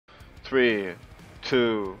3,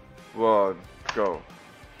 2, 1, go.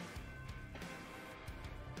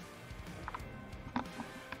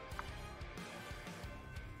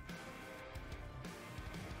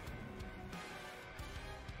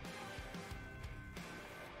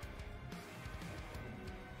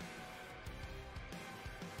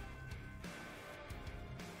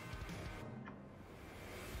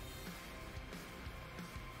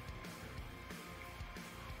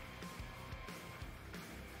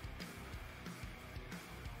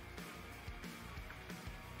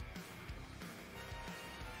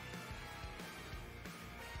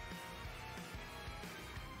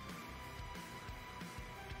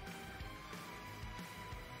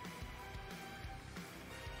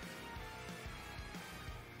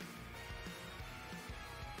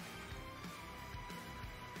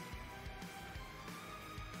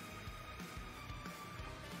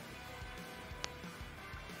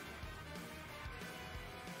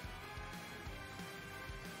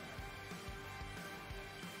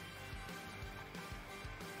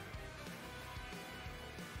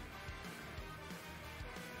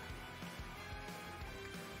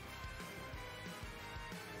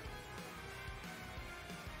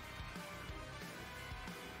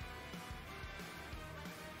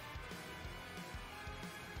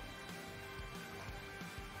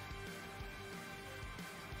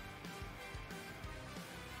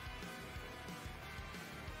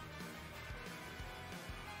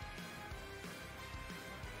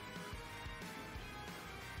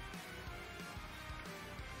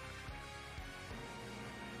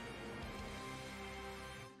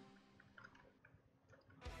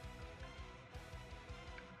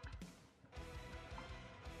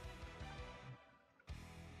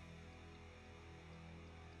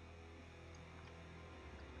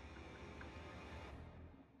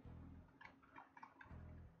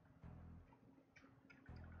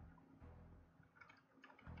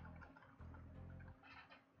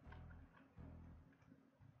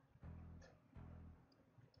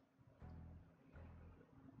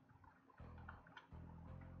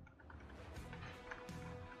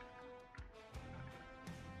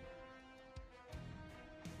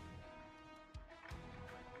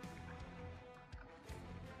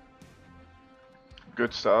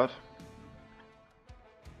 Good start.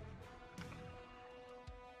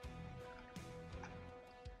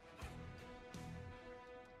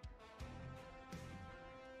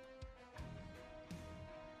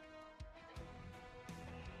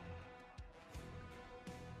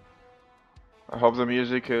 I hope the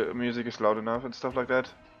music is loud enough and stuff like that.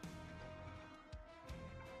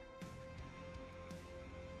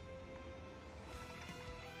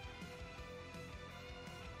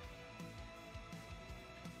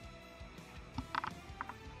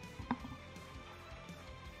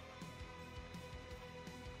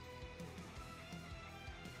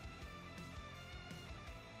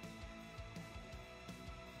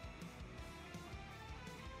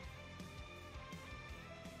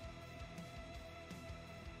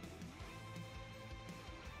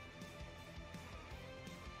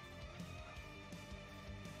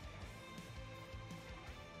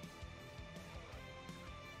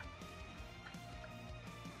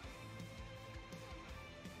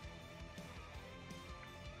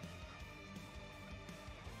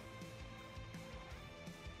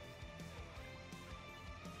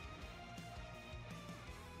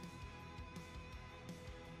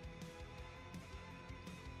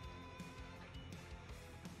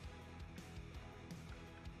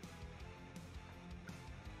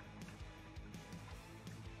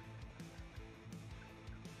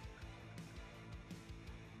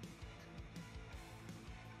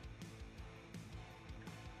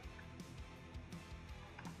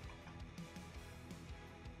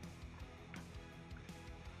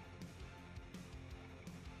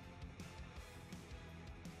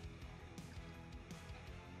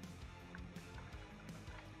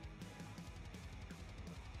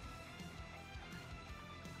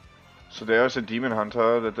 So there's a demon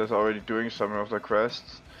hunter that is already doing some of the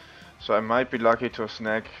quests. So I might be lucky to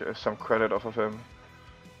snag some credit off of him.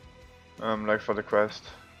 Like for the quest.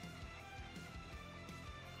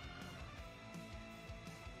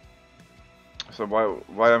 So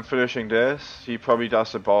while I'm finishing this, he probably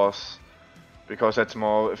does the boss. Because that's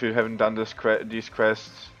more, if you haven't done these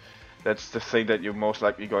quests, that's the thing that you're most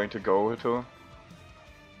likely going to go to.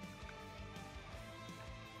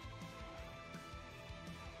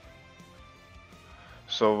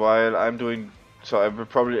 So while I'm doing, so I will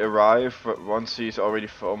probably arrive once he's already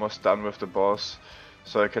almost done with the boss,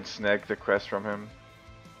 so I can snag the quest from him.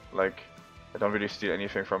 Like, I don't really steal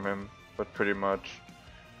anything from him, but pretty much.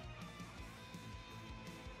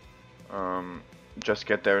 just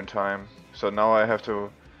get there in time. So now I have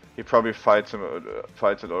to. He probably fights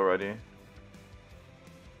it already.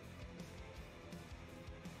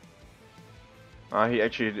 He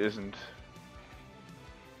actually isn't.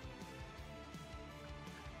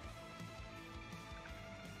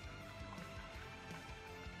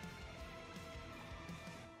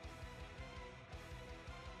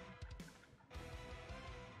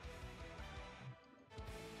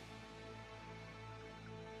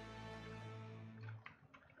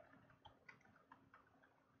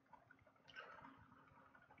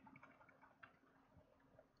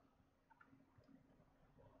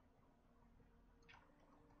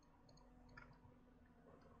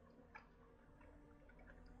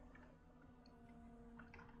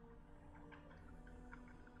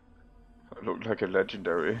 I look like a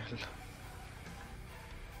legendary.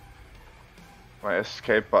 My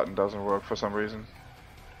escape button doesn't work for some reason.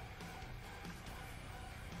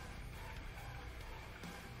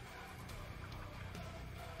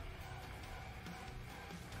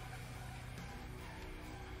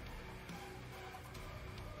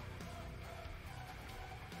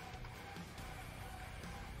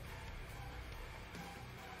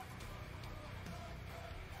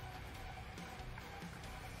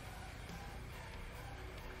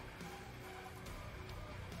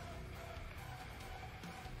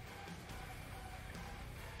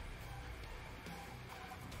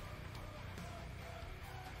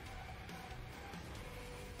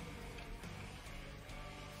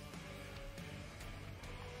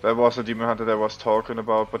 That was the demon hunter that I was talking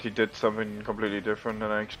about, but he did something completely different than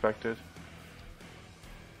I expected.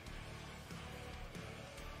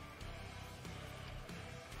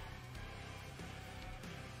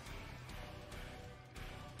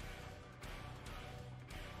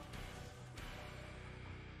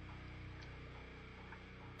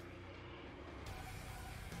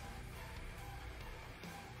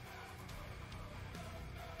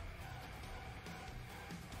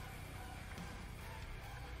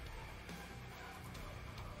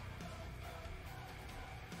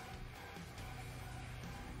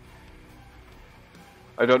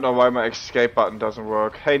 I don't know why my escape button doesn't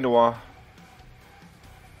work. Hey Noah.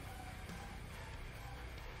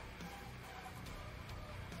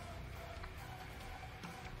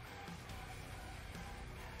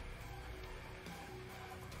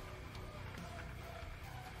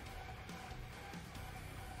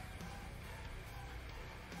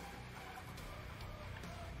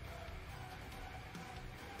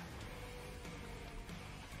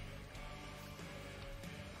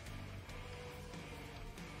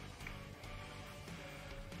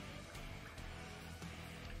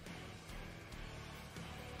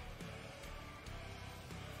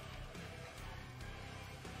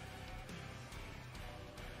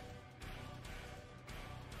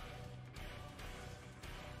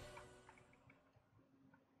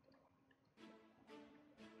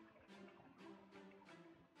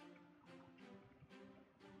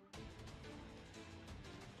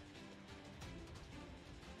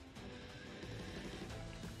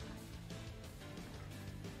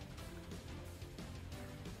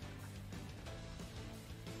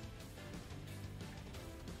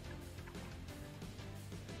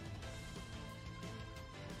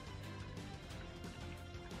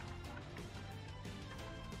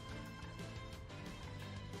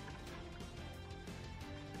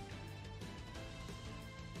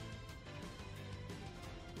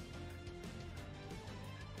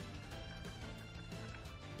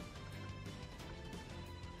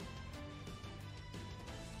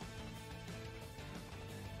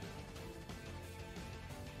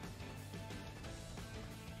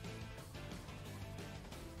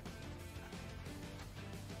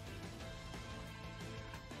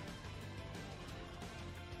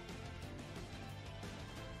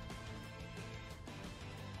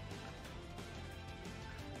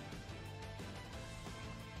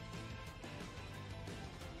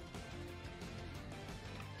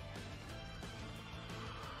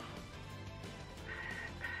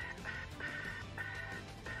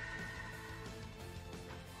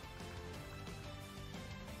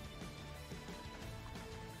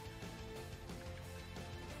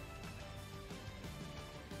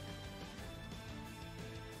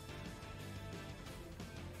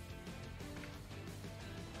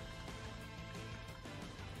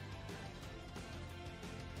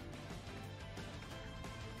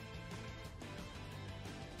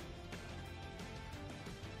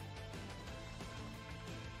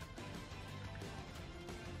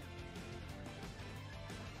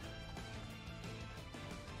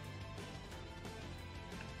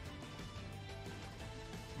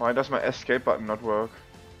 Why does my escape button not work?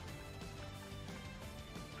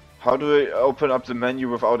 How do I open up the menu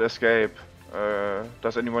without escape?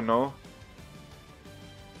 Does anyone know?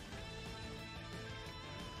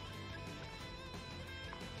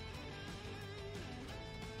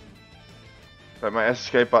 Like my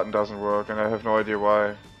escape button doesn't work and I have no idea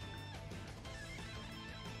why.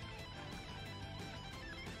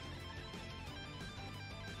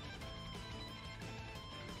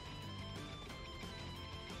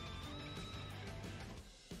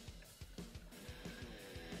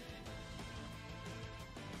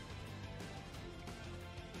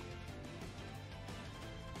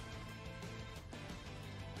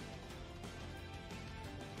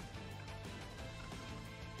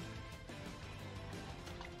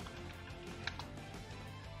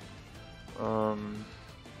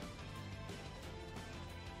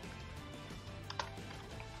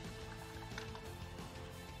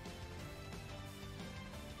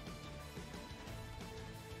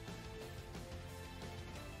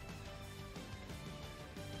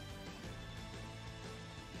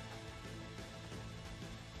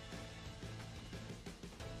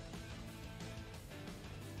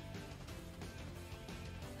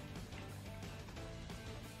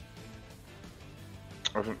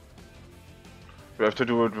 We have to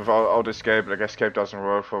do it without escape, like escape doesn't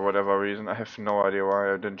work for whatever reason. I have no idea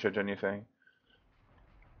why, I didn't change anything.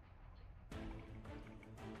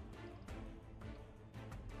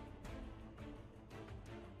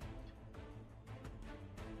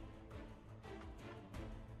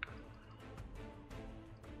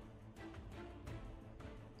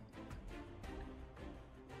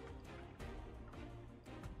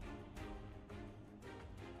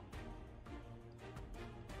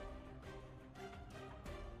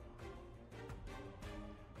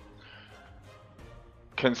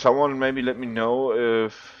 Can someone maybe let me know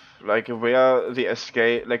if, like, where the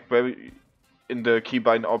escape, like, where in the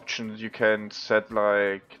keybind options you can set,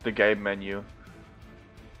 like, the game menu?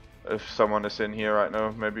 If someone is in here right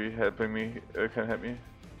now, maybe helping me, can help me.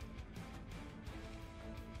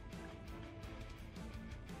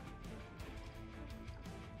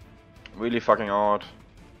 Really fucking odd.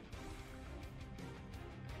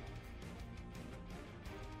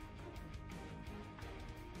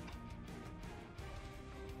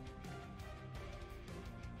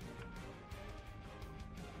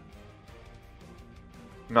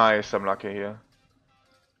 Nice, I'm lucky here.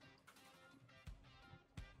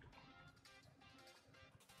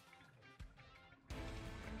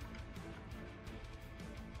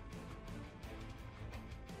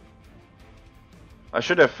 I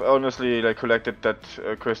should have honestly like collected that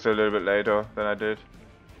crystal a little bit later than I did.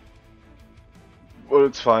 Well,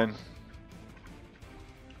 it's fine.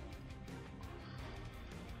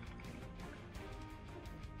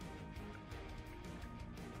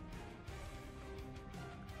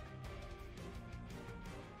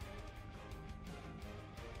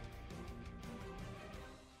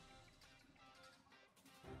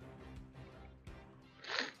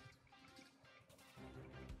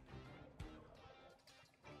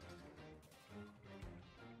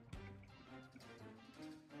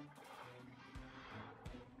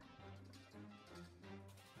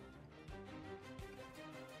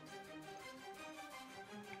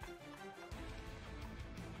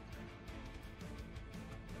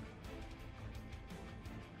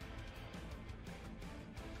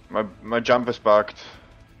 My jump is bugged.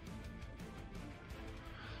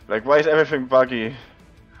 Like, why is everything buggy?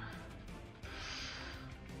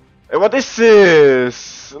 Hey, what is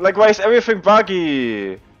this? Like, why is everything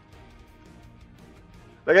buggy?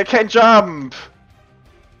 Like, I can't jump!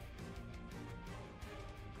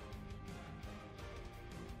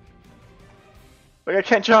 Like, I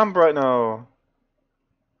can't jump right now.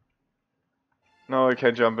 No, I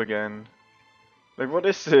can't jump again. Like, what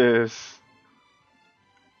is this?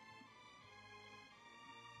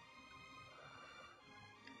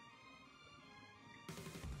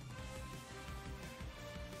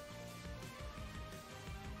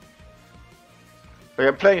 Like,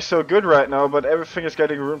 I'm playing so good right now, but everything is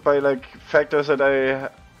getting ruined by, like, factors that I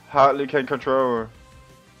hardly can control.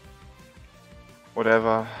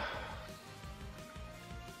 Whatever.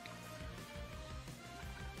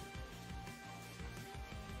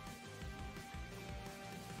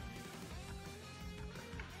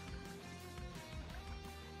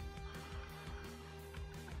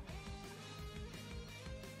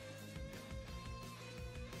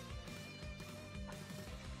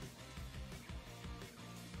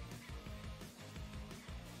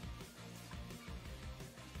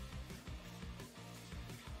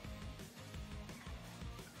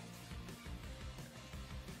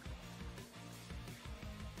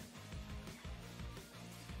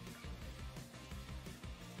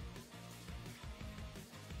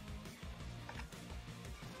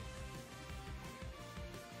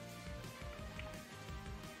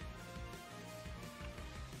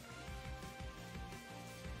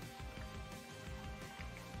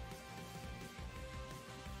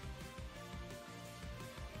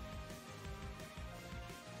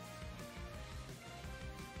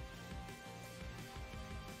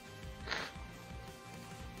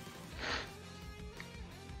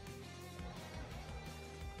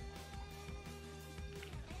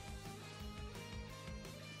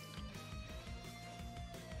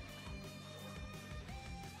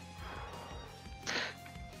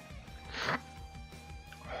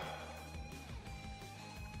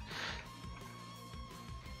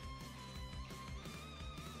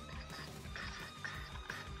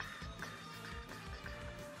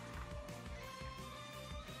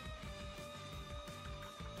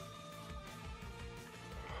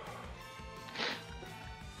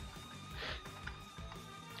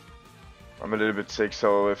 I'm a little bit sick,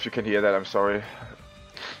 so if you can hear that, I'm sorry.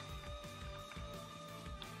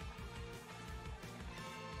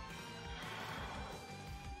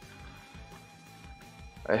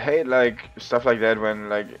 I hate like stuff like that when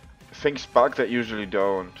like things bug that usually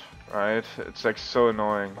don't, right? It's like so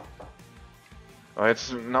annoying. Oh,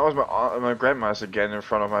 it's now it's my grandma's again in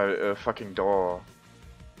front of my fucking door.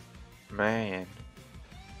 Man.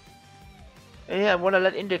 Yeah, I wanna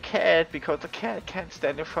let in the cat because the cat can't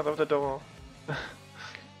stand in front of the door.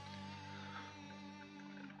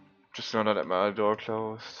 Just know that my door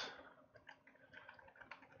closed.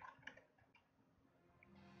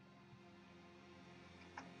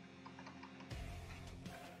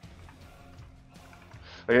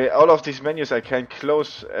 Okay, all of these menus I can't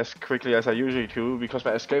close as quickly as I usually do because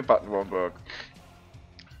my escape button won't work.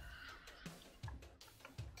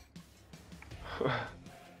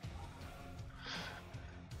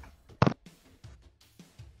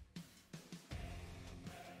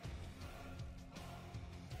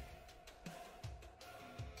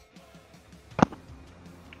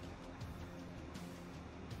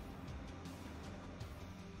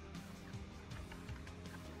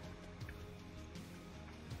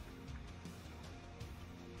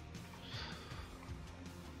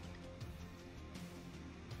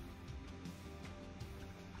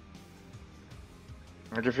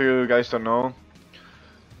 Like if you guys don't know,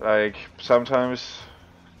 like sometimes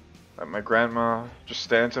like, my grandma just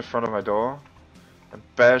stands in front of my door and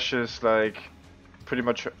bashes like pretty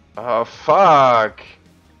much. Oh fuck!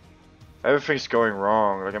 Everything's going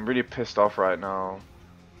wrong. Like I'm really pissed off right now.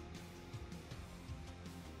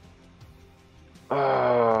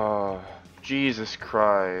 Oh, Jesus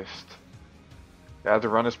Christ. Yeah, the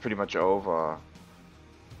run is pretty much over.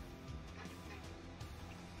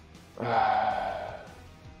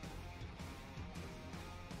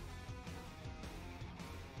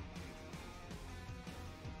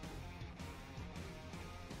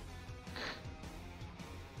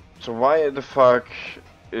 So why the fuck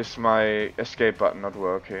is my escape button not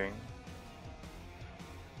working?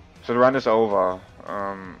 So the run is over.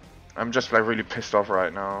 I'm just like really pissed off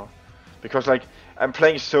right now. Because like, I'm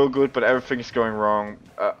playing so good but everything's going wrong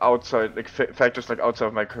outside, like factors like outside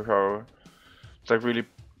of my control. It's like really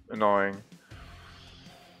annoying.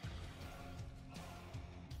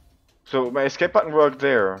 So my escape button worked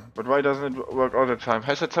there, but why doesn't it work all the time?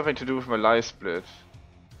 Has that something to do with my live split?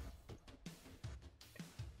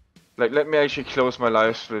 Like, let me actually close my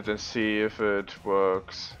live split and see if it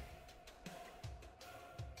works.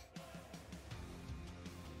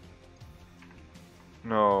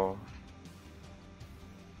 No.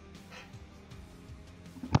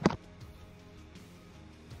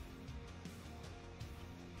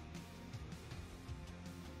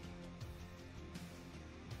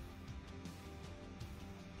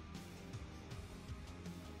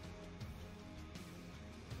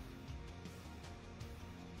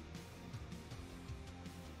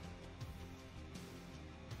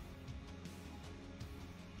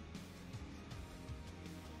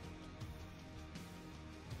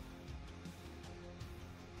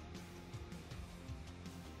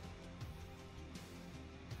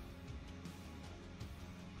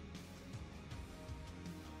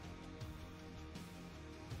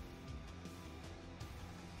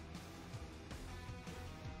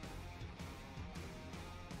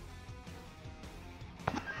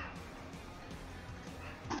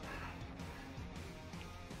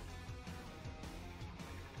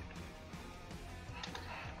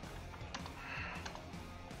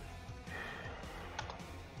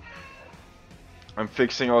 I'm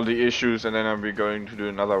fixing all the issues and then I'll be going to do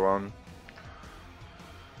another one.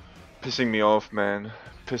 Pissing me off, man.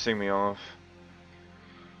 Pissing me off.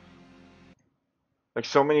 Like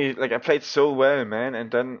so many, like I played so well, man,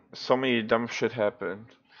 and then so many dumb shit happened.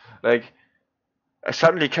 Like, I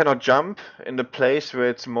suddenly cannot jump in the place where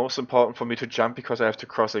it's most important for me to jump because I have to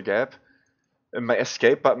cross a gap. And my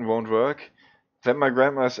escape button won't work. Then my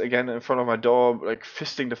grandma's again in front of my door, like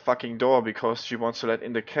fisting the fucking door because she wants to let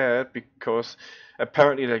in the cat, because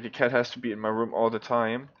apparently like the cat has to be in my room all the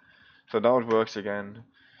time. So now it works again.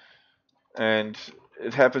 And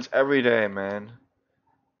it happens every day, man.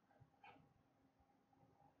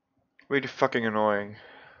 Really fucking annoying.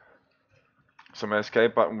 So my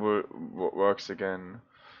escape button works again.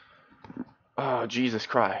 Oh, Jesus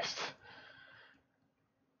Christ.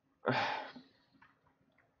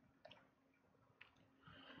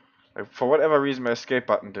 Like, for whatever reason my escape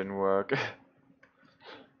button didn't work.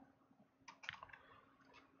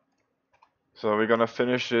 So we're gonna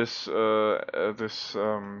finish this, the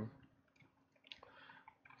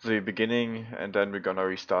beginning, and then we're gonna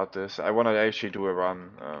restart this. I wanna actually do a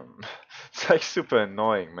run. It's like super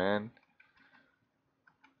annoying, man.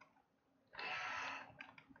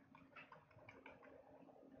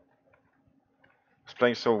 I was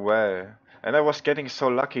playing so well. And I was getting so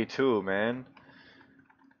lucky too, man.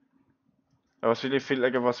 I was really feel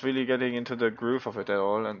like I was really getting into the groove of it at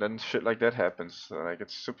all, and then shit like that happens. So, like,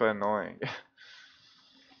 it's super annoying.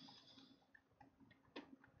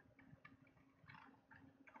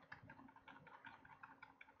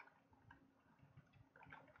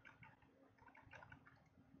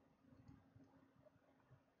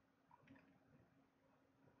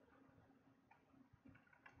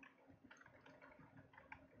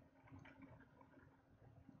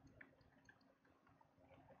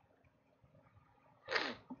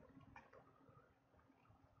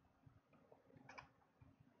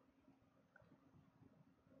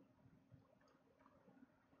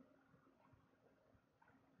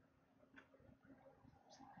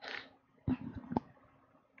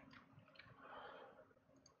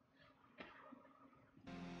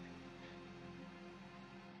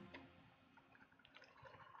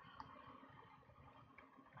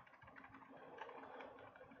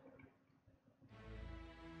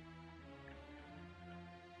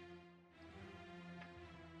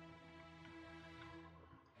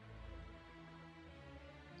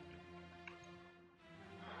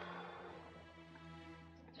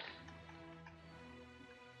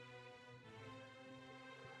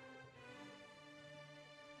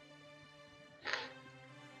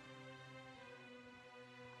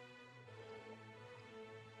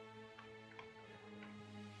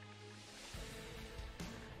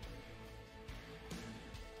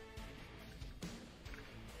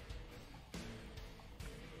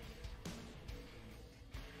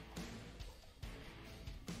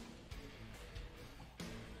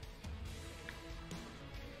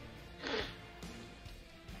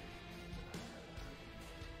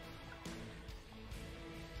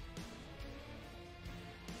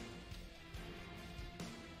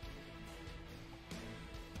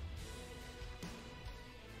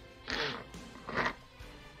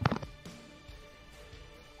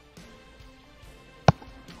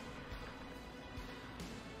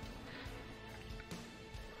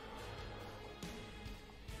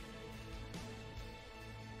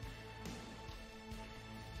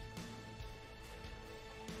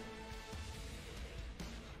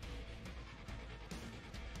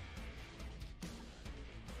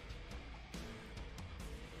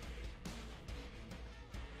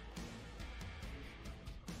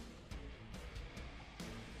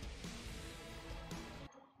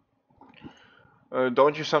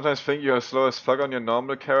 Don't you sometimes think you're slow as fuck on your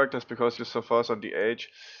normal characters because you're so fast on the age?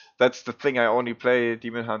 That's the thing, I only play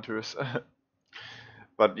Demon Hunters.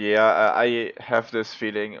 But yeah, I have this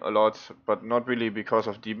feeling a lot, but not really because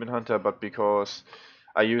of Demon Hunter, but because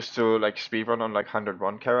I used to like speedrun on like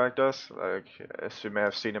 101 characters, like as you may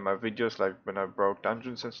have seen in my videos, like when I broke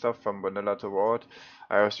dungeons and stuff from vanilla to world,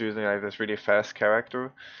 I was using like this really fast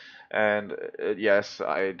character, and yes,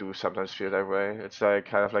 I do sometimes feel that way. It's like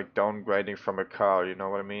kind of like downgrading from a car, you know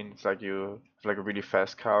what I mean? It's like you have like a really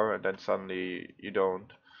fast car, and then suddenly you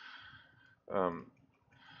don't. Um,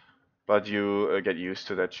 but you get used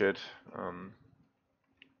to that shit.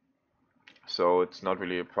 So it's not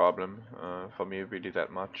really a problem for me really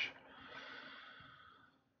that much.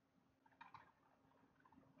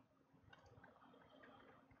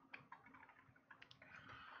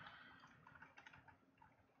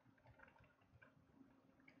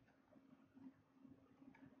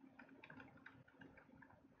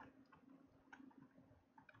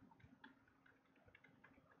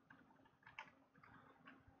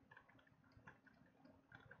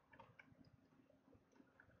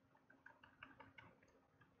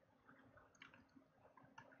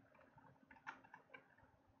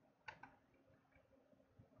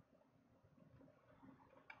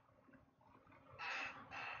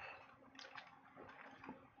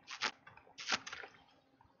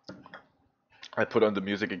 I put on the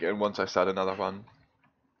music again once I start another one.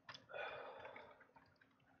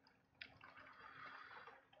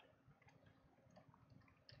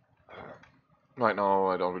 Right now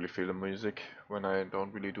I don't really feel the music when I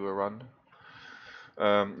don't really do a run.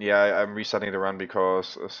 Yeah, I'm restarting the run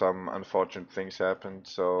because some unfortunate things happened.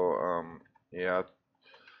 So yeah,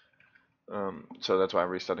 so that's why I'm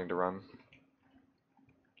restarting the run.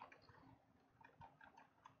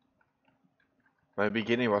 My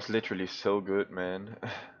beginning was literally so good, man. I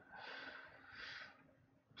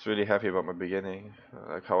was really happy about my beginning,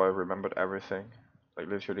 like how I remembered everything, like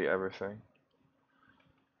literally everything.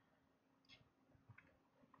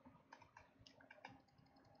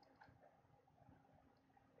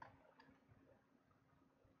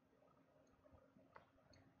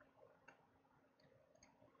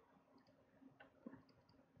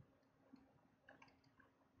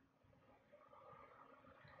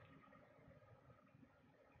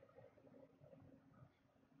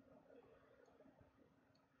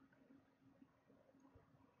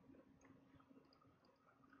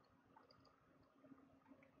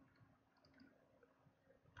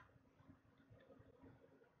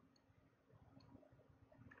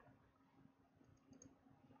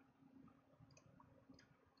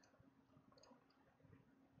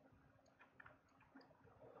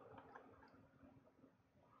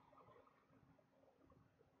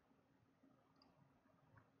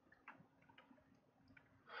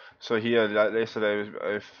 So here, yesterday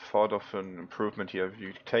I thought of an improvement here.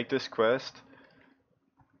 You take this quest,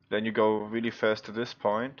 then you go really fast to this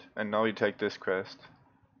point, and now you take this quest,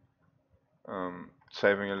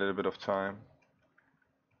 saving a little bit of time.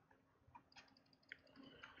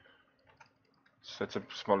 So that's a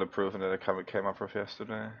small improvement that I came up with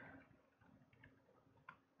yesterday.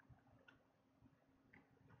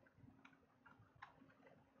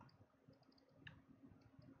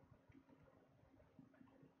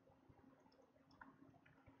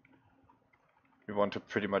 You want to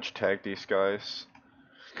pretty much tag these guys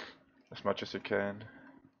as much as you can.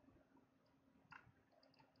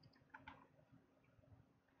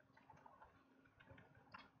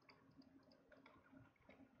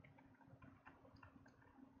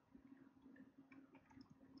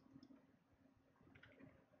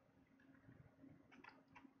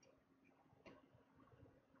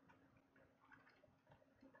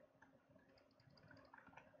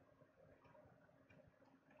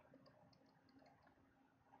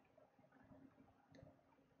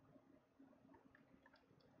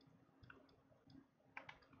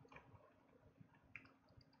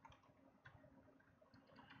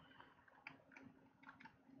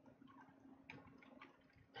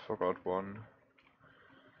 Forgot one.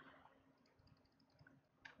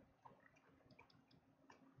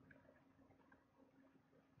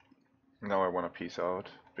 Now I wanna peace out,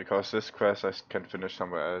 because this quest I can finish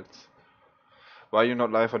somewhere else. Why are you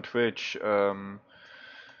not live on Twitch?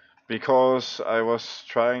 Because I was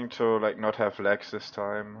trying to like not have lags this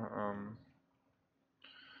time.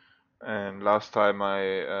 And last time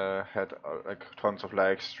I had like tons of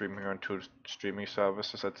lags streaming on two streaming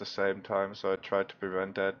services at the same time, so I tried to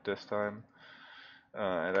prevent that this time.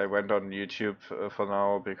 And I went on YouTube for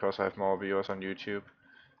now because I have more viewers on YouTube.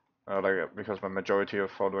 Because my majority of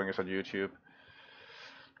following is on YouTube.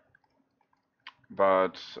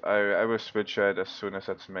 But I will switch it as soon as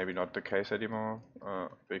that's maybe not the case anymore.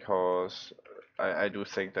 Because I do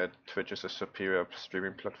think that Twitch is a superior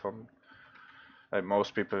streaming platform. Like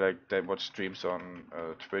most people they watch streams on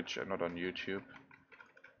Twitch and not on YouTube.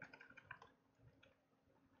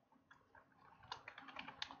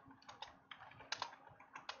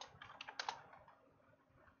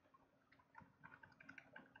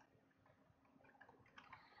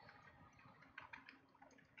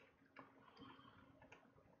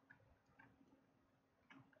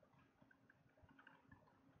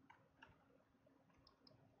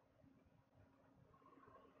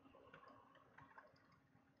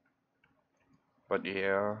 But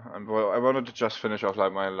yeah, well, I wanted to just finish off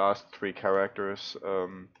like my last three characters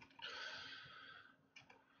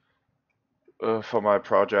for my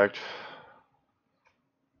project.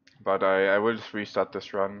 But I will restart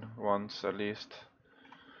this run once at least.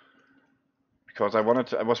 Because I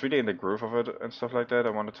was really in the groove of it and stuff like that. I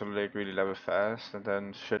wanted to like really level fast, and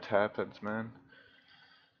then shit happens, man.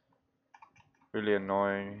 Really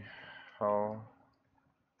annoying how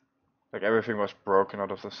like everything was broken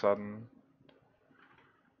out of the sudden.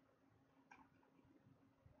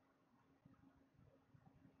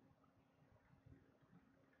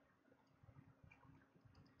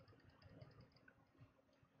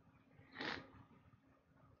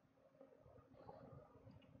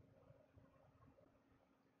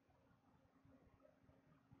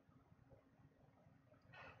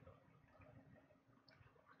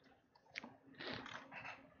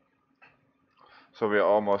 So we're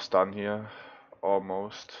almost done here.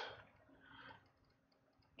 Almost.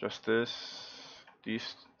 Just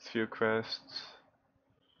these few quests.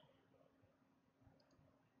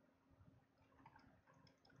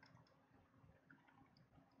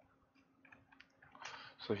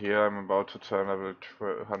 So here I'm about to turn level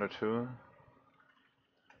 102.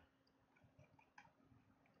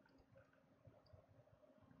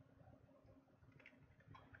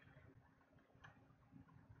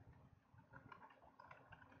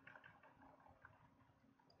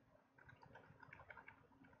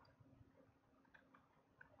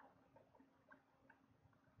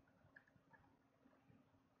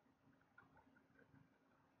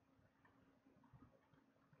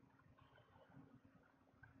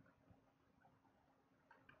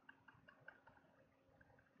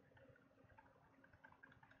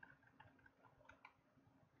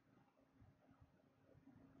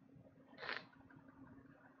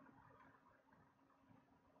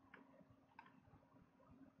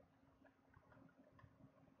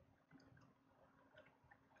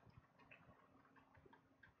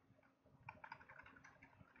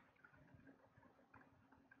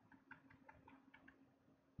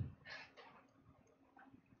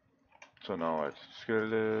 So now I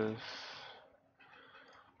skill this,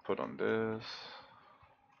 put on this.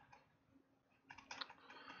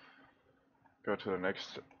 go to the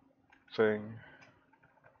next thing.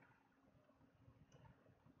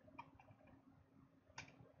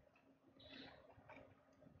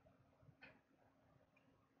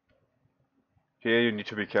 Here you need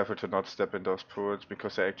to be careful to not step in those pools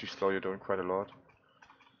because they actually slow you down quite a lot.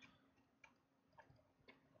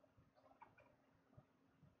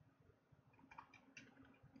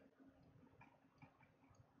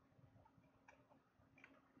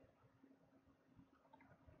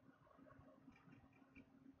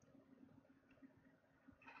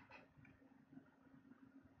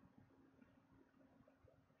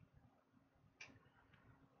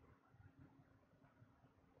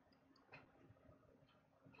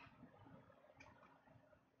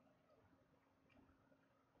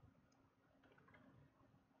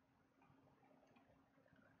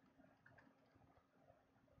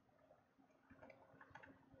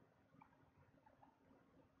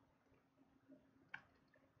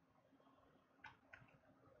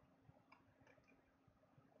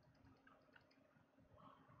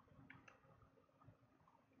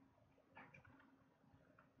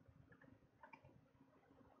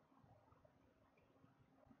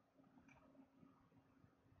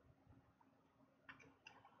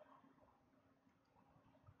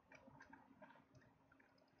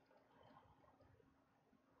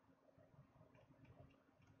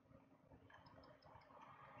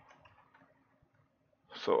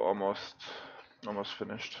 So almost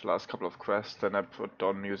finished. Last couple of quests, then I put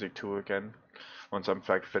on music 2 again. Once I'm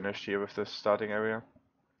like finished here with this starting area.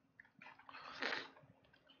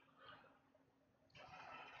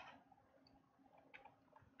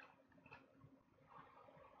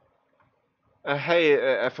 Hey,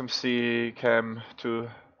 FMC Cam 2,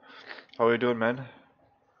 how are you doing, man?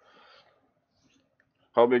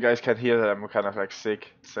 Hope you guys can hear that I'm kind of like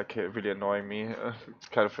sick. It's like really annoying me. It's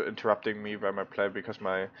kind of interrupting me by my play because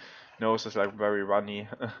my nose is like very runny.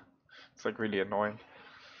 It's like really annoying.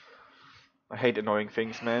 I hate annoying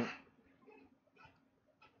things, man.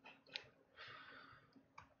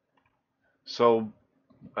 So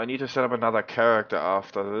I need to set up another character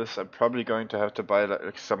after this. I'm probably going to have to buy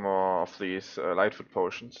like some more of these Lightfoot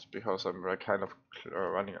potions because I'm like kind of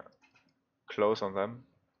running close on them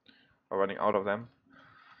or running out of them.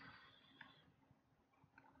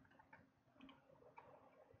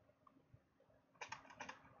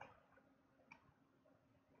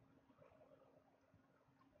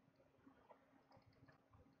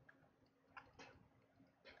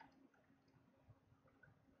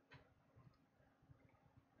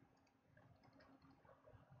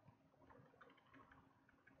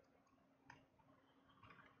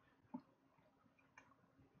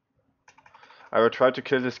 I will try to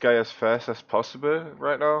kill this guy as fast as possible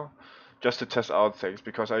right now, just to test out things,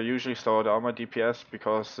 because I usually slow down my DPS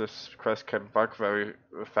because this quest can bug very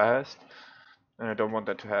fast, and I don't want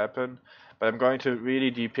that to happen. But I'm going to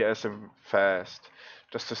really DPS him fast,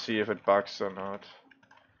 just to see if it bugs or not.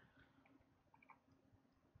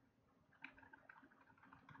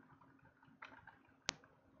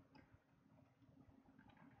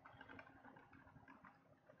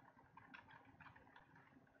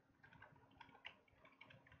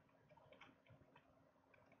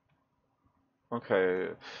 Okay,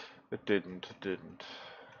 it didn't.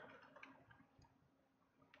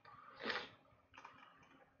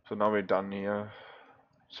 So now we're done here.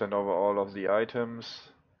 Send over all of the items.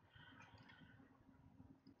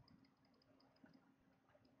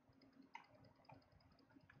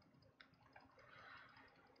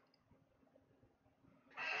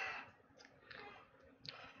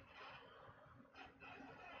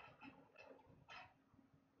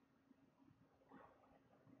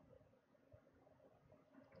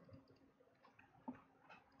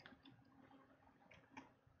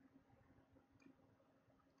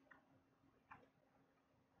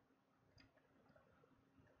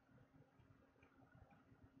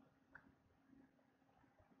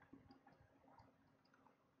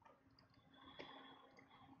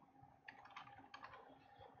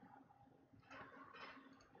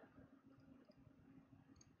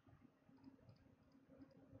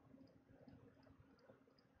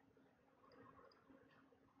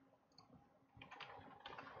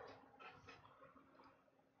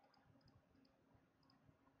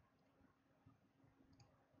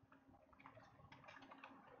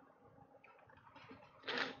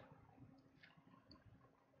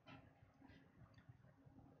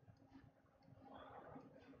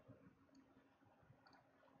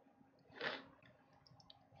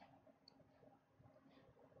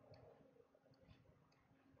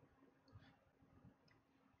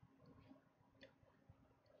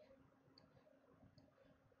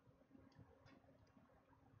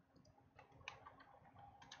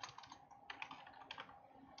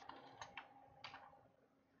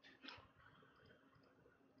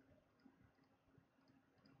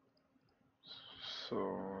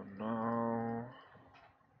 So now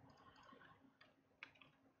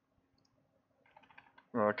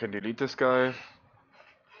I can delete this guy.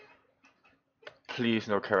 Please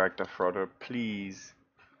no character throttle, please.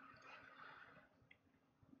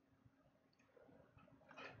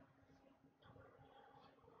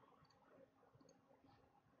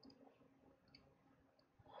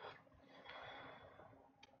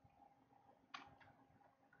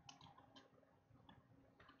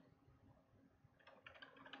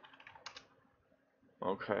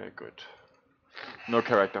 Okay, good. No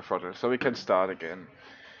character throttle, so we can start again.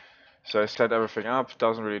 So I set everything up,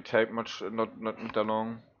 doesn't really take much, not that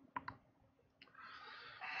long.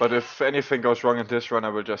 But if anything goes wrong in this run, I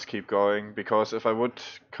will just keep going, because if I would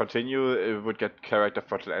continue, it would get character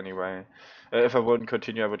throttle anyway. If I wouldn't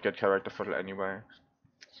continue, I would get character throttle anyway.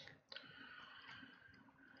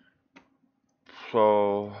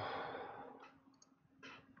 So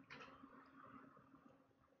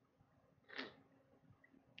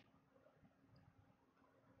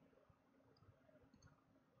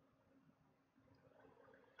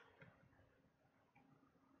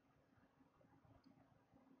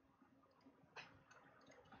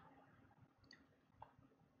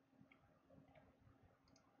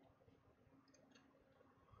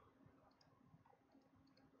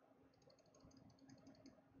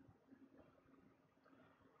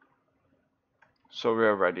we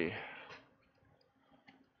are ready.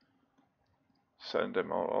 Send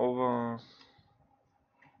them all over.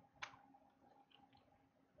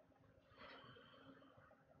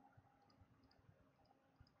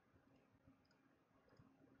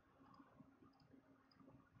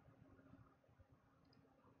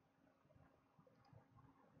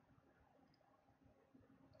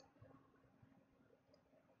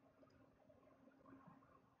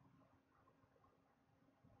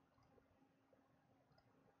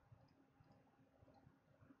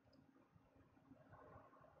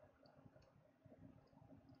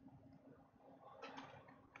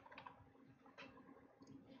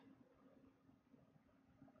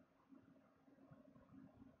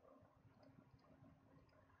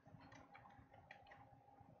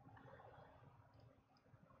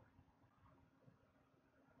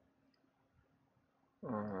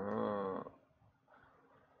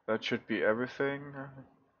 That should be everything.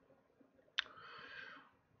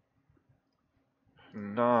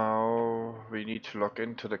 Now we need to log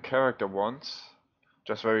into the character once.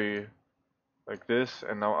 Just very like this,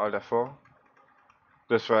 and now Alt F4.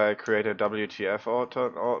 This way I create a WTF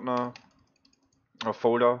ordner. Or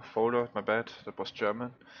folder, my bad, that was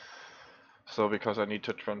German. So because I need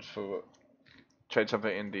to change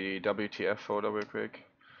something in the WTF folder real quick.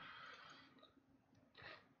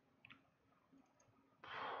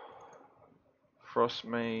 Frost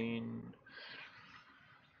main.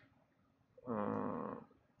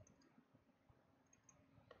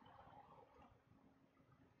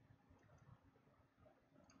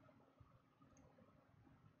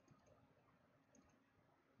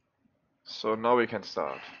 So now we can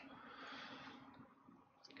start.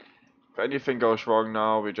 If anything goes wrong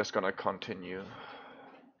now, we're just gonna continue.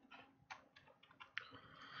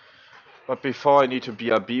 But before I need to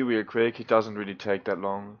BRB real quick, it doesn't really take that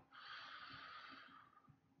long.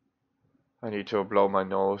 I need to blow my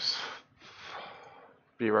nose.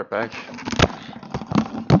 Be right back.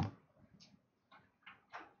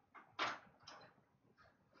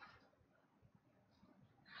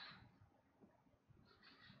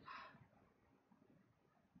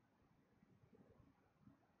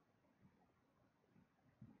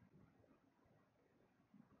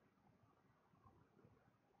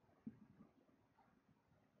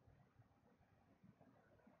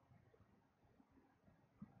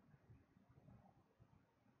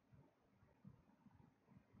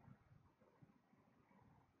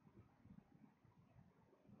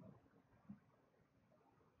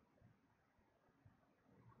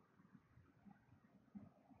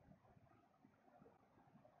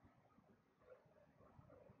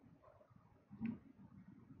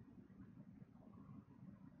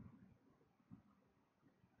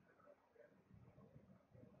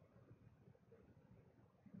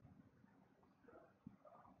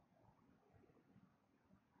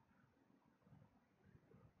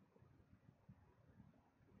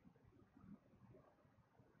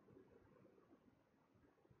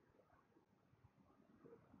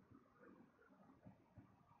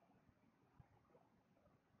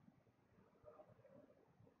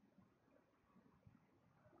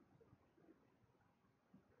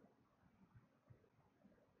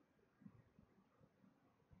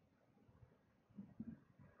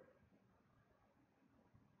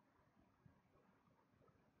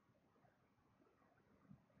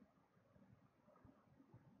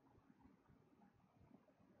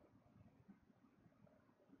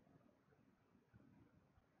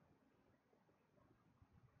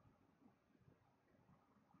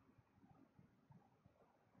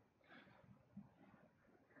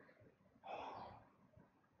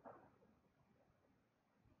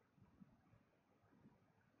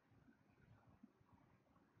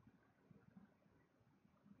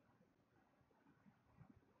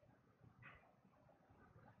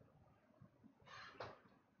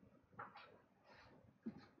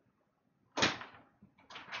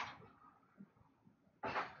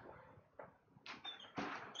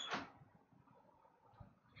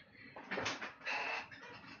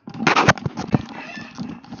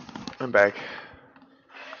 I'm back.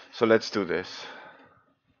 So let's do this.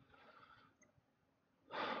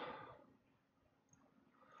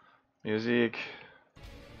 Music.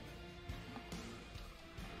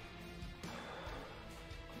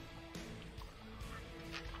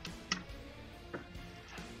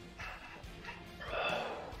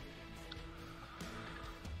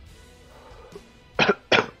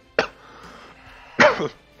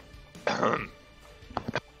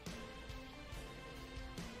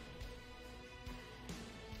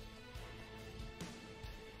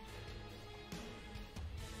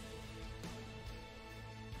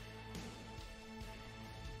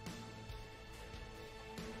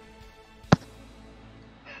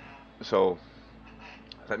 So,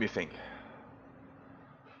 let me think.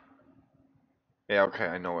 Yeah, okay,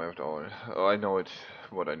 I know it all. Oh, I know it,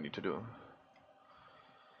 what I need to do.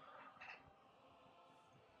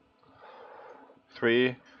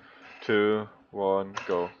 3, 2, 1,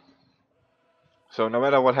 go. So no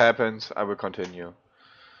matter what happens, I will continue.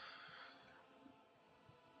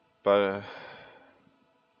 But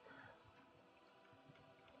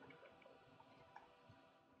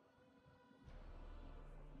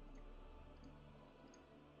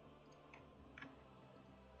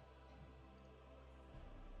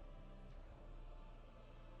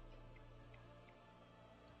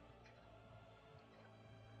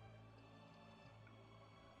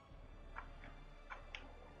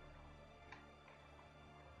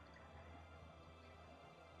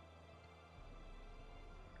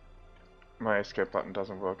my escape button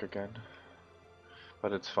doesn't work again.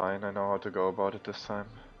 But it's fine, I know how to go about it this time.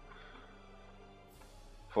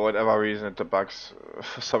 For whatever reason it debugs,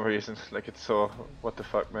 for some reason, like it's so, what the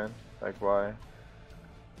fuck man, like why?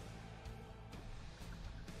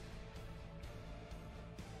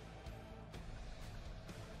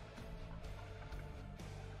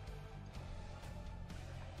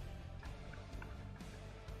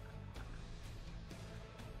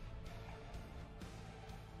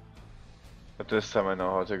 But this time I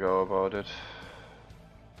know how to go about it.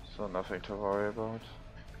 So nothing to worry about.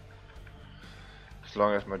 As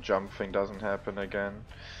long as my jump thing doesn't happen again.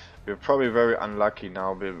 We're probably very unlucky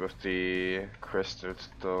now with the crystals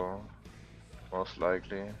though. Most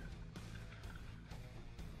likely.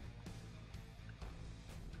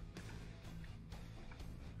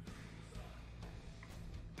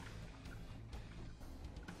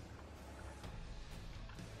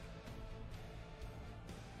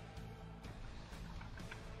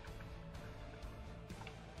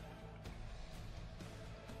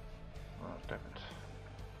 Oh damn it.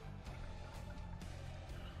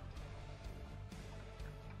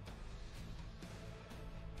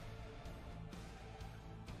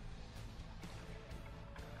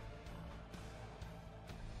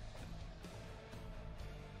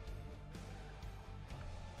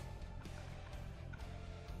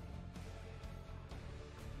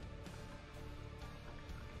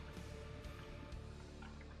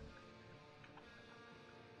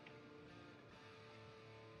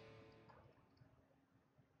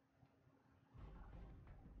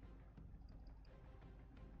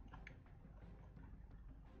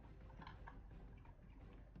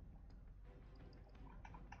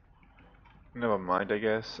 Never mind, I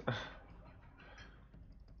guess.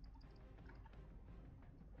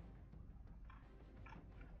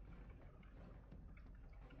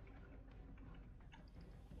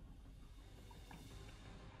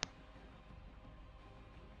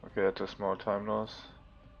 Okay, that's a small time loss.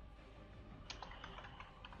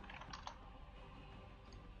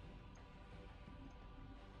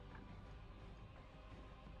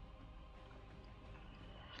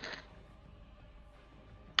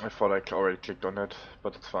 I thought I already clicked on it,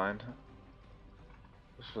 but it's fine.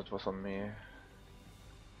 That was on me.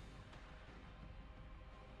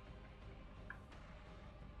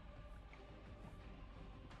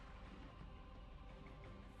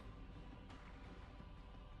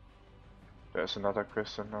 There's another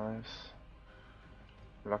crystal, nice.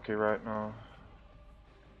 Lucky right now.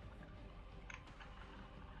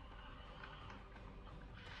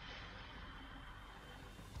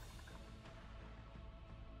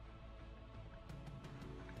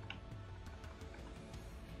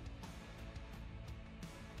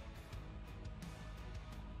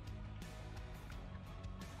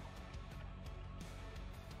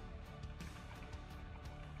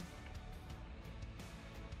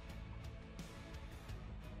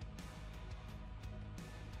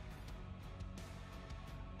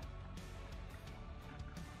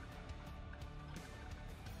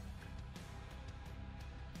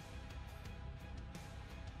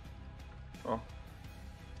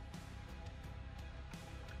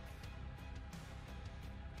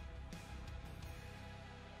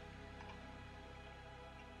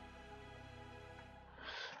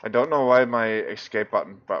 I don't know why my escape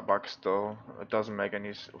button bugs though. It doesn't make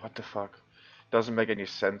any. What the fuck? Doesn't make any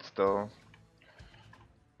sense though.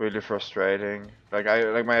 Really frustrating. Like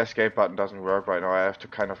my escape button doesn't work right now. I have to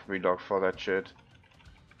kind of relog for that shit.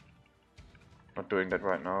 Not doing that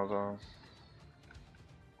right now though.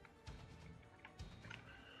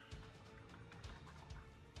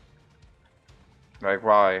 Like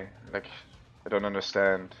why? Like I don't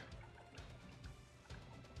understand.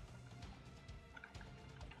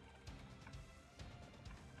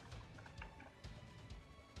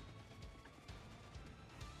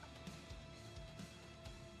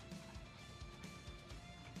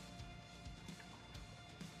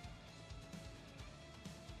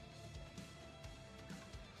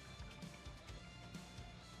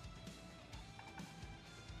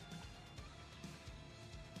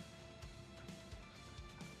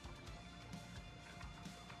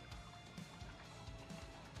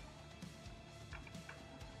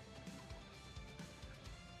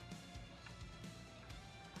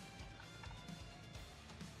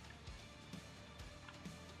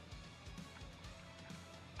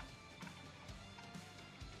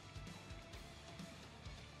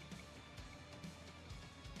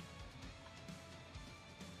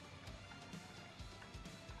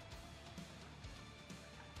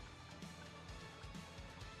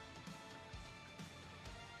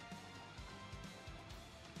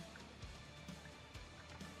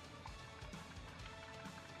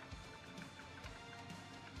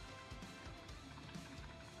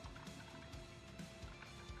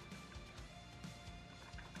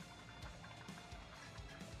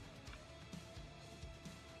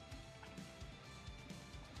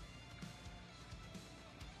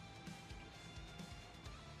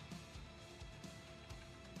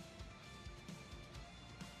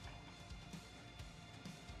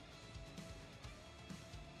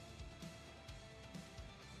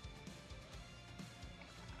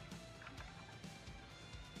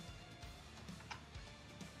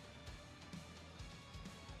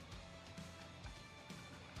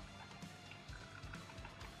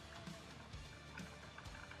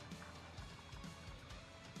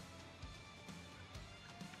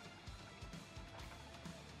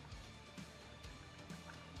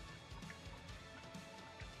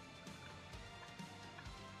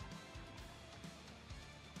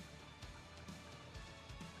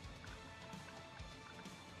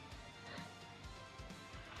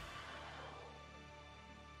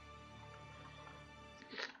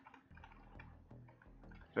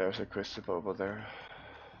 There's a crystal over there.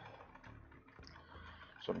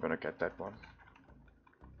 So I'm gonna get that one.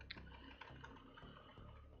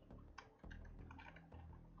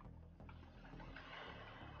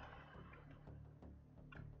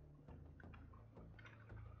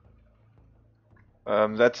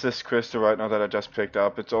 That's this crystal right now that I just picked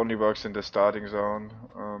up. It only works in the starting zone.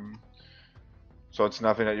 So it's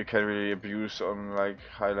nothing that you can really abuse on like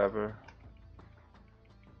high level.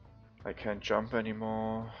 I can't jump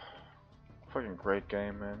anymore. Fucking great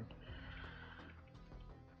game, man.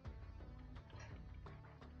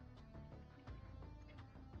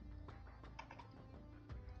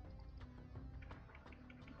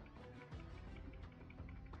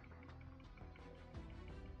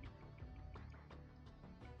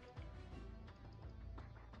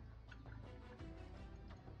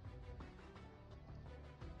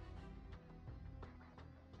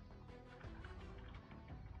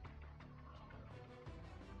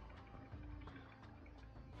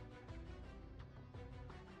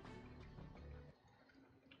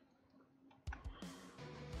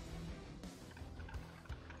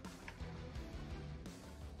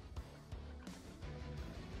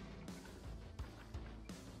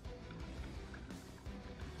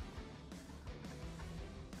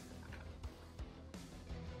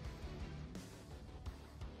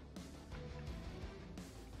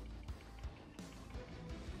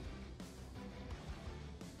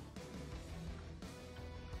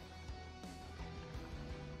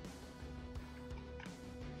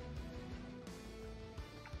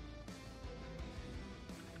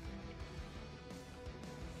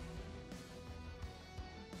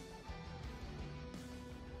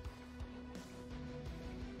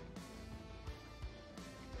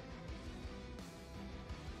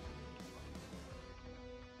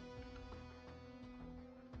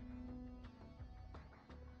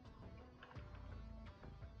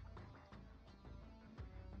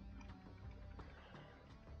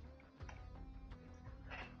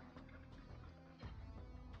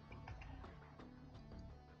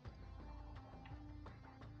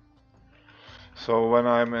 So when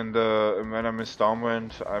I'm in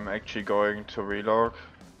Stormwind, I'm actually going to relog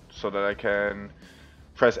so that I can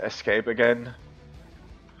press escape again.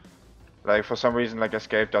 Like for some reason like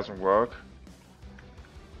escape doesn't work.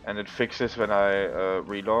 And it fixes when I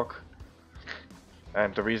relog.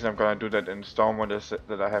 And the reason I'm gonna do that in storm mode is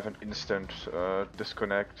that I have an instant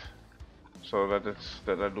disconnect. So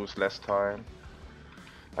that I lose less time.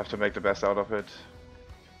 I have to make the best out of it.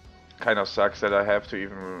 Kind of sucks that I have to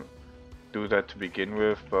even do that to begin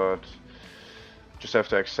with, but just have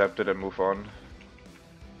to accept it and move on.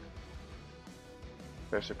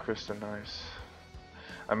 There's a crystal, nice.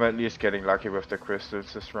 I'm at least getting lucky with the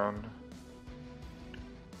crystals this run.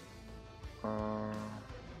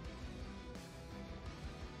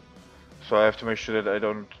 So I have to make sure that I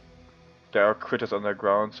don't... There are critters on the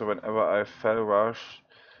ground, so whenever I fell rush,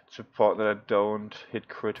 it's important that I don't hit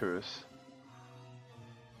critters.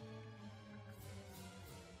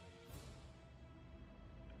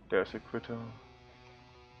 There's a critter.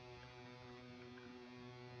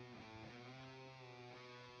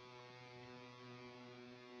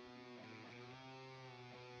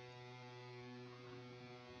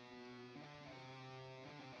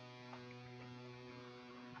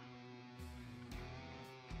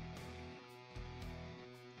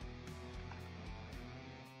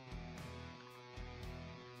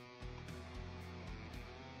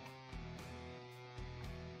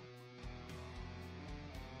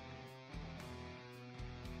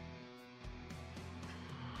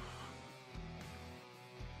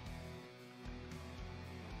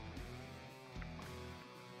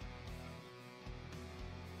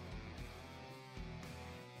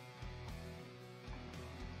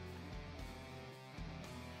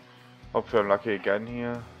 Hopefully I'm lucky again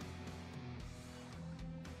here.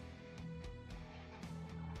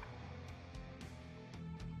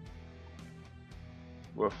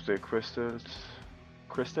 With the crystals.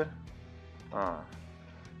 Crystal? Ah.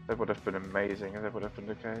 That would have been amazing if that would have been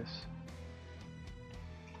the case.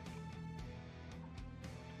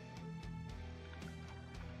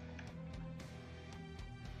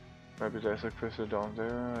 Maybe there's a crystal down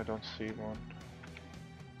there, I don't see one.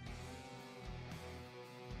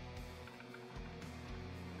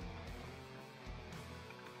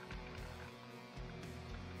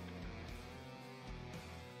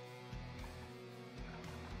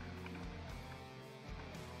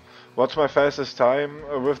 What's my fastest time?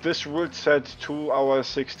 With this rule set 2 hours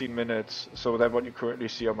 16 minutes, so that's what you currently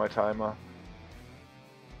see on my timer.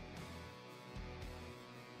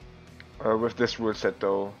 With this rule set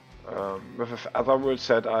though. With the other rule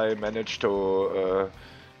set I managed to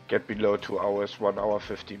get below 2 hours, 1 hour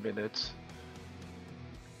 50 minutes.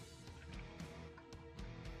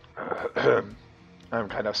 I'm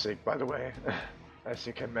kind of sick by the way, as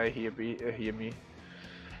you can hear me.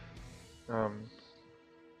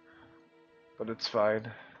 But it's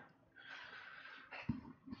fine.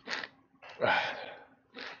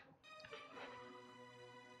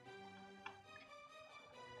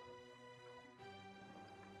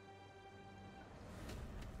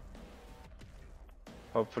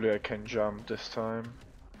 Hopefully I can jump this time.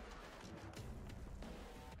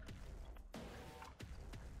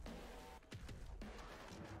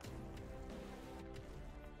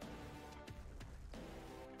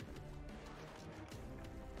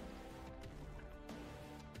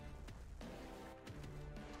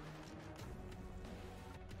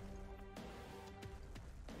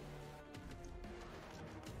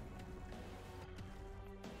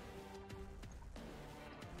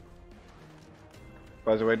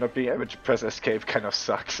 By the way, not being able to press escape kind of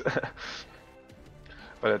sucks.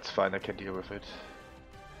 But it's fine, I can deal with it.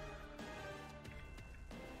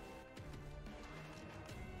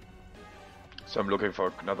 So I'm looking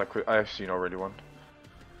for another I've seen already one.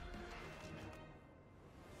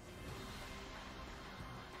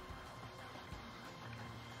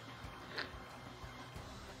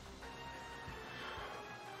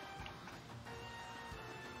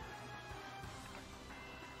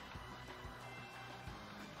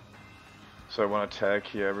 So I want to tag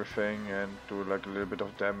here everything and do like a little bit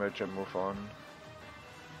of damage and move on.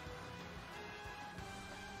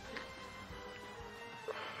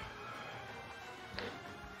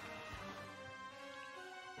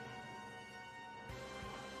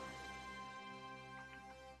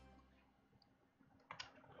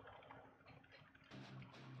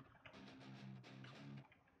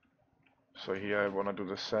 So here I want to do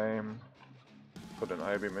the same, put an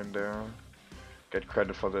I-beam in there. Get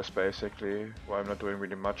credit for this basically, while I'm not doing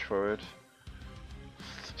really much for it.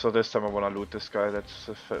 So this time I wanna loot this guy, that's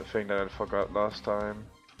the thing that I forgot last time.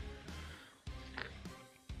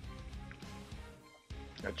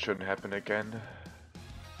 That shouldn't happen again.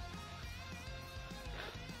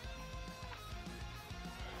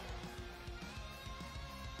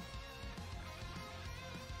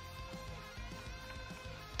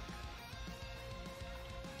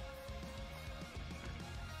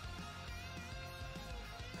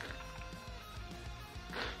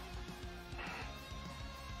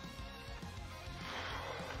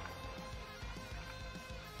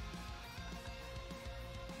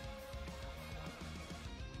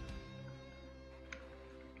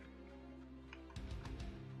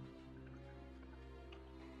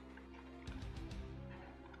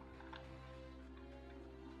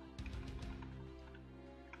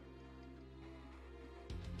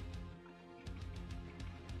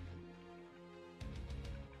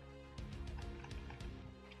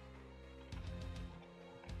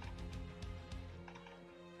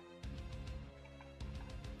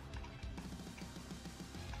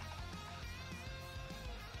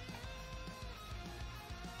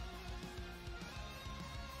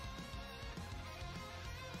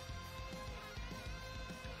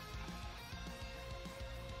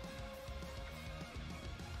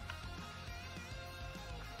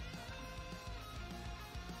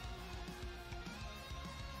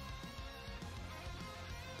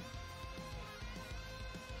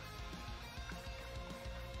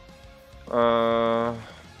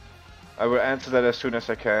 I will answer that as soon as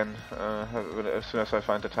I can, as soon as I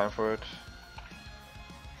find the time for it.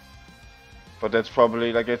 But that's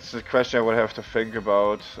probably, like, it's a question I would have to think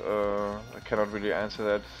about. I cannot really answer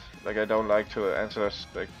that. Like, I don't like to answer,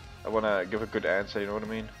 like, I wanna give a good answer, you know what I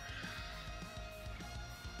mean?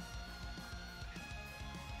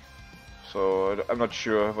 So, I'm not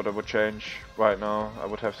sure what I would change right now. I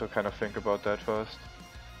would have to kind of think about that first.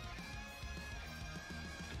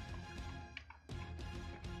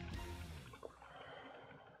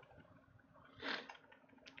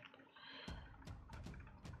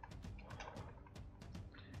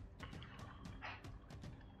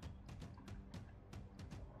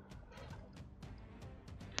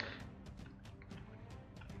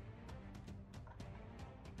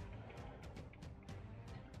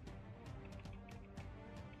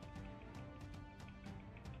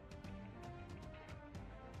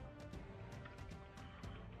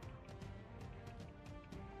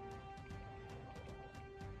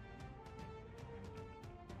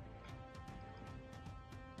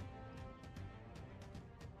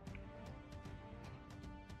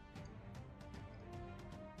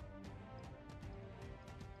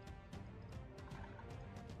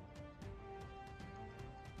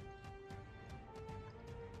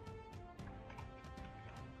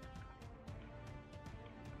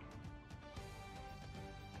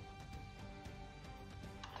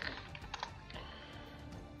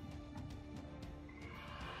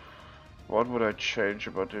 What would I change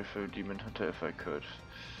about the Demon Hunter if I could?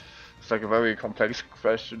 It's like a very complex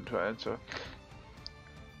question to answer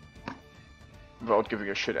without giving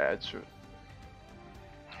a shit answer.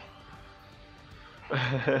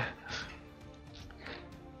 I'm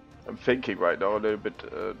thinking right now a little bit,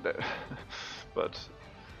 but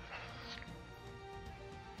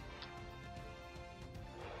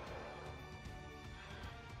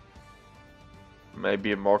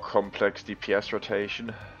maybe a more complex DPS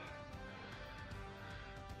rotation.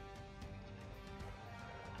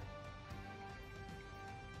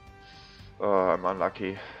 I'm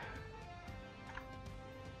unlucky.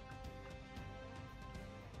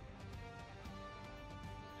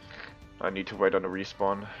 I need to wait on a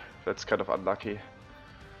respawn. That's kind of unlucky.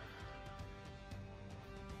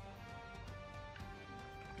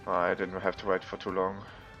 I didn't have to wait for too long.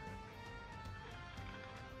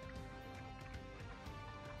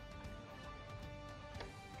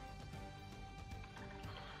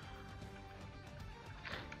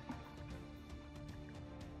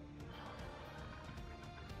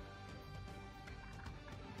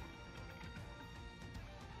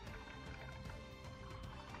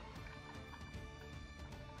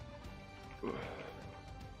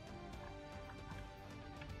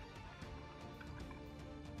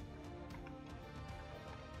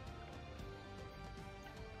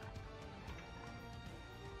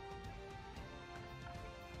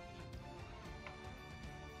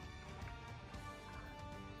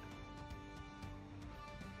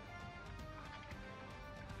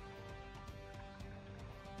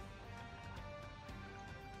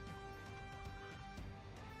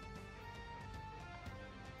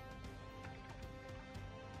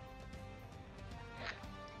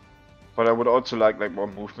 But I would also like more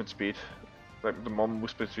movement speed. Like the more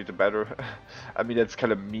movement speed, the better. I mean that's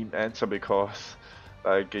kind of mean answer because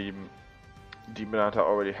like Demon Hunter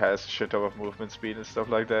already has a shit ton of movement speed and stuff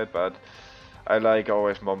like that. But I like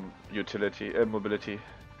always more utility, mobility.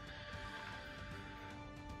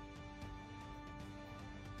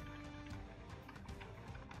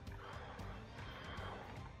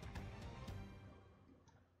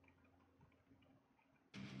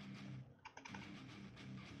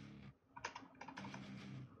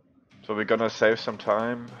 So we're gonna save some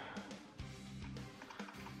time.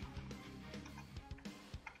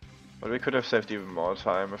 But we could have saved even more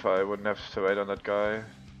time if I wouldn't have to wait on that guy.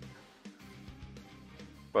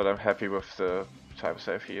 But I'm happy with the time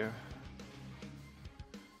save here.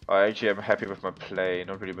 I actually am happy with my play,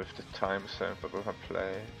 not really with the time save, but with my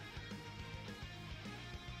play.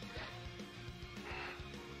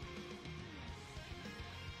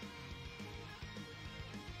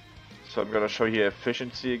 So I'm gonna show you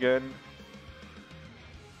efficiency again.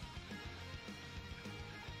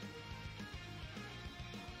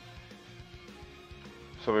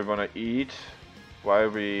 So we wanna eat while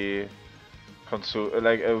we consume,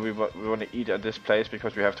 like we wanna eat at this place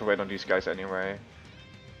because we have to wait on these guys anyway.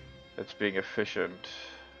 It's being efficient.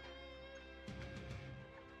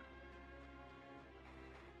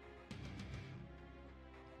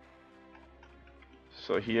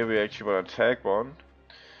 So here we actually wanna tag one.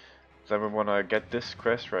 Then we wanna get this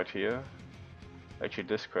quest right here. Actually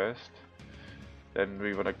this quest. Then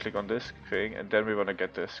we wanna click on this thing, and then we wanna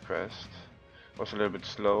get this crest. It was a little bit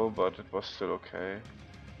slow, but it was still okay.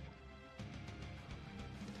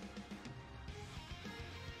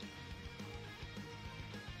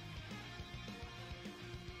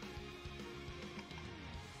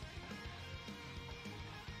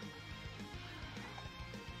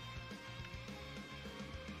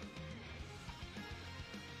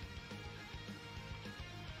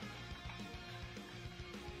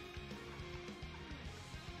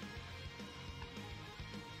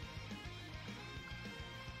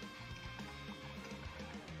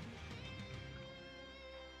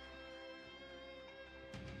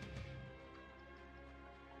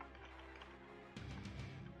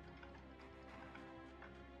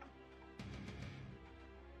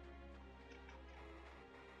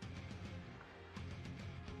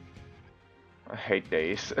 I hate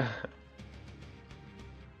days.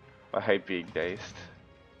 I hate being dazed.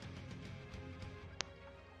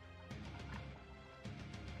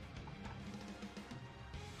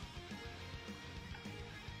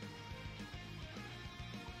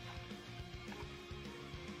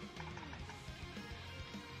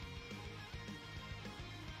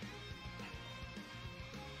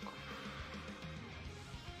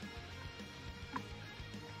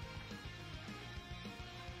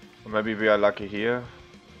 Maybe we are lucky here.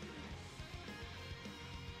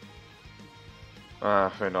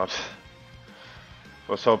 Ah, we're not.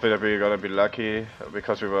 Was hoping that we were gonna be lucky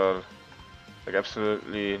because we were like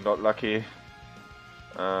absolutely not lucky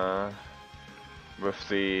with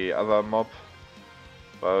the other mob.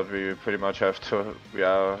 But we pretty much have to. We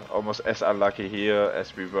are almost as unlucky here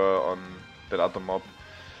as we were on that other mob.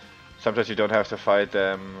 Sometimes you don't have to fight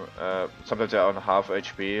them. Sometimes they're on half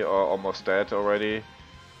HP or almost dead already.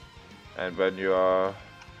 And when you are,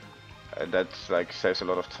 and that's like saves a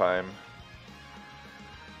lot of time.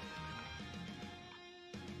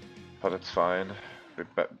 But it's fine. We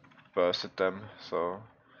bursted them, so.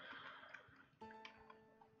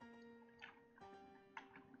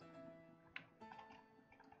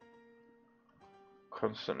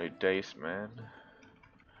 Constantly dazed, man.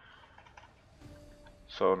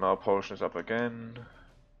 So now potion is up again.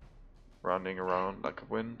 Running around like a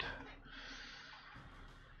wind.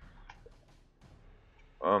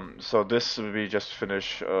 So this we just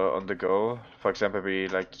finish on the go. For example, we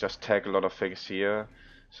like just tag a lot of things here,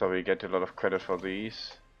 so we get a lot of credit for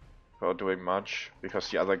these without doing much, because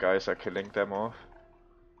the other guys are killing them off.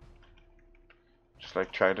 Just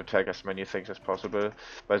like trying to tag as many things as possible,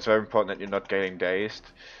 but it's very important that you're not getting dazed,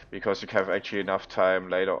 because you have actually enough time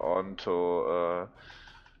later on to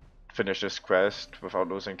finish this quest without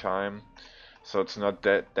losing time. So it's not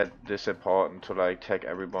that this important to like tag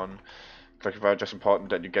everyone. It's like just important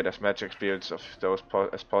that you get as much experience of those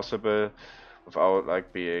as possible without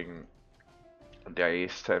like being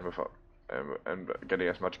dazed and without and getting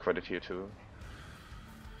as much credit here too.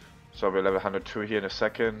 So we're level 102 here in a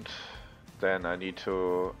second. Then I need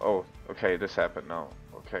to. Oh, okay, this happened now.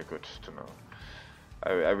 Okay, good to know.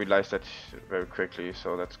 I realized that very quickly,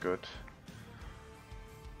 so that's good.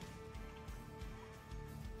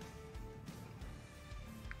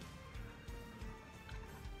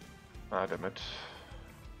 Ah, damn it.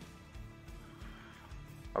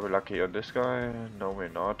 Are we lucky on this guy? No, we're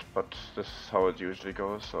not, but this is how it usually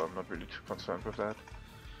goes, so I'm not really too concerned with that.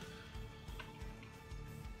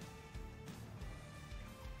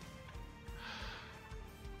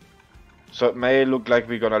 So it may look like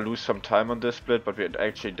we're gonna lose some time on this split, but we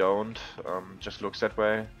actually don't. Just looks that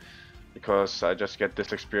way, because I just get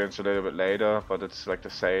this experience a little bit later, but it's like the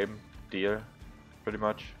same deal, pretty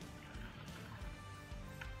much.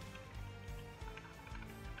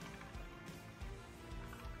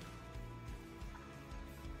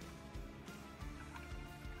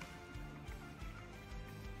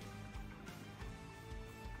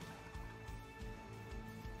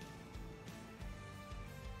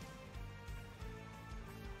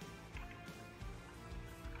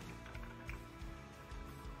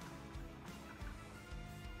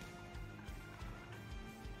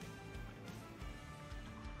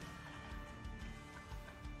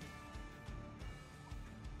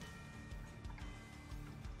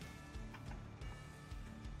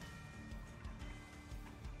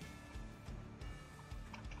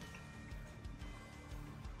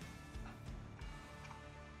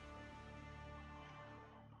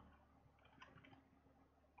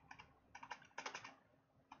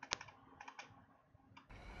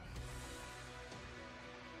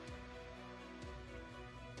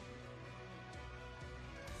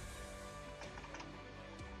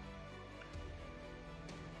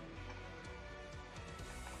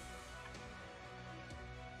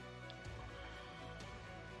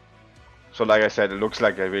 So like I said, it looks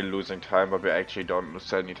like they're really losing time, but we actually don't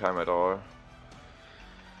lose any time at all.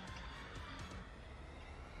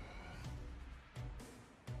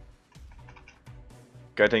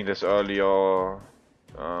 Getting this early or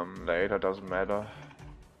later doesn't matter.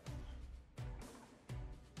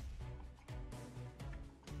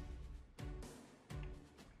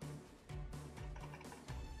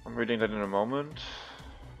 I'm reading that in a moment.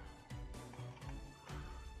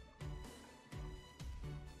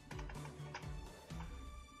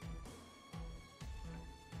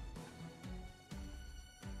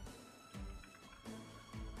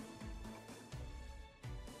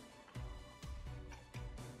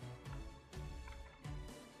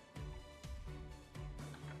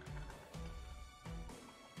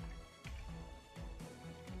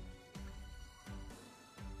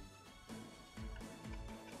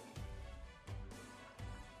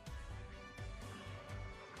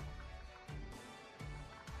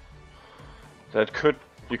 That could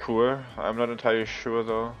be cool. I'm not entirely sure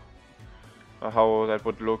though how that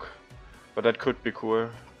would look, but that could be cool.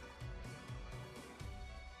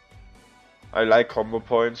 I like combo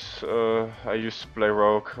points. I used to play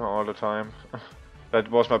Rogue all the time. That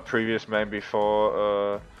was my previous main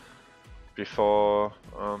before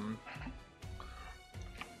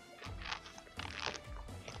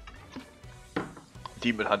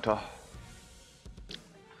Demon Hunter.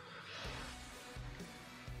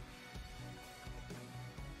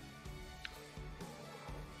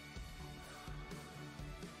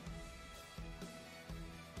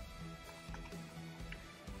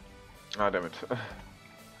 Ah, damn it.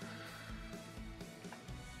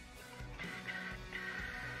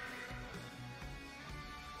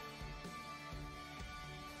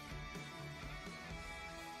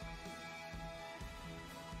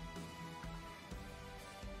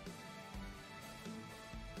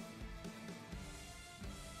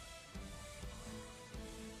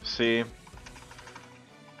 See,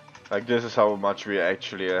 like this is how much we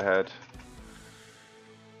actually ahead.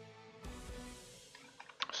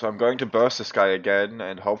 So I'm going to burst this guy again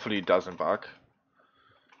and hopefully he doesn't bug.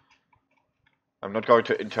 I'm not going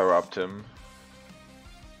to interrupt him.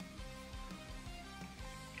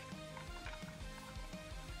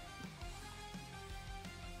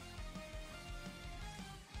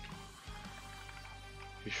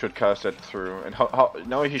 He should cast that through, and how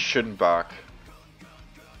no, he shouldn't bug.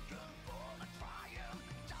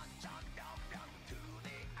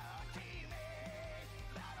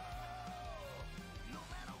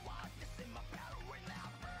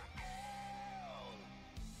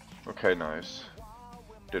 Okay, nice.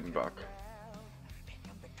 Didn't bug.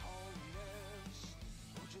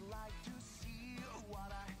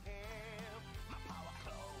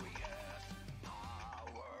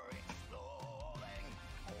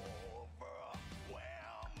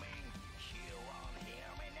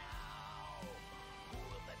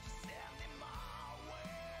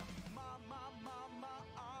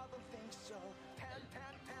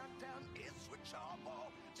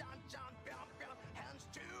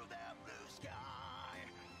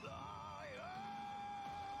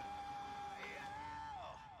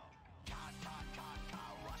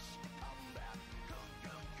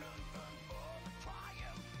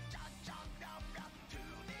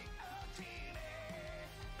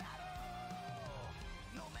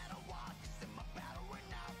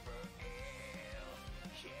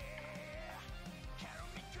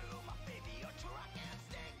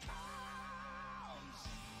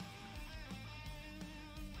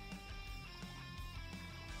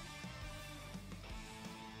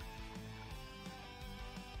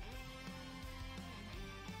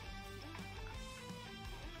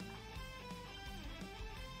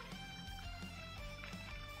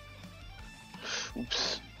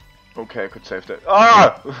 Oops. Okay, I could save that.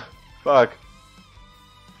 Ah! Fuck.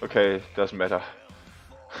 Okay, doesn't matter.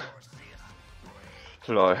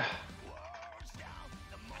 Lol.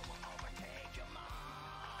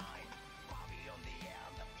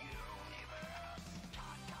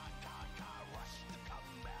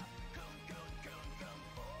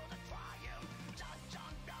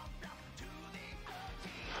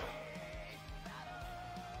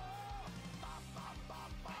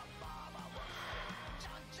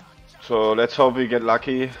 So let's hope we get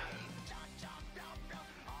lucky.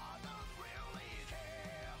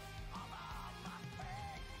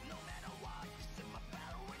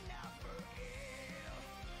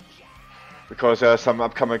 Because there are some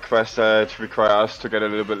upcoming quests that require us to get a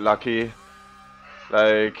little bit lucky.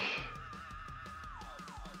 Like,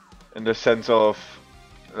 in the sense of,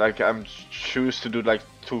 like, I'm choose to do like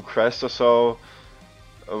 2 quests or so,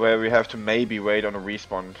 where we have to maybe wait on a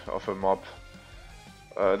respawn of a mob.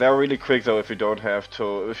 They're really quick though if you don't have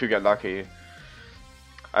to, if you get lucky.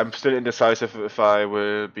 I'm still indecisive if I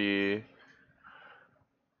will be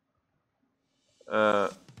uh,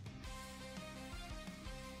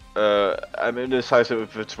 I'm indecisive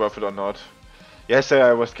if it's worth it or not. Yesterday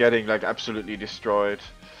I was getting like absolutely destroyed.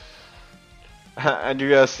 And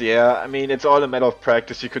yes, yeah, I mean it's all a matter of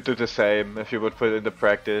practice. You could do the same if you would put it into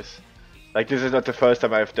practice. Like this is not the first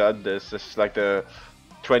time I've done this. This is like the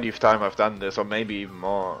 20th time I've done this, or maybe even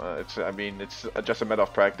more. I mean, it's just a matter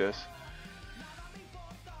of practice,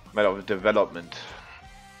 matter of development.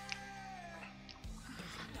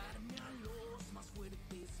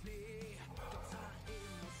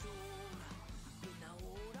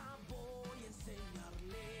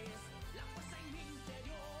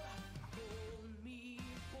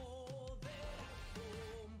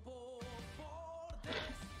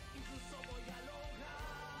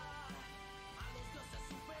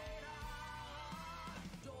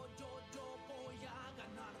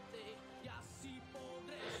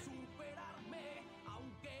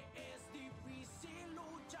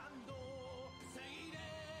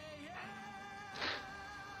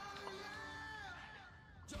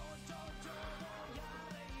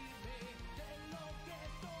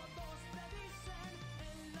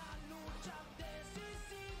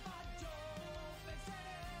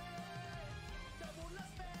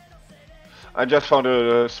 I just found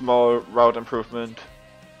a small route improvement.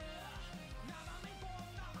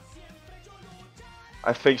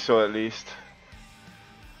 I think so at least.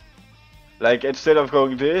 Like instead of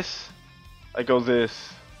going this, I go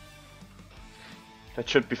this. That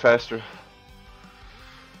should be faster.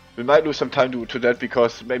 We might lose some time to that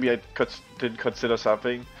because maybe I didn't consider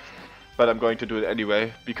something. But I'm going to do it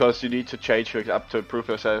anyway, because you need to change your up to improve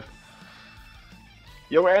yourself.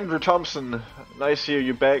 Yo, Andrew Thompson, nice to hear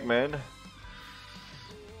you back, man.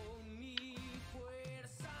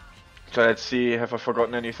 So let's see, have I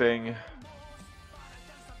forgotten anything?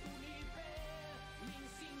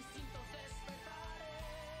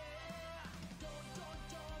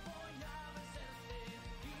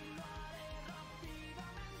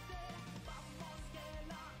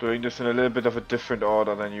 Doing this in a little bit of a different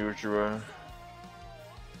order than usual.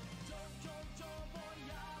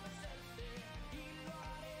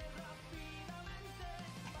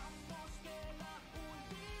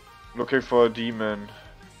 Looking for a demon.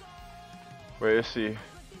 Where is he?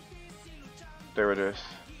 There it is.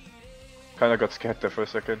 Kinda got scared there for a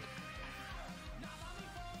second.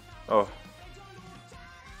 Oh.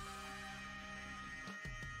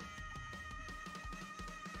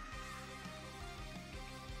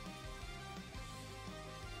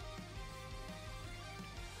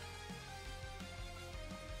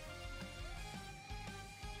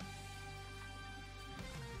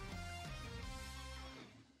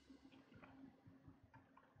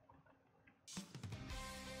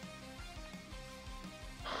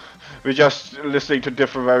 We're just listening to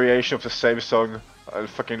different variation of the same song. I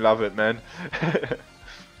fucking love it, man.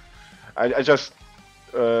 I just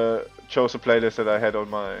chose a playlist that I had on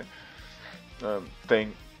my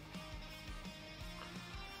thing.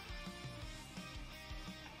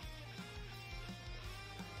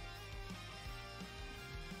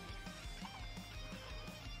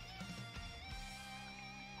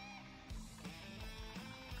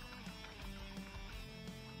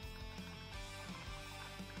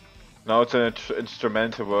 Now it's an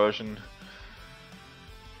instrumental version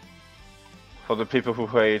for the people who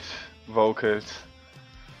hate vocals,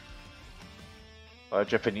 or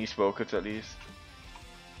Japanese vocals at least.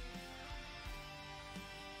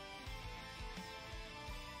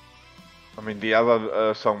 I mean, the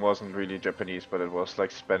other song wasn't really Japanese, but it was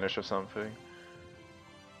like Spanish or something,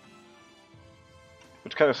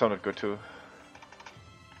 which kind of sounded good too.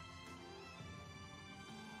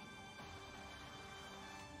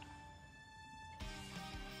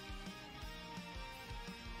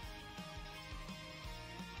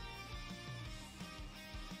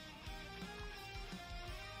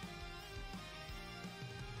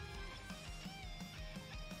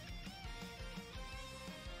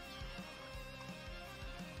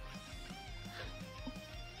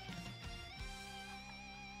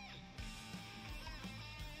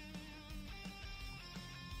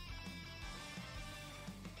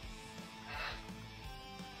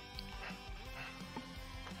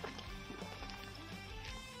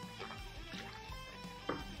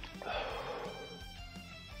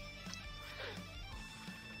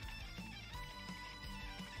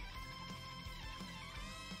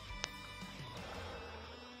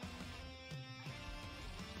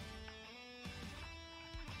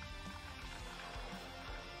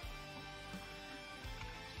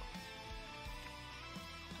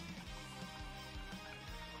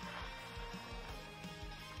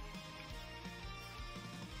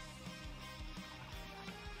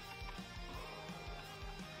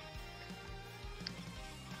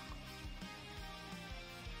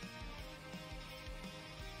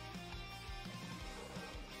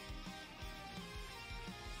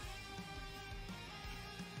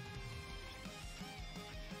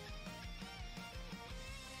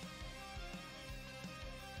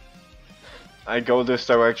 I go this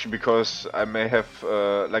direction because I may have,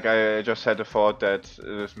 like I just had a thought that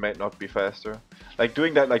this might not be faster. Like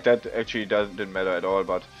doing that like that actually didn't matter at all,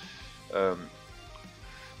 but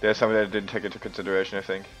there's something that I didn't take into consideration, I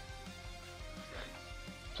think.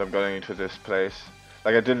 So I'm going into this place.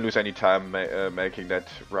 Like I didn't lose any time making that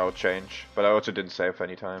route change, but I also didn't save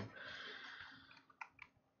any time.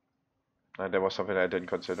 And that was something I didn't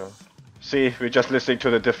consider. See, we're just listening to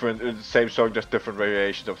the different, same song, just different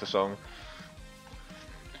variations of the song.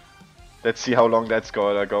 Let's see how long that's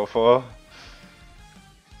gonna go for.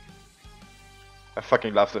 I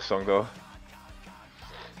fucking love this song though.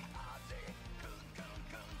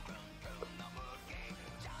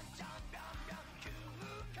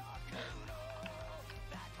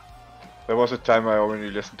 There was a time I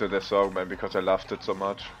only listened to this song, man, because I loved it so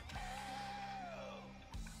much.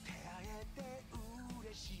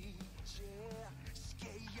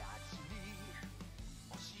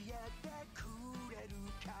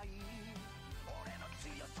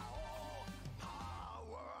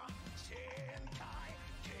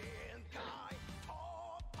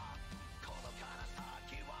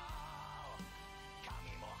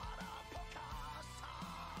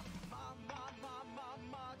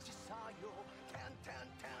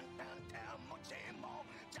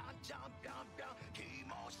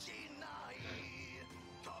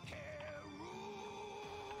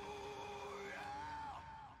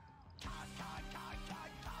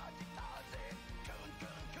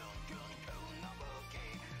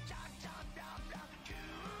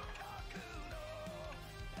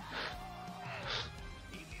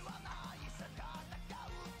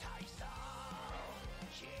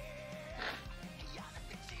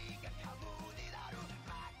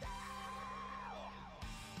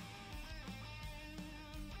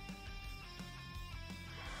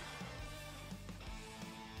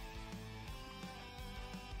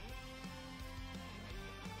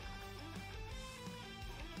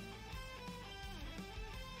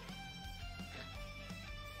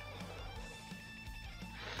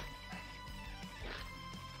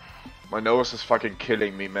 My nose is fucking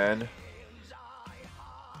killing me, man.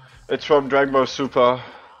 It's from Dragon Ball Super,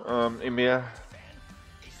 Emir.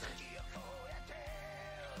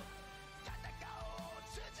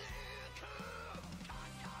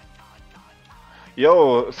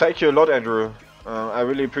 Yo, thank you a lot, Andrew. I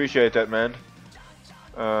really appreciate that, man.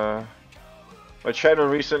 My channel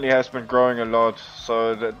recently has been growing a lot,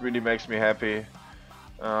 so that really makes me happy.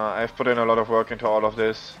 I've put in a lot of work into all of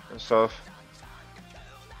this and stuff.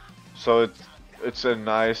 So it's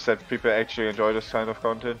nice that people actually enjoy this kind of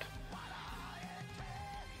content.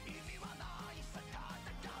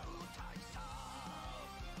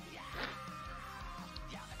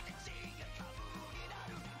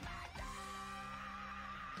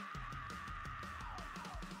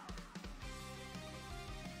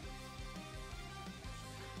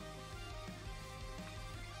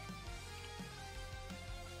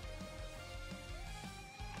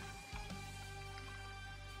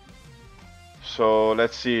 So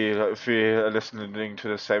let's see if we are listening to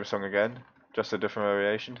the same song again, just a different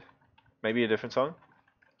variation, maybe a different song.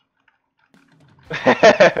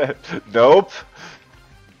 Nope,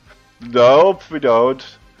 nope, we don't.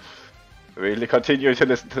 Really continue to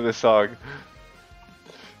listen to the song.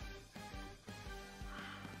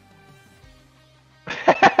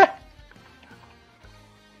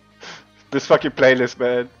 This fucking playlist,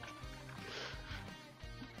 man.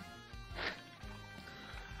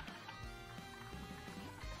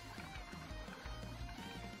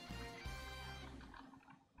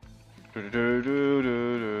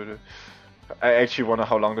 I actually wonder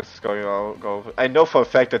how long this is going to go. I know for a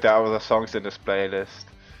fact that there are other songs in this playlist.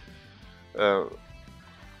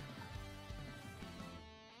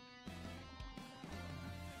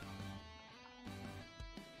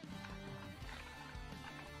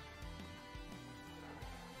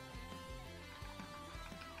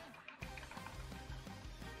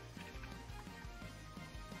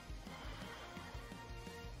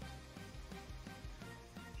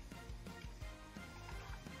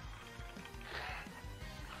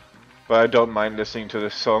 But I don't mind listening to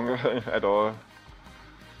this song at all.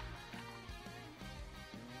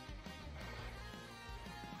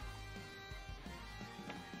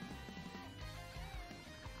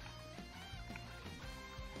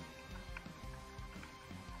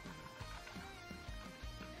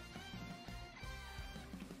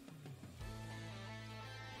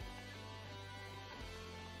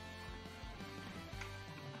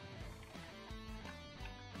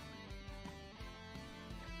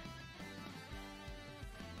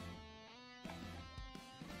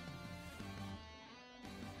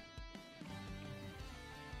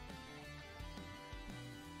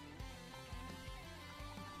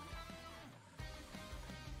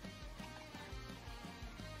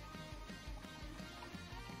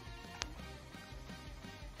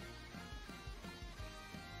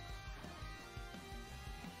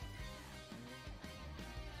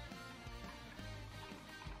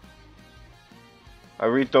 I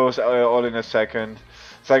read those all in a second.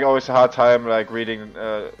 It's like always a hard time like reading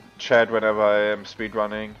chat whenever I am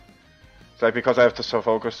speedrunning. It's like because I have to so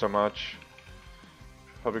focus so much.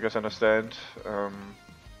 Hope you guys understand.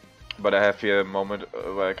 But I have here a moment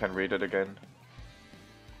where I can read it again.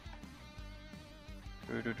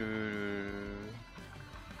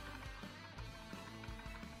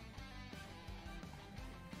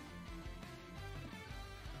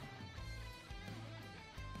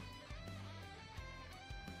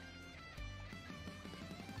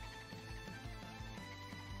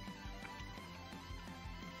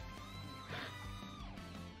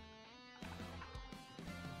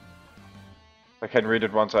 I can read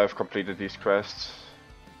it once I've completed these quests.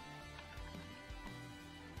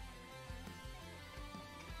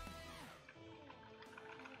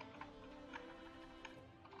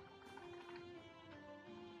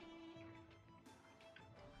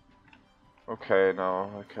 Okay, now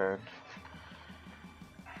I can.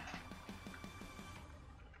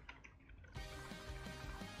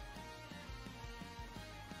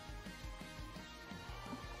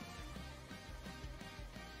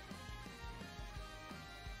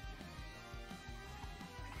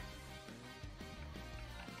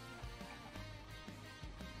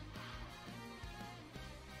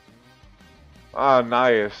 Ah,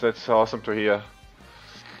 nice. That's awesome to hear.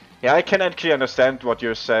 Yeah, I can actually understand what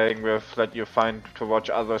you're saying with that you find to watch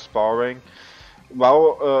others boring.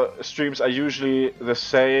 WoW streams are usually the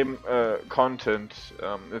same content.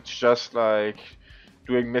 It's just like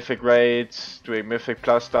doing mythic raids, doing mythic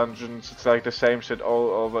plus dungeons. It's like the same shit all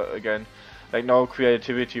over again. Like no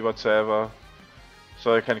creativity whatsoever.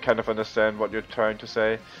 So I can kind of understand what you're trying to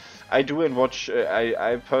say. I do and watch.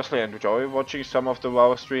 I personally enjoy watching some of the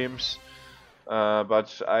WoW streams.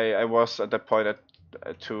 But I was at that point at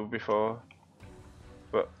 2 before,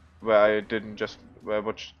 but where I didn't just where I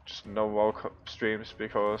watched just no WoW streams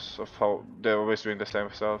because of how they're always doing the same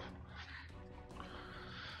stuff.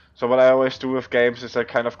 So what I always do with games is I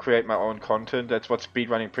kind of create my own content. That's what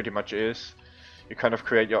speedrunning pretty much is. You kind of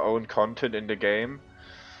create your own content in the game.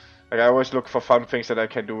 Like I always look for fun things that I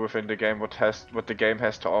can do within the game, what the game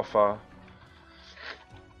has to offer.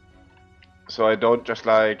 So I don't just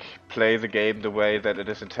like play the game the way that it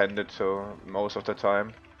is intended to most of the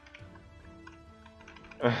time.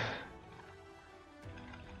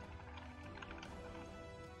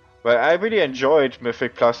 Well, I really enjoyed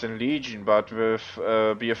Mythic Plus and Legion, but with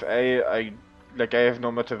BFA, I have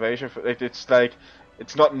no motivation for it. It's like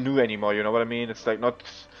it's not new anymore. You know what I mean? It's like not.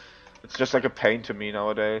 It's just like a pain to me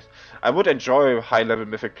nowadays. I would enjoy high-level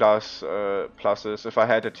Mythic Plus pluses if I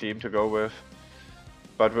had a team to go with.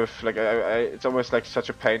 But with like it's almost like such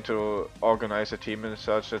a pain to organize a team and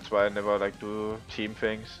such. That's why I never like do team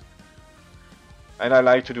things. And I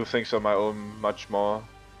like to do things on my own much more.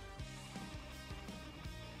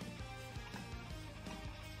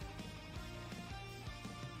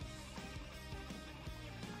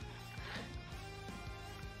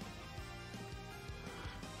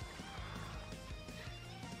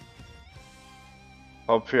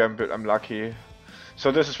 Hopefully I'm lucky.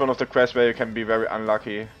 So this is one of the quests where you can be very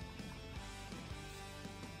unlucky.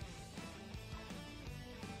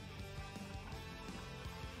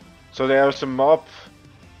 So there's a mob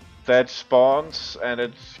that spawns, and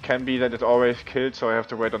it can be that it always kills, so I have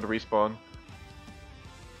to wait on the respawn.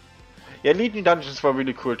 Yeah, Legion dungeons were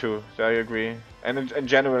really cool too, I agree. And in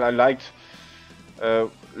general I liked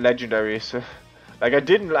legendaries. Like I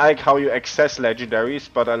didn't like how you access legendaries,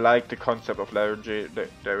 but I liked the concept of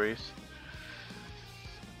legendaries.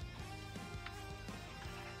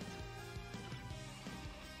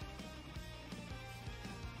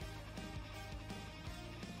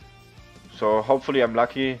 So hopefully I'm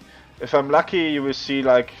lucky. If I'm lucky, you will see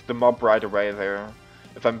like the mob right away there.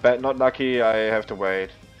 If I'm not lucky, I have to wait.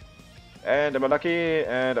 And I'm lucky,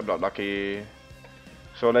 and I'm not lucky.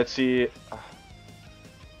 So let's see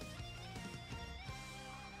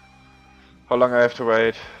how long I have to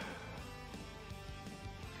wait.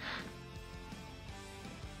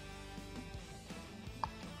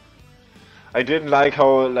 I didn't like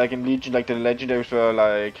how, like in Legion, like the legendaries were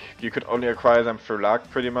like you could only acquire them through luck,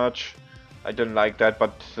 pretty much. I didn't like that,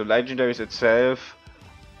 but the legendaries itself,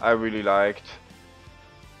 I really liked.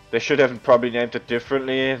 They should have probably named it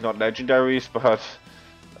differently, not legendaries, but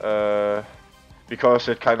because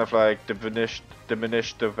it kind of like diminished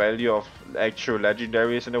the value of actual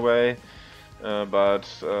legendaries in a way.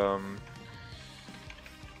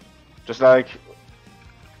 Just like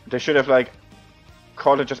they should have like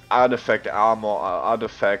called it just artifact armor,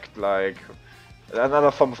 artifact like another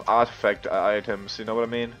form of artifact items. You know what I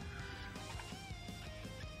mean?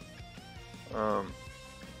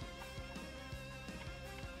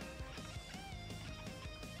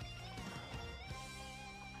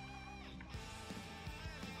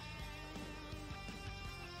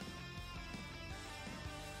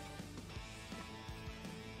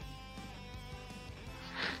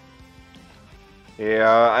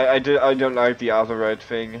 Yeah, I don't like the other right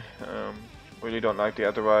thing. Really don't like the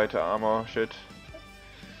other right armor shit.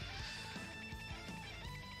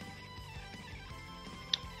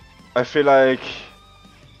 I feel like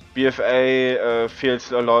BFA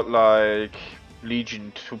feels a lot like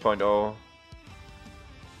Legion 2.0.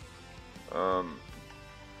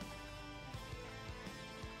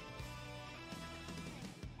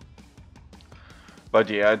 But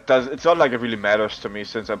yeah, it's not like it really matters to me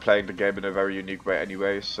since I'm playing the game in a very unique way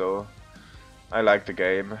anyway, so I like the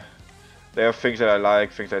game. There are things that I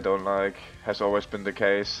like, things I don't like. Has always been the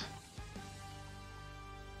case.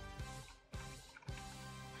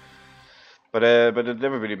 But it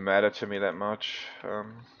never really mattered to me that much.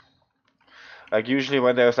 Like usually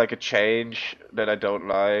when there's like a change that I don't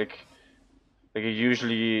like it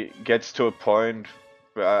usually gets to a point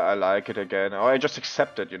where I like it again, or I just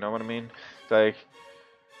accept it. You know what I mean? Like,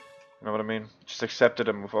 you know what I mean? Just accept it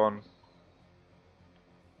and move on.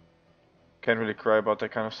 Can't really cry about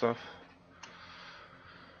that kind of stuff.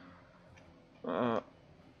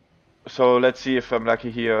 So let's see if I'm lucky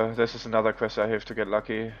here. This is another quest I have to get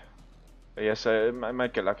lucky. Yes, I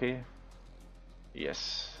might get lucky.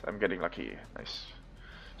 Yes, I'm getting lucky. Nice.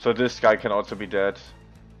 So this guy can also be dead,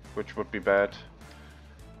 which would be bad.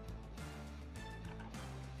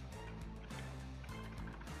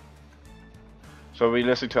 So we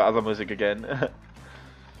listen to other music again.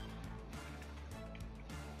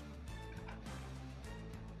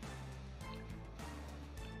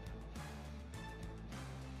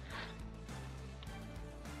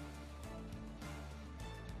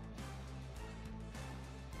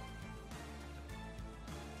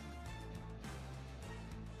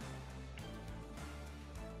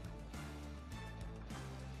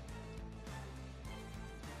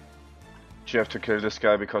 You have to kill this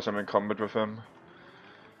guy because I'm in combat with him.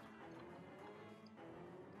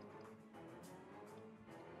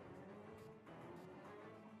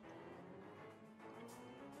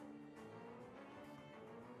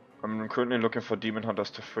 I'm currently looking for Demon Hunters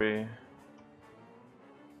to free.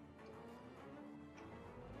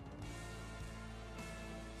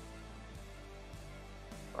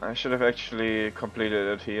 I should have actually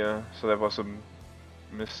completed it here, so that was a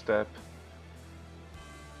misstep.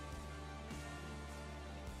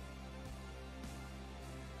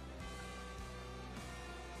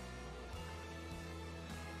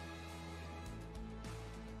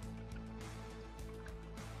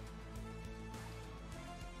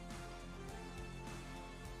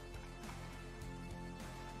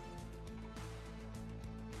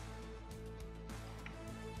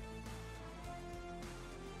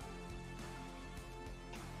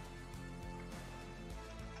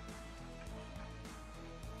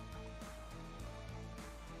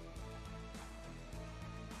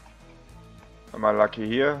 Am I lucky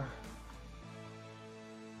here?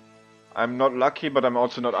 I'm not lucky, but I'm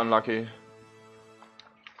also not unlucky.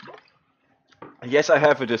 Yes, I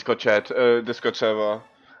have a Discord chat, Discord server.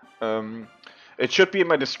 It should be in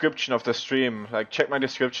my description of the stream. Like, check my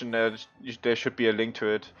description, there should be a link to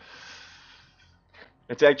it.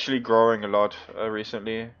 It's actually growing a lot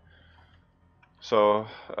recently. So,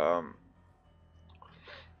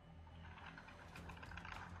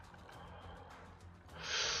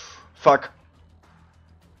 fuck.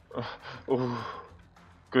 Ooh.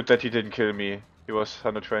 Good that he didn't kill me. He was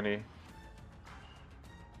 120.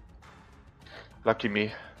 Lucky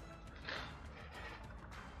me.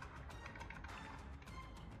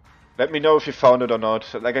 Let me know if you found it or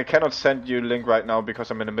not. Like, I cannot send you a link right now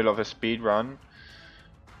because I'm in the middle of a speed run.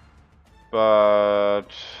 But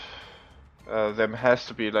there has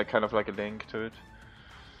to be like kind of like a link to it.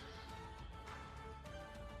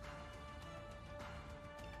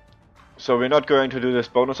 So we're not going to do this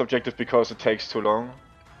bonus objective because it takes too long.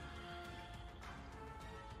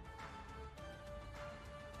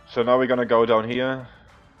 So now we're gonna go down here.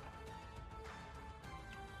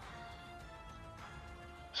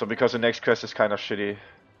 So because the next quest is kind of shitty.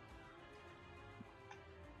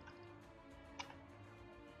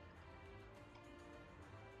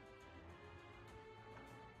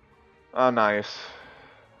 Ah, nice.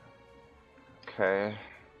 Okay.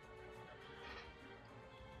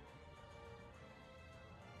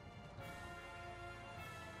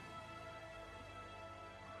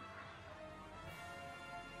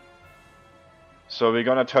 So we're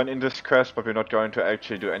gonna turn in this quest, but we're not going to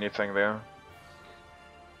actually do anything there.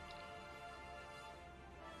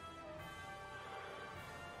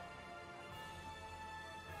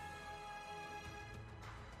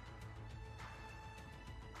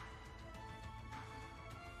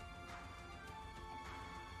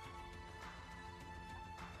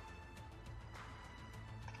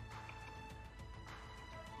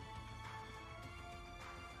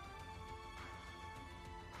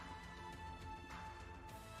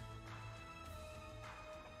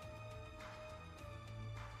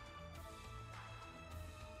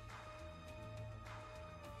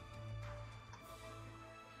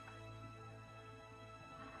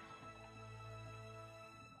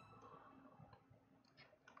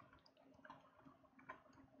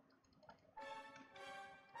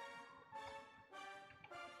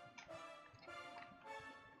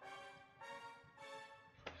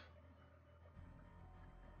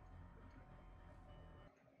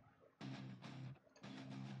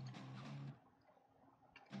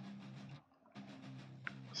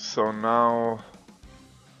 So now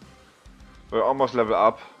we're almost level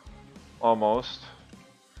up. Almost.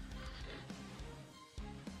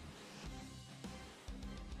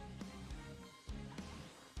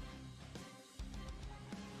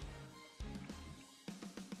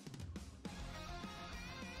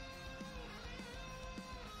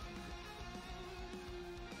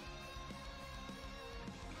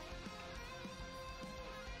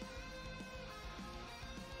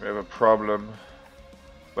 We have a problem.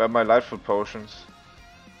 Where are my Lightfoot potions?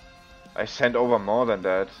 I sent over more than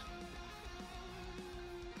that.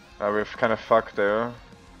 We've kind of fucked there.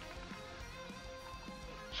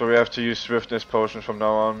 So we have to use Swiftness potions from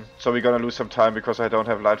now on. So we're gonna lose some time because I don't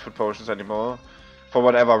have Lightfoot potions anymore. For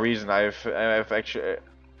whatever reason, I've actually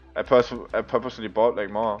I purposely bought like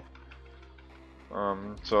more.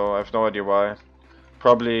 So I have no idea why.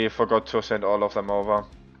 Probably forgot to send all of them over.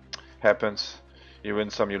 Happens. You win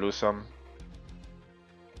some, you lose some.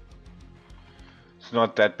 It's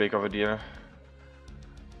not that big of a deal.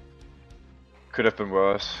 Could have been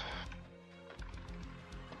worse.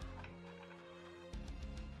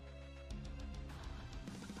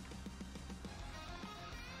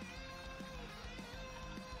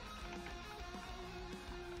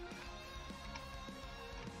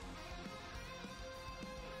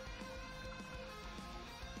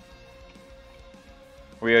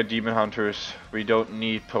 We are demon hunters. We don't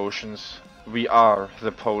need potions. We are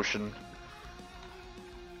the potion.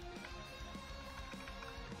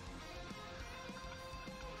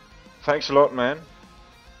 Thanks a lot, man.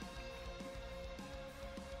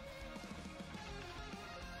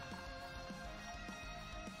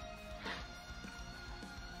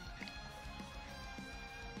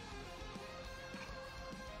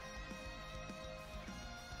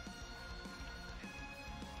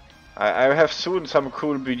 I have soon some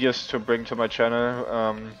cool videos to bring to my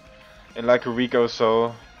channel, in like a week or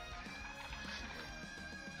so.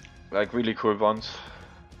 Like really cool ones.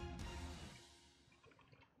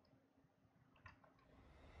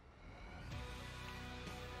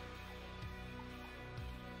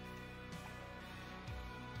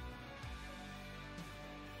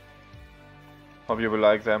 Hope you will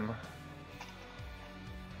like them.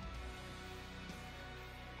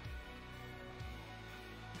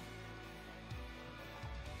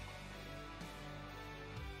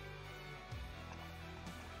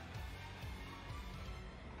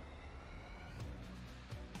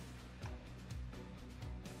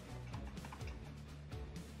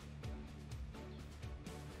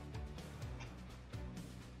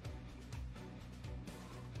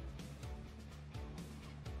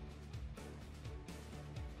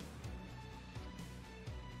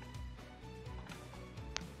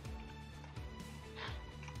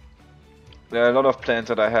 There are a lot of plans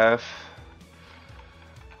that I have,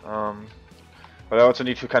 but I also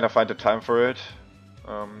need to kind of find the time for it.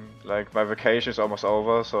 Like my vacation is almost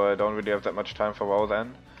over, so I don't really have that much time for WoW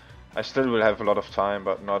then. I still will have a lot of time,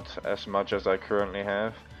 but not as much as I currently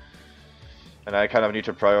have. And I kind of need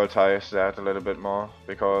to prioritize that a little bit more,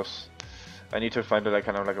 because I need to find like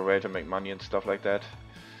kind of like a way to make money and stuff like that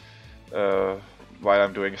while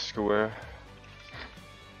I'm doing school.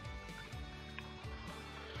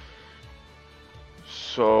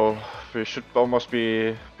 So we should almost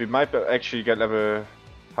be, we might actually get level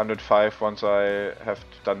 105 once I have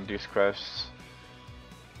done these quests.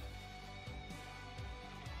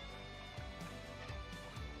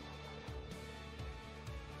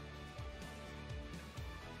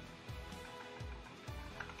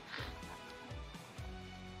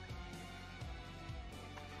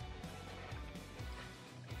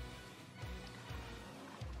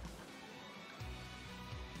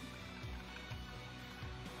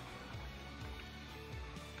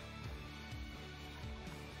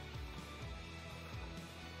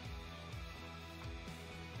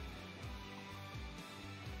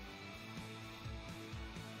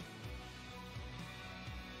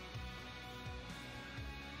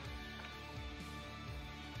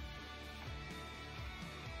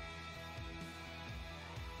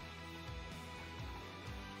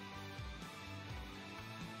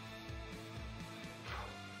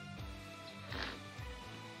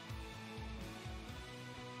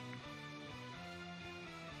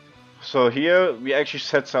 So here we actually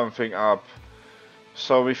set something up.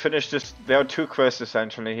 So we finished this, there are two quests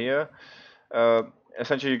essentially here.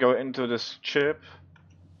 Essentially you go into this chip,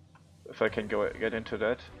 if I can get into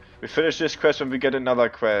that. We finish this quest and we get another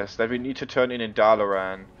quest that we need to turn in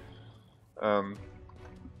Dalaran.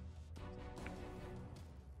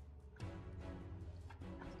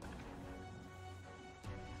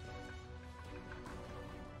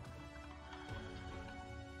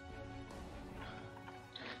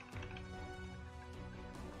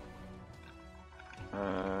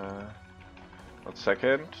 1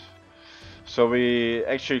 second. So we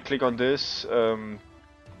actually click on this. Come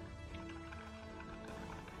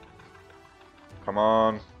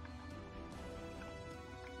on.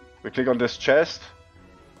 We click on this chest.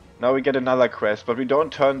 Now we get another quest, but we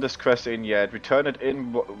don't turn this quest in yet. We turn it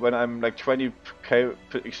in when I'm like 20k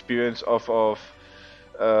experience off of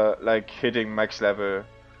like hitting max level,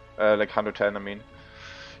 like 110 I mean.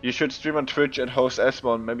 You should stream on Twitch and host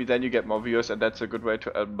S1, maybe then you get more viewers and that's a good way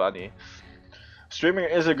to earn money. Streaming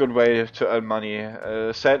is a good way to earn money.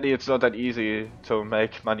 Sadly it's not that easy to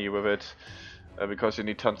make money with it, because you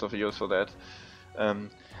need tons of viewers for that.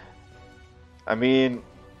 I mean,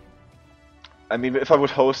 if I would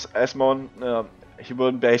host Esmon, he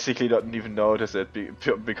would basically not even notice it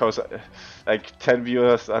because like 10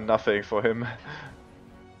 viewers are nothing for him.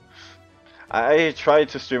 I tried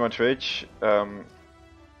to stream on Twitch,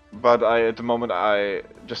 but at the moment I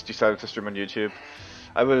just decided to stream on YouTube.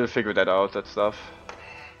 I will figure that out, that stuff,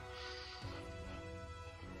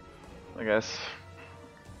 I guess.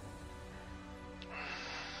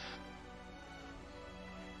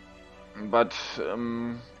 But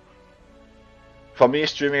for me,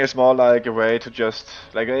 streaming is more like a way to just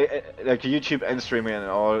like YouTube and streaming and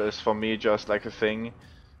all is for me just like a thing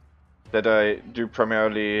that I do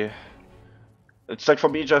primarily. It's like for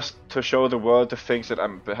me just to show the world the things that I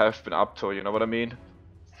have been up to. You know what I mean?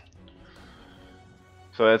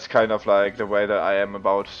 So that's kind of like the way that I am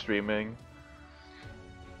about streaming.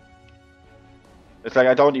 It's like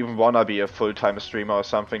I don't even wanna be a full-time streamer or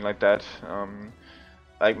something like that.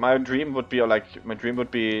 Like my dream would be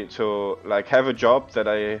to like have a job that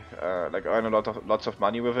I like earn lots of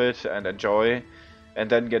money with it and enjoy, and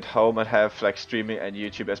then get home and have like streaming and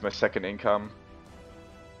YouTube as my second income.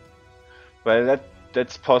 Well,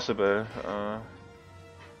 that's possible.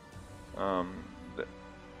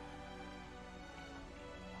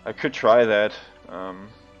 I could try that.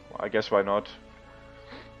 I guess why not?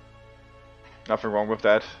 Nothing wrong with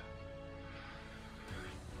that.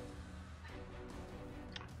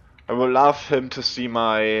 I would love him to see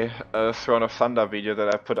my Throne of Thunder video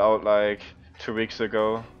that I put out like 2 weeks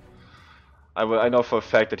ago. I know for a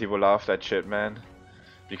fact that he will love that shit, man,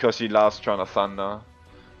 because he loves Throne of Thunder,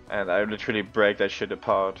 and I literally break that shit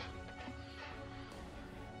apart.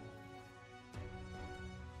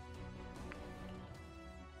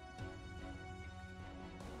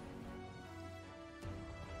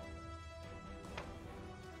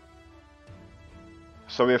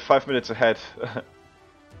 So we have 5 minutes ahead.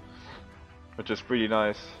 Which is pretty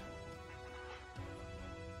nice.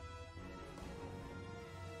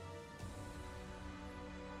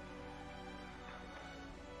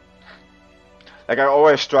 Like I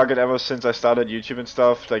always struggled ever since I started YouTube and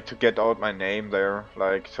stuff, like to get out my name there,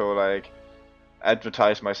 like to like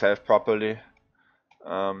advertise myself properly.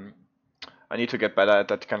 I need to get better at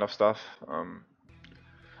that kind of stuff.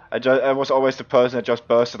 I was always the person that just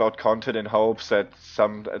bursted out content in hopes that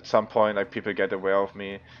at some point like people get aware of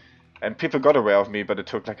me. And people got aware of me, but it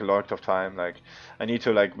took like a lot of time. Like I need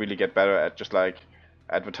to like really get better at just like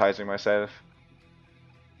advertising myself.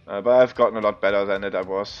 But I've gotten a lot better than I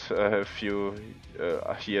was a few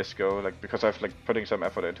years ago, like because I've like putting some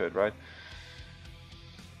effort into it, right?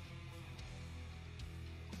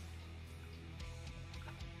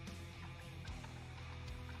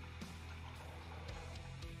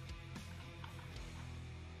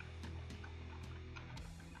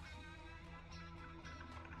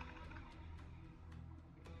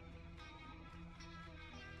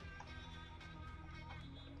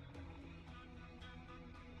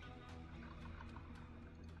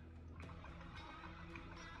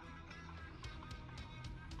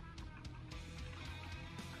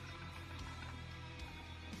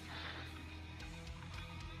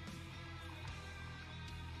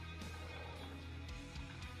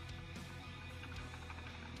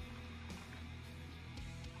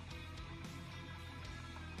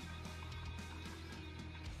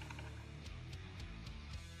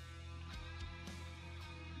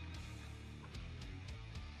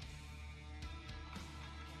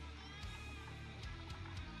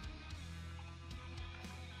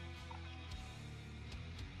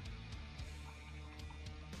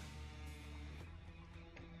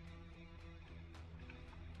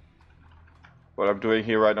 What I'm doing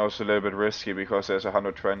here right now is a little bit risky because there's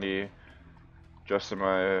 120 just in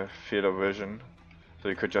my field of vision, so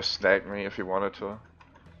you could just snag me if you wanted to.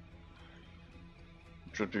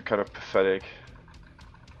 It would be kind of pathetic.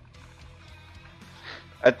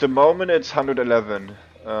 At the moment it's 111.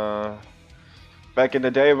 Back in the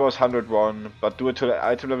day it was 101, but due to the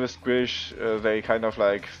item level squish, they kind of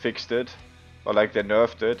like fixed it, or like they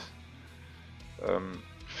nerfed it.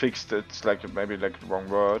 fixed, it's like maybe like the wrong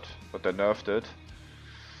word, but they nerfed it.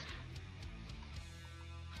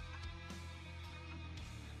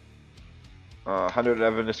 Uh,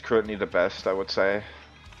 111 is currently the best, I would say.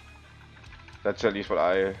 That's at least what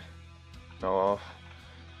I know of.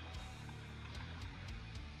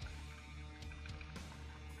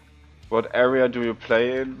 What area do you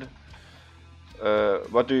play in?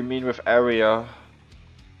 What do you mean with area?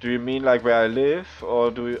 Do you mean like where I live, or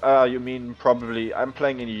do you? You mean probably I'm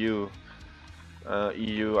playing in EU.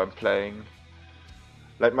 EU, I'm playing.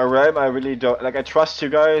 Like my realm, I really don't like. I trust you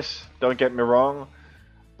guys. Don't get me wrong,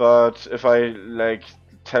 but if I like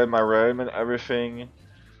tell my realm and everything,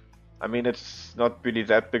 I mean it's not really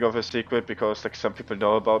that big of a secret because like some people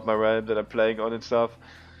know about my realm that I'm playing on and stuff.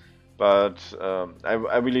 But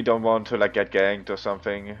I really don't want to like get ganked or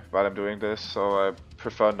something while I'm doing this, so I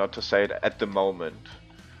prefer not to say it at the moment.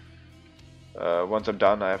 Once I'm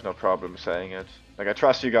done, I have no problem saying it. Like I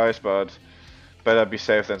trust you guys, but better be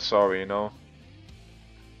safe than sorry, you know?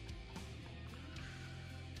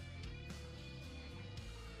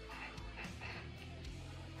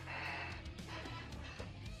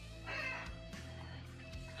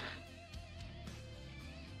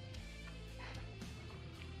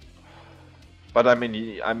 But I'm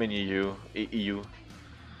in EU. EU.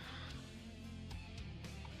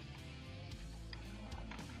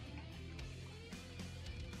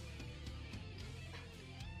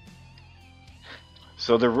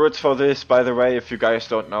 So the roots for this, by the way, if you guys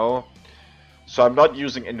don't know, so I'm not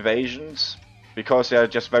using invasions because they are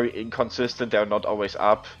just very inconsistent. They are not always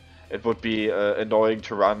up. It would be annoying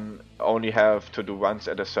to run, only have to do runs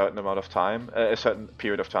at a certain amount of time, a certain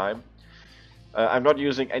period of time. I'm not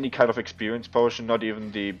using any kind of experience potion, not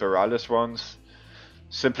even the Beralis ones,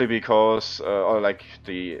 simply because, or like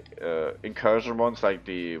the incursion ones, like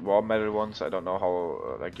the war metal ones, I don't know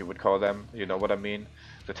how like you would call them, you know what I mean,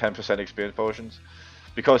 the 10% experience potions,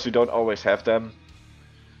 because you don't always have them.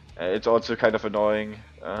 It's also kind of annoying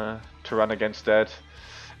to run against that.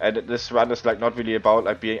 And this run is like not really about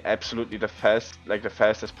like being absolutely the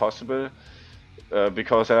fastest possible,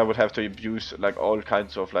 because then I would have to abuse like all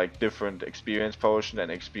kinds of like different experience potion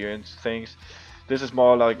and experience things. This is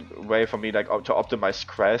more like a way for me like to optimize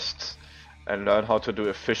quests and learn how to do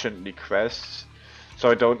efficiently quests,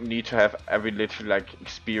 so I don't need to have every little like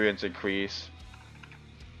experience increase.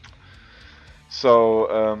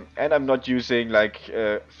 So and I'm not using like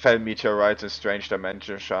fell meteorites and strange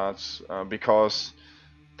dimension shards because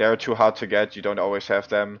they're too hard to get. You don't always have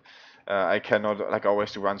them. I cannot like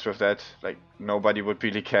always do runs with that. Like nobody would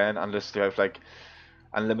really can unless you have like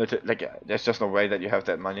unlimited. Like there's just no way that you have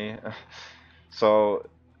that money. So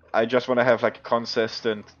I just want to have like a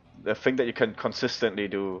consistent, a thing that you can consistently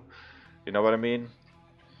do. You know what I mean?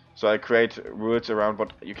 So I create rules around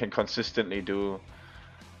what you can consistently do.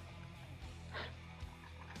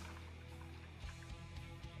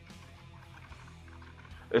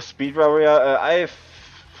 A speed warrior, I've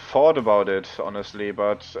thought about it honestly,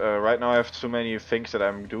 but right now I have too many things that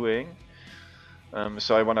I'm doing.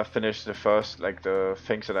 So I want to finish the first, like the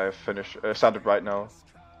things that I've finished, started right now.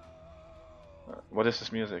 What is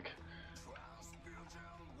this music?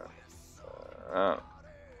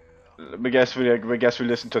 We guess we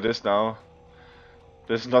listen to this now.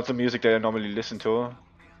 This is not the music that I normally listen to.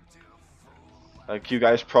 Like you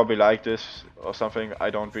guys probably like this or something. I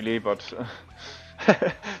don't really, but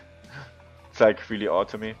it's like really odd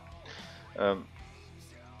to me. Um,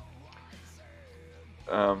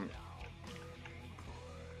 um,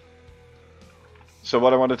 so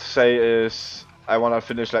what I wanted to say is I want to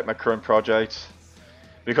finish like my current projects,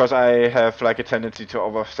 because I have like a tendency to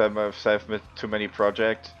overstep myself with too many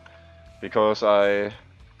projects. Because you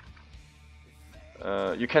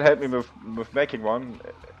can help me with making one.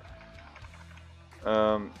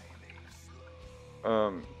 Um,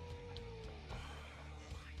 um,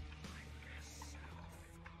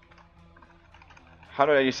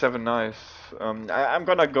 187, nice. I'm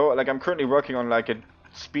gonna go, like I'm currently working on like a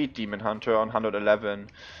speed demon hunter on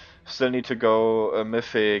 111. Still need to go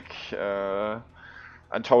mythic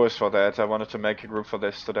and Taurus for that. I wanted to make a group for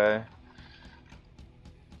this today.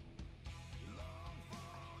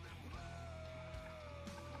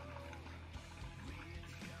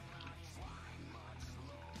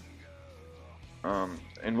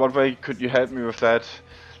 In what way could you help me with that?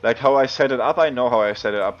 Like how I set it up, I know how I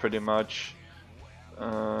set it up pretty much.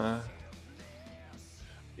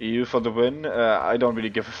 EU for the win. I don't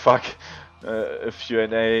really give a fuck if you're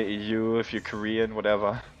NA, EU, if you're Korean,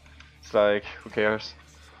 whatever. It's like, who cares?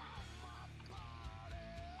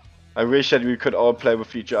 I wish that we could all play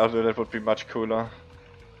with each other, that would be much cooler.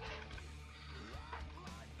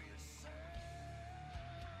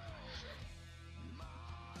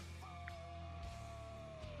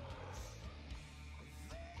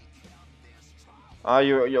 Are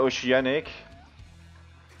you oceanic?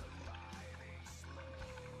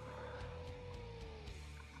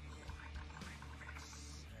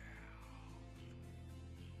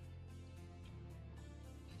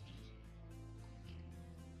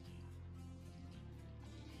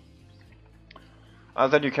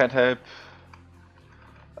 Then you can't help.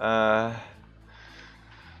 But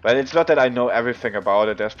it's not that I know everything about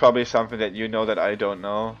it. There's probably something that you know that I don't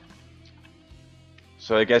know.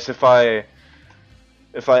 So I guess if I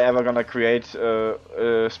ever gonna create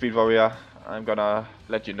a Speed Warrior, I'm gonna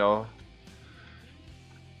let you know.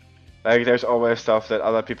 Like there's always stuff that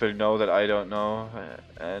other people know that I don't know,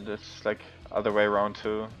 and it's like other way around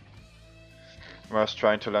too. I'm just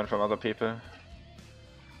trying to learn from other people.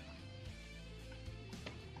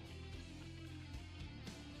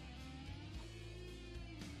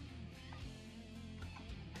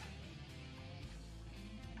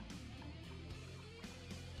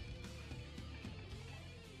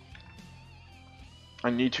 I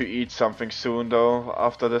need to eat something soon though,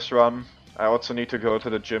 after this run. I also need to go to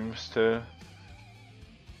the gym still.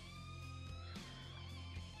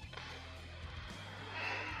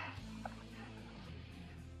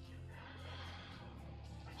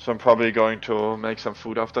 So I'm probably going to make some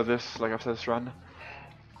food after this, like after this run.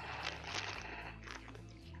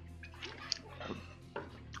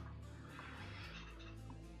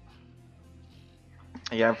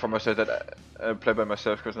 Yeah, I'm from myself that I play by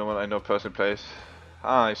myself because no one I know personally plays.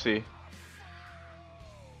 Ah, I see.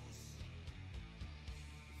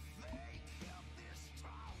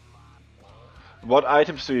 What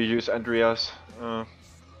items do you use, Andreas?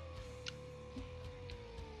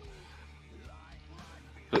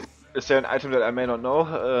 Is there an item that I may not know?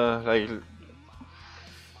 Like...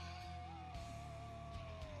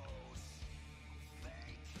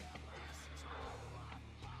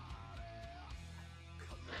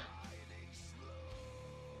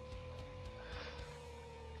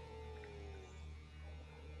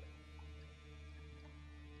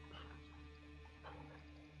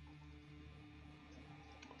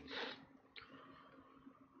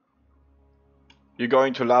 You're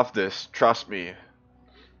going to love this, trust me.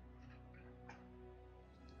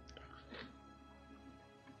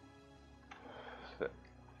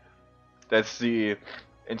 That's the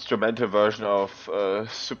instrumental version of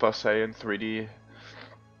Super Saiyan 3D.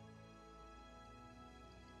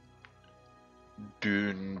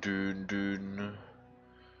 Dun dun dun.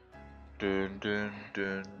 Dun dun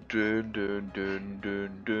dun dun dun dun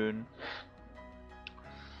dun dun.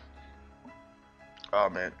 Oh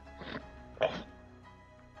man.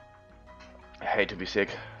 I hate to be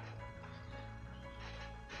sick.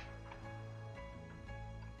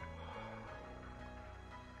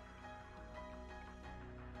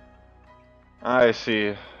 I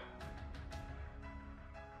see.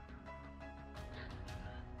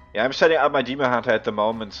 Yeah, I'm setting up my Demon Hunter at the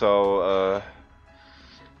moment, so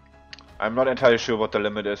I'm not entirely sure what the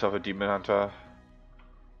limit is of a Demon Hunter.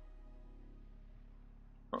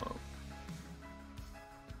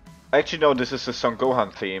 Actually, no, this is the Son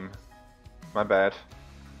Gohan theme. My bad.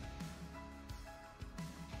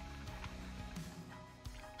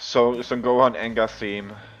 So, Son Gohan Anger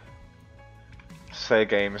theme. Cell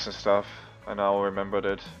games and stuff. I now remembered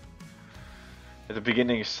it. At the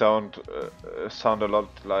beginning sound a lot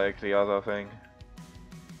like the other thing.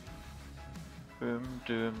 Dum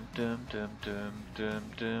dum dum dum dum dum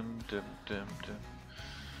dum dum dum dum.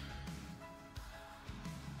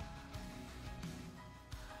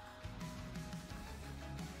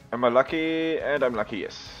 Am I lucky? And I'm lucky,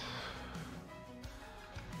 yes.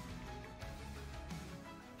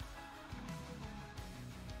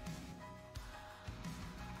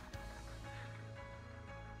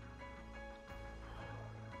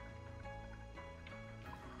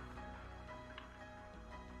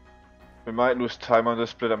 We might lose time on this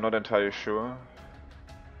split, I'm not entirely sure.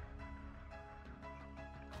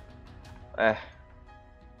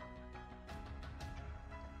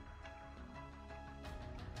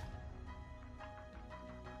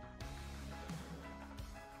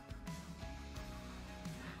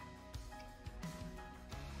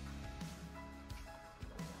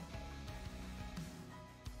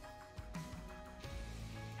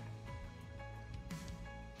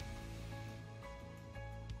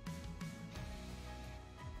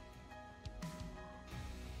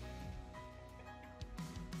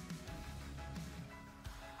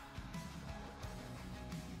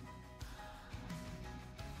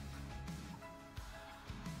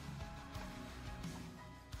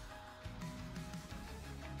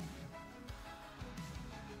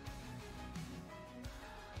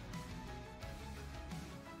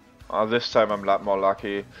 This time I'm a lot more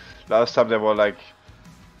lucky. Last time there was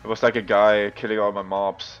like a guy killing all my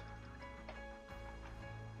mobs.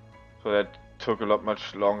 So that took a lot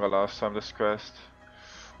much longer last time, this quest.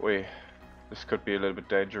 Oi, this could be a little bit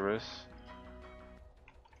dangerous.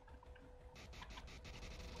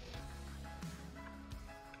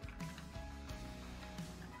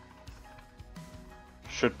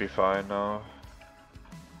 Should be fine now.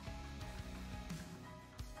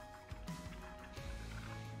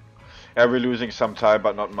 Yeah, we're losing some time,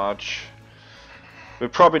 but not much. We're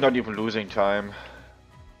probably not even losing time.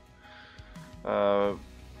 Oh,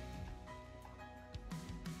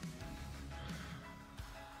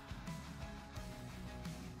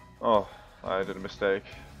 I did a mistake.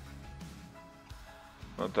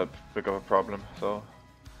 Not that big of a problem, so.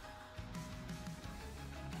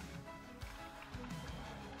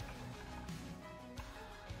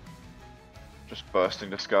 Just bursting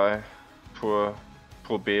this guy. Poor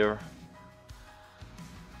bear.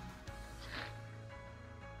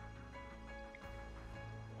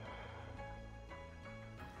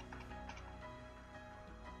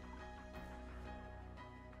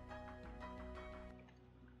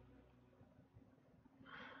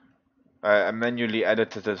 I manually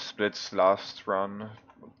edited the splits last run,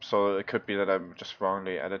 so it could be that I just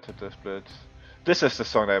wrongly edited the splits. This is the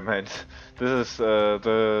song that I meant. This is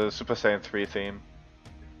the Super Saiyan 3 theme.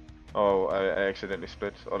 Oh, I accidentally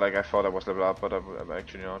split. Or like I thought I was level up, but I'm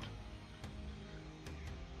actually not.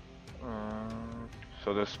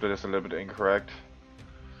 So this split is a little bit incorrect.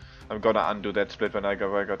 I'm gonna undo that split when I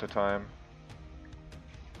got the time.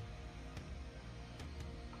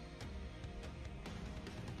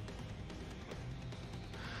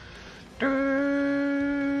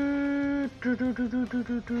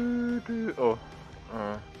 Oh,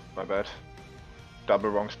 my bad. Double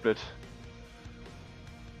wrong split.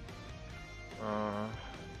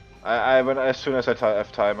 As soon as I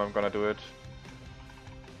have time, I'm gonna do it.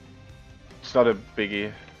 It's not a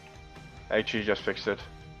biggie. I actually just fixed it.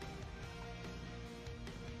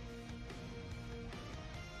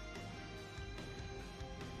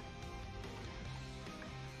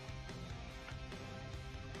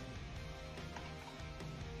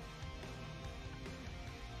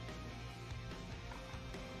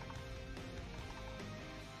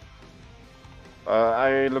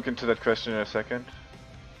 I look into that question in a second.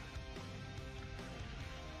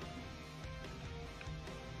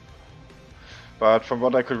 But from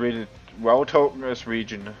what I could read, WoW token is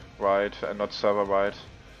region-wide and not server-wide.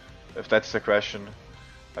 If that's the question.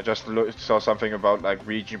 I just saw something about like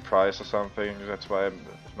region price or something. That's why it's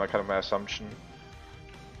my kind of my assumption.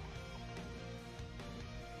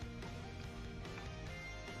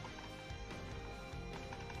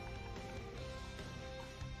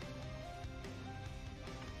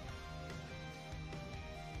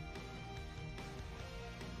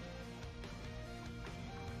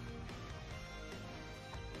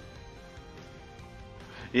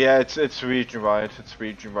 Yeah, it's region-wide. It's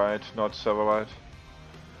region-wide, not server-wide.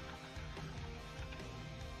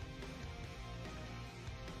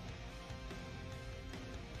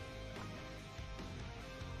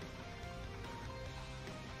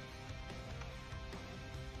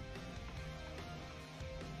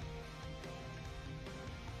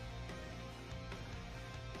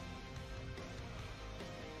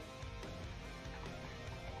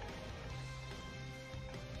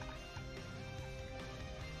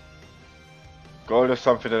 Gold is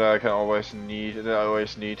something that I can always need,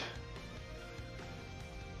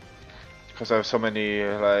 because I have so many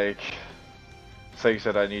like things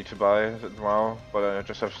that I need to buy now, but I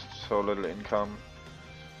just have so little income.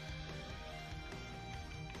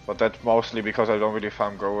 But that's mostly because I don't really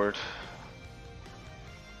farm gold.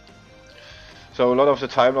 So a lot of the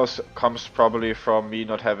time loss comes probably from me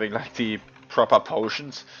not having like the proper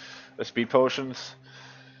potions, the speed potions.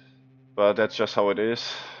 But that's just how it is.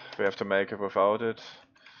 We have to make it without it.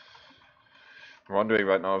 I'm wondering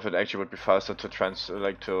right now if it actually would be faster to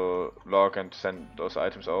to log and send those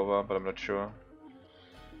items over, but I'm not sure.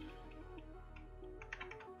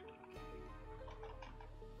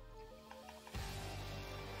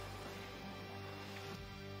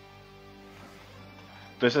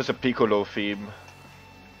 This is a Piccolo theme.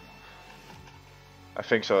 I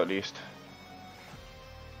think so, at least.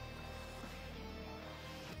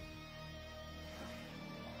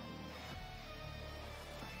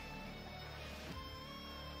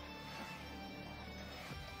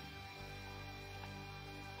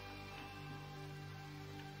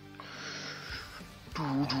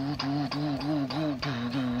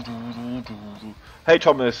 Hey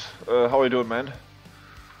Thomas, how are you doing, man?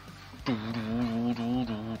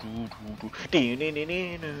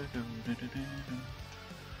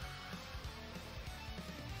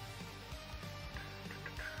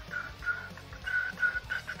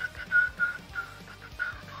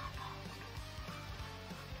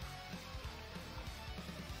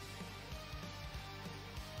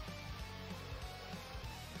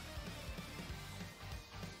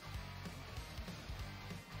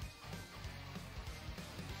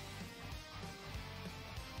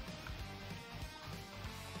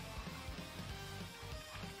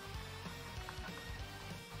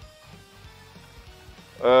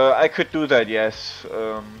 I could do that, yes.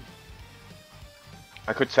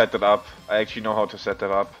 I could set that up. I actually know how to set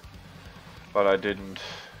that up, but I didn't.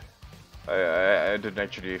 I didn't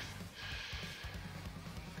actually.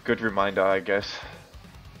 Good reminder, I guess.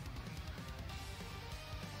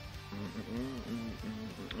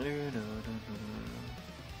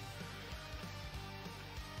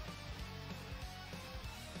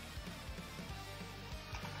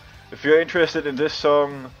 If you're interested in this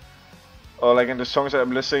song, or like in the songs that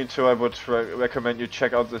I'm listening to, I would recommend you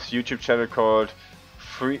check out this YouTube channel called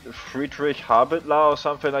Friedrich Habitler or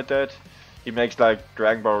something like that. He makes like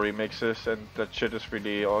Dragon Ball remixes, and that shit is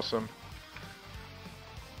really awesome.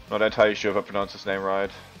 Not entirely sure if I pronounced his name right.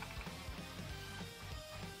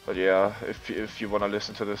 But yeah, if you wanna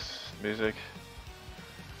listen to this music,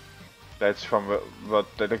 that's from what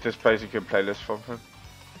like this basically a playlist from him.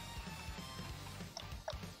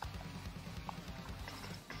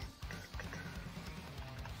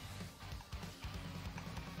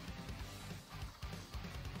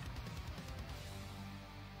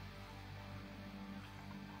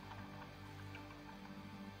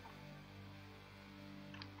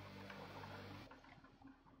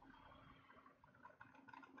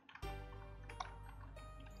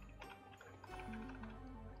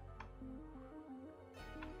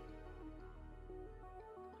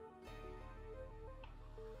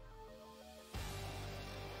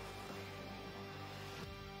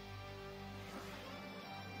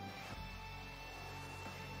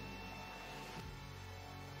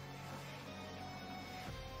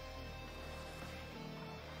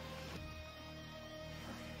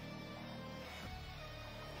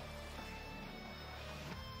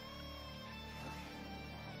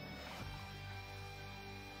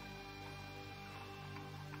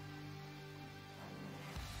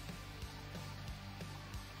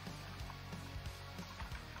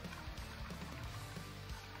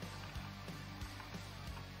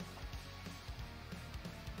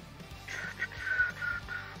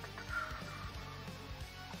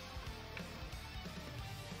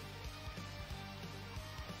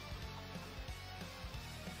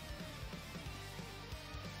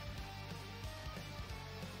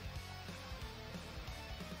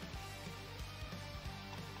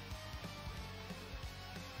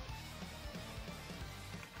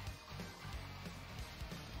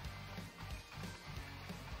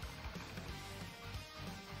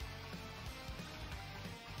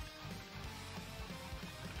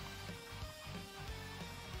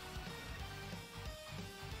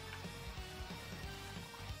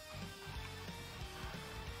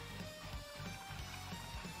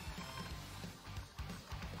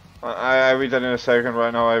 I read that in a second.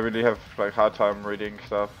 Right now, I really have like hard time reading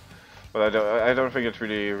stuff, but I don't think it's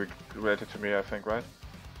really related to me. I think, right?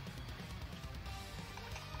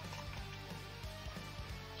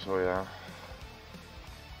 So yeah.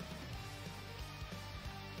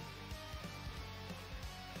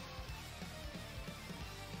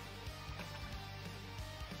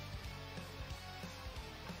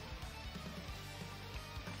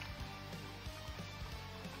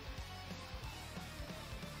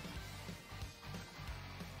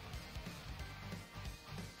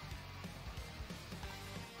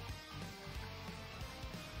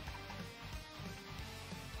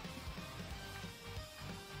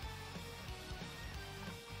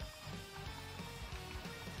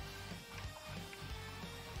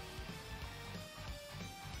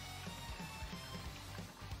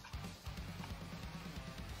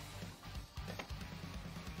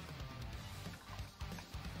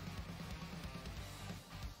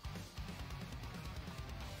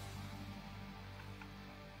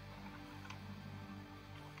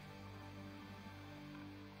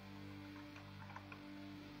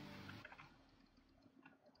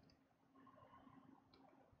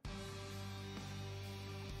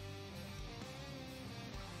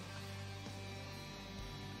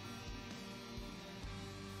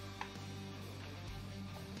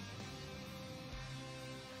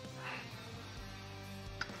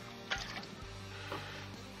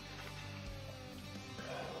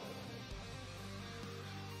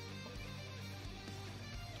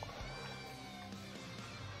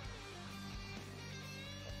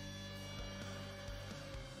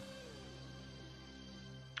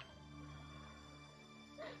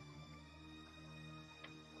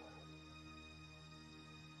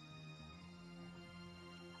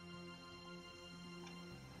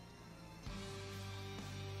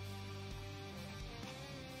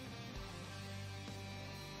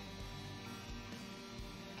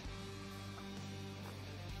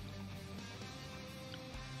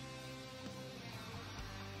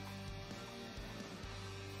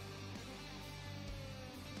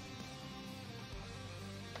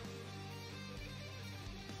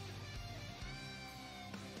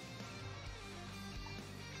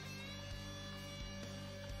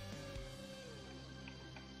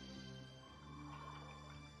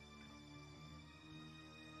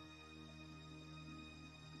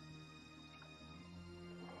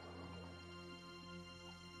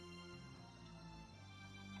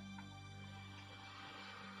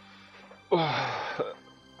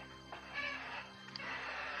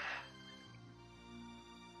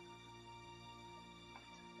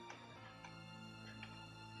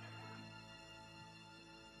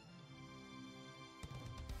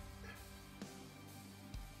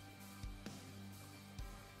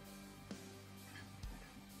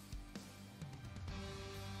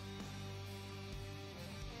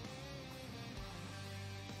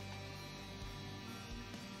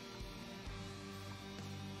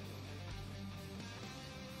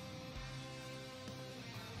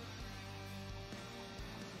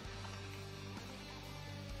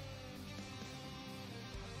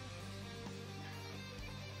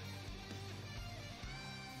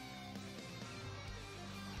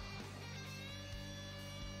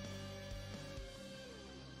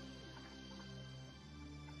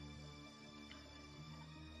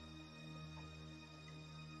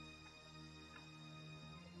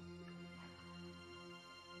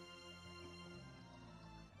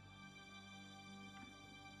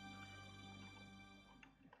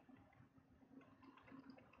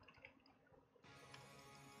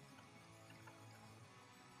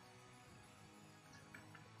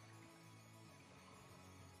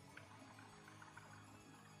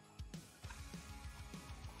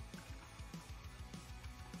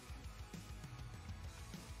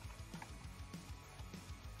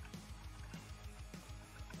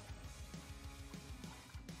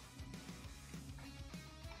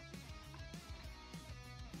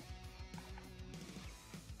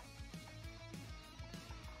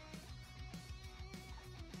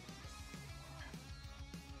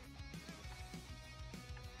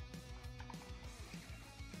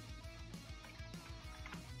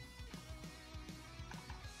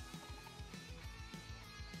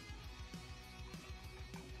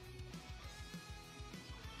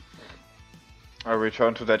 I'll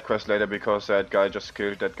return to that quest later because that guy just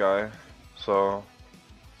killed that guy. So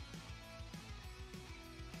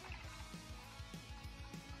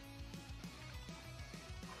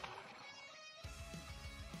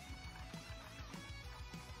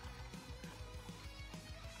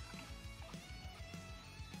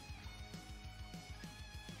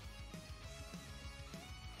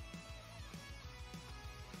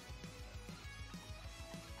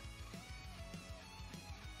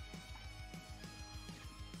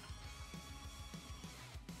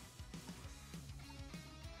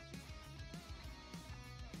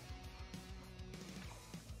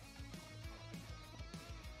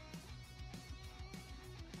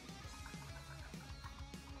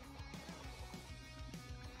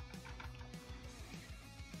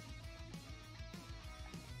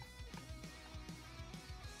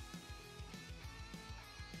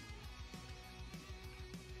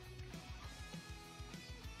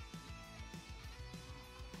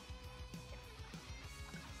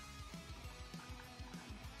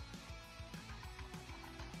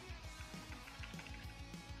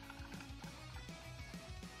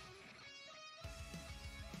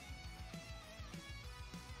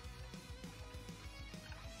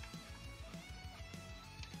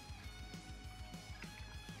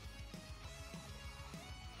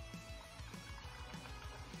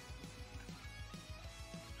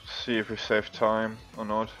see if we save time or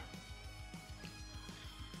not.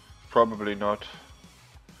 Probably not.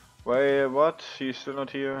 Wait, what? He's still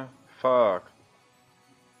not here? Fuck.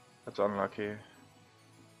 That's unlucky.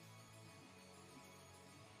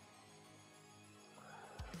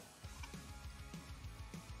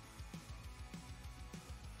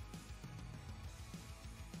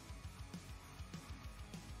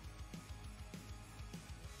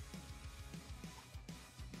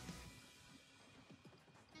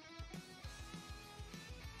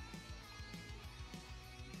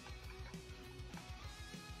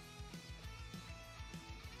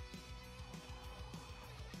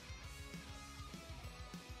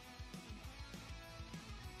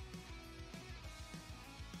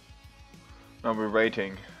 Now we're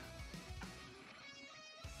waiting.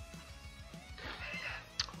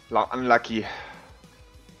 Unlucky.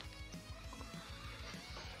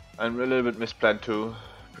 I'm a little bit misplanned too,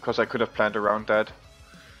 because I could have planned around that.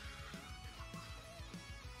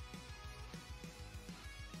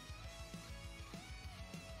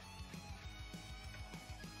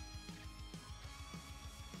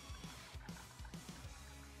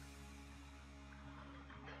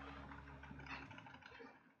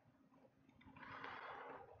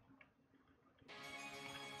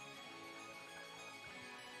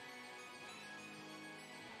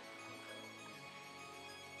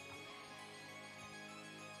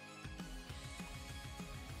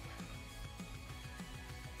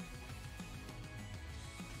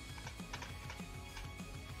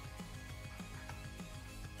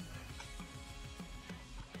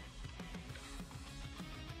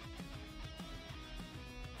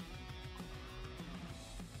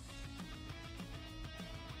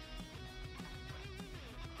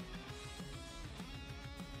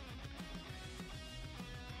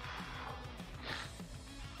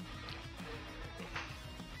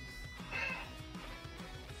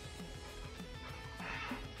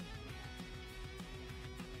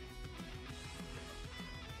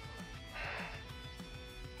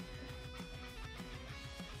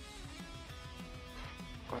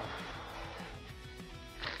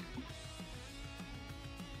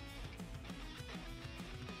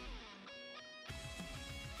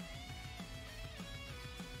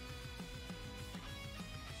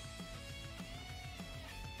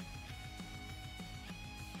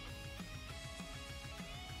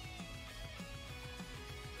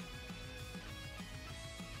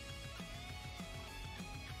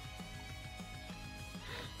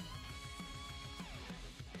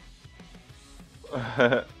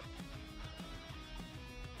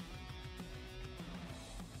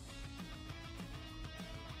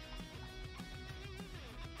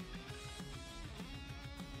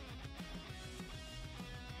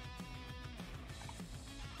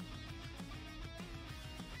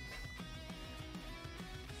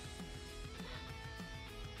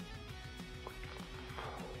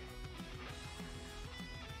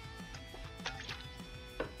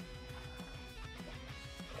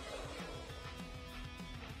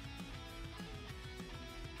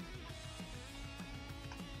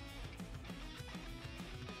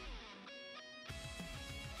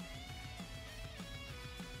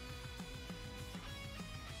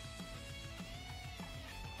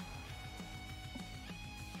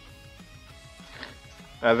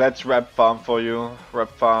 That's Rap Farm for you. Rap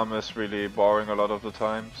Farm is really boring a lot of the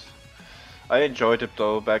times. I enjoyed it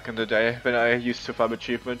though back in the day when I used to farm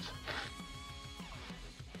achievements.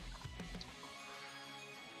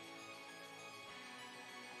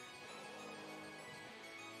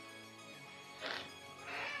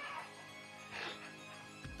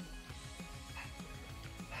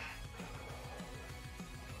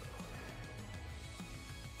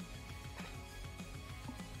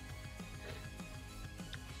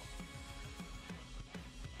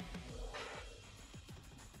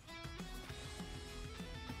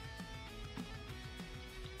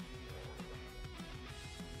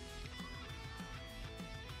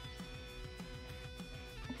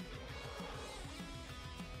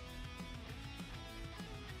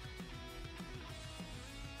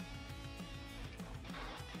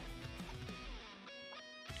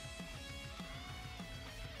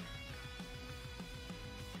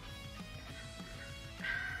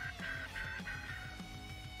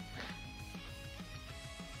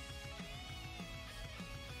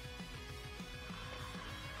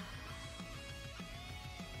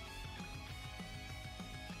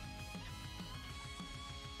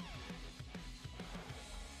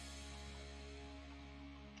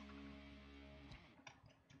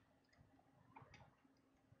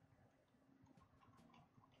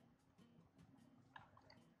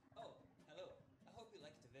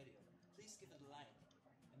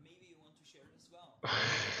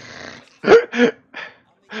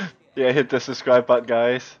 Yeah, hit the subscribe button,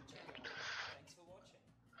 guys.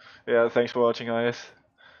 Yeah, thanks for watching, guys.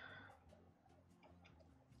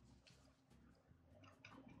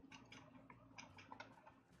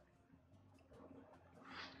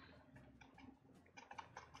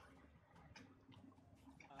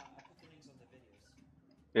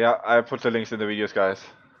 Yeah, I put the links in the videos, guys.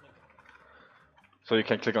 So you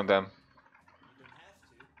can click on them.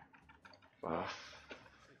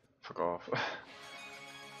 Fuck off.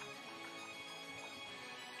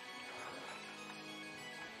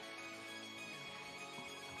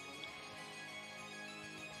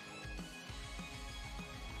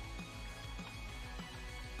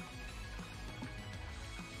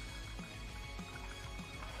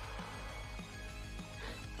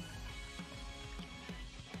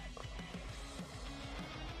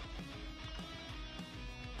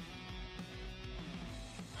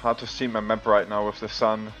 Hard to see my map right now with the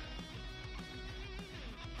sun.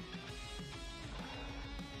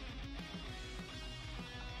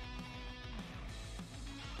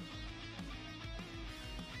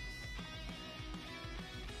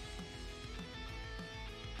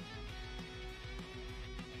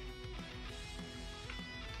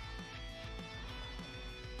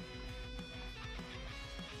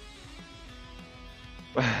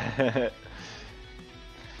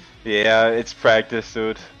 Yeah, it's practice,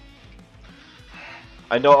 dude.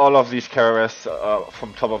 I know all of these characters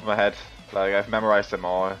from top of my head. Like, I've memorized them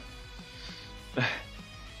all.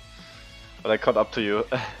 But I caught up to you.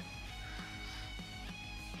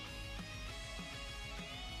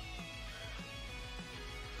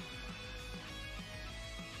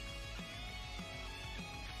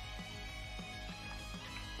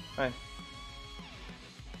 Hi.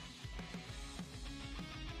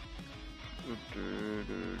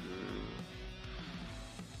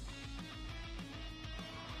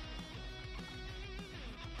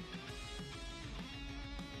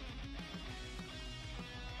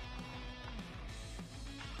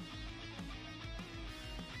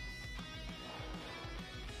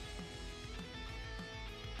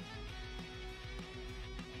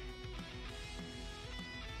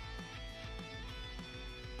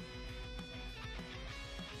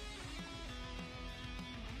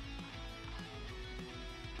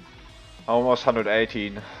 Almost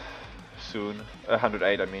 118 soon.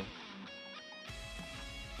 108, I mean.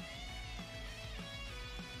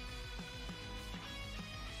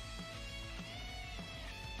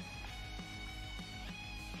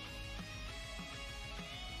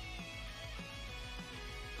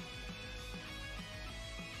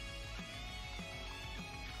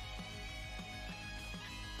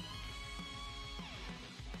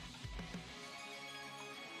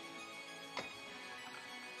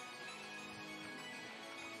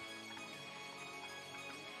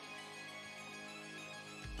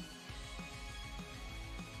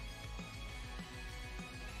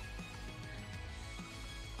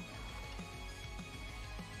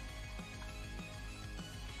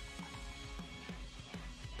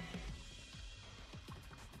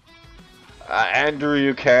 Andrew,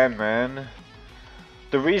 you can, man.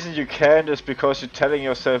 The reason you can't is because you're telling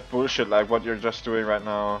yourself bullshit like what you're just doing right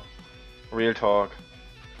now. Real talk.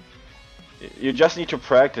 You just need to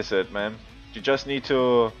practice it, man. You just need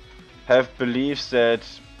to have beliefs that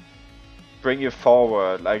bring you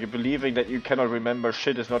forward. Like believing that you cannot remember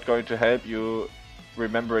shit is not going to help you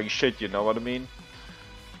remembering shit, you know what I mean?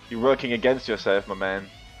 You're working against yourself, my man.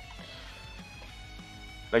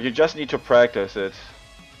 Like you just need to practice it.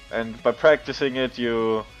 And by practicing it,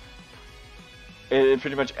 it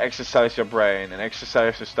pretty much exercise your brain and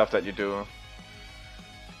exercise the stuff that you do.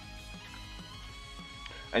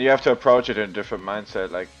 And you have to approach it in a different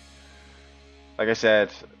mindset. Like I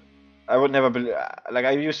said, I would never believe. Like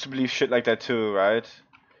I used to believe shit like that too, right?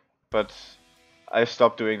 But I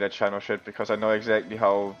stopped doing that kind of shit because I know exactly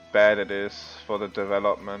how bad it is for the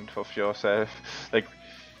development of yourself. Like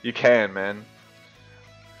you can, man.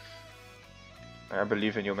 I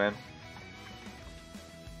believe in you, man.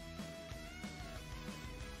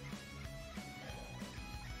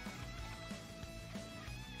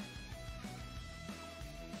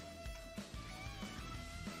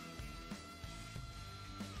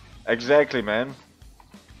 Exactly, man.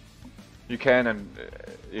 You can, and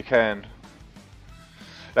you can.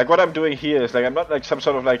 Like what I'm doing here is like I'm not like some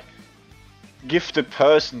sort of like gifted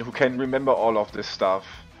person who can remember all of this stuff.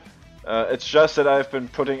 It's just that I've been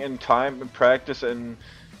putting in time and practice in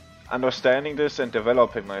understanding this and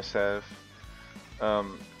developing myself.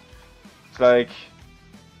 It's like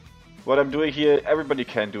what I'm doing here, everybody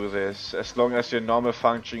can do this, as long as you're a normal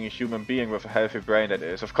functioning human being with a healthy brain, that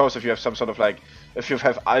is. Of course, if you have some sort of like, if you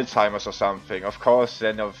have Alzheimer's or something, of course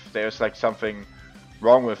then there's like something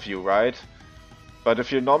wrong with you, right? But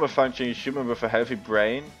if you're a normal functioning human with a healthy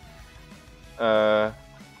brain,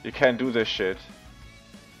 you can do this shit.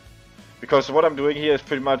 Because what I'm doing here is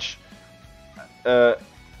pretty much,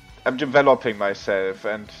 I'm developing myself,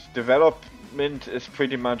 and development is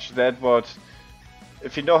pretty much that what...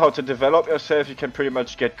 If you know how to develop yourself, you can pretty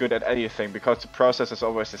much get good at anything, because the process is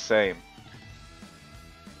always the same.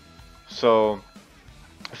 So,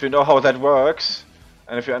 if you know how that works,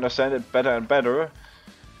 and if you understand it better and better,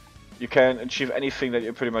 you can achieve anything that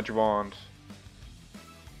you pretty much want.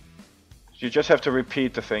 You just have to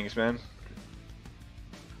repeat the things, man.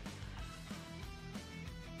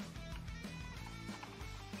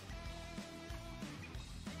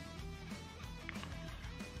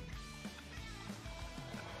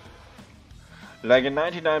 Like in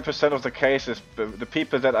 99% of the cases, the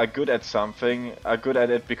people that are good at something are good at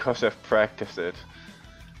it because they've practiced it.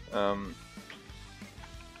 And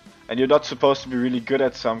you're not supposed to be really good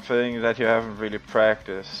at something that you haven't really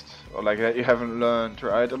practiced, or like that you haven't learned,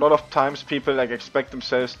 right? A lot of times people like expect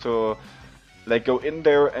themselves to like go in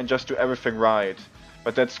there and just do everything right,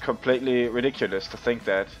 but that's completely ridiculous to think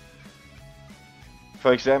that.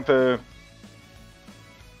 For example,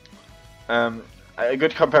 a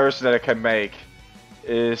good comparison that I can make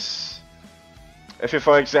is if you,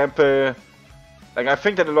 for example, like I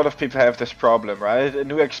think that a lot of people have this problem, right? A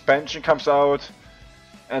new expansion comes out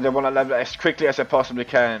and they want to level as quickly as they possibly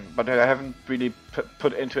can, but they haven't really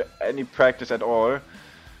put into any practice at all.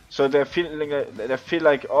 So they feel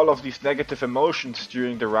like all of these negative emotions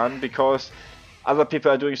during the run because other people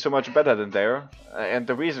are doing so much better than they are, and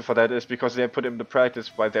the reason for that is because they put in the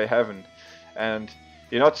practice while they haven't. And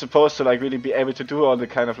you're not supposed to like really be able to do all the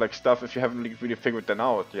kind of like stuff if you haven't really figured them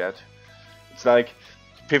out yet. It's like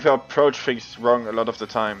people approach things wrong a lot of the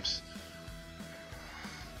times.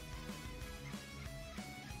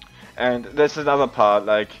 And that's another part,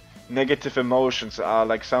 like negative emotions are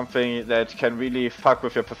like something that can really fuck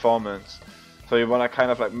with your performance. So you want to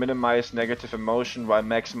kind of like minimize negative emotion while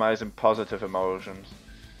maximizing positive emotions.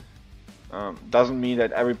 Doesn't mean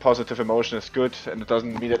that every positive emotion is good, and it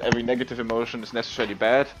doesn't mean that every negative emotion is necessarily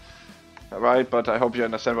bad. Right, but I hope you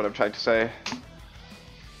understand what I'm trying to say.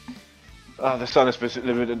 The sun is a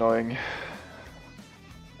little bit annoying.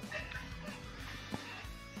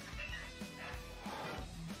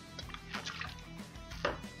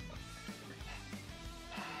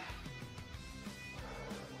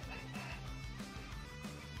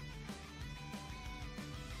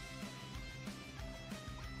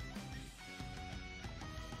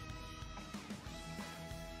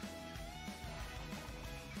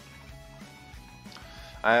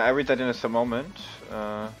 I read that in a moment.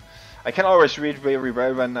 I can always read very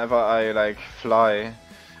well whenever I like fly.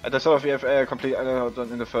 At the sort of VFA I complete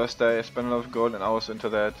in the first day. I spent a lot of golden hours into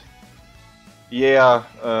that. Yeah,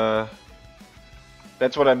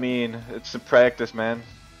 that's what I mean. It's the practice, man.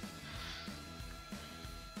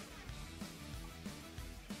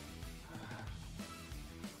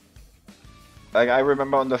 Like I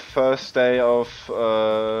remember on the first day of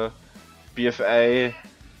BFA,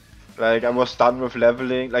 like I was done with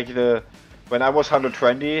leveling. Like when I was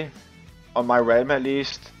 120 on my realm at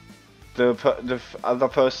least, the other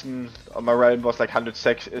person on my realm was like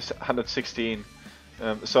 116.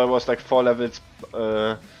 So I was like 4 levels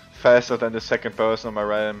faster than the second person on my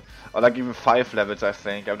realm, or like even 5 levels I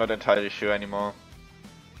think. I'm not entirely sure anymore.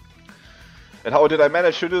 And how did I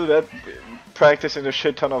manage to do that? Practicing a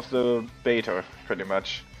shit ton of the beta, pretty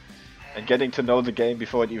much. And getting to know the game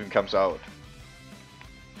before it even comes out.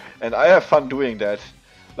 And I have fun doing that.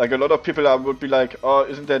 Like a lot of people would be like, oh,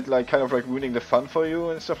 isn't that like kind of like ruining the fun for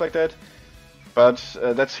you and stuff like that? But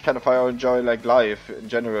that's kind of how I enjoy like life in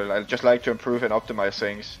general. I just like to improve and optimize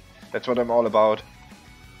things. That's what I'm all about.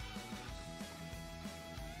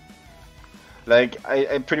 Like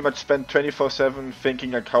I pretty much spend 24/7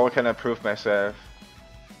 thinking like how can I improve myself.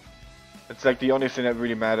 It's like the only thing that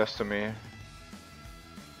really matters to me.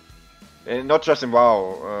 And not just in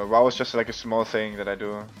WoW. WoW is just like a small thing that I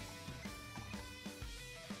do.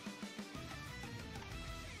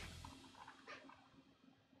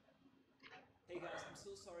 Hey guys, I'm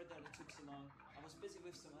so sorry that it took so long. I was busy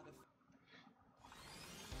with some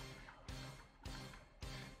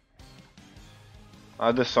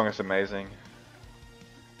other. This song is amazing.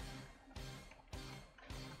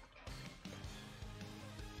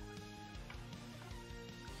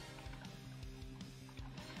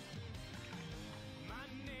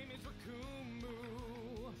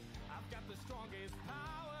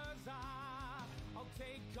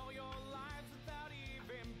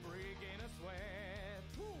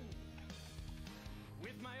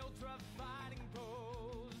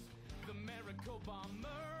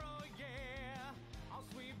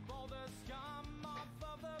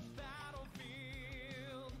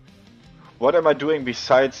 What am I doing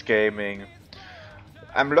besides gaming?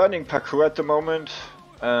 I'm learning parkour at the moment.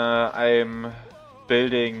 I'm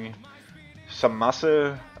building some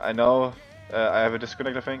muscle. I know. I have a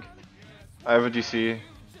disconnect, I think. I have a DC.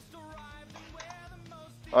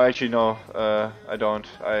 Oh, actually no. I don't.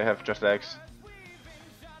 I have just legs.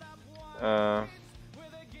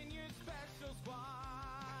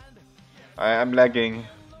 I'm lagging.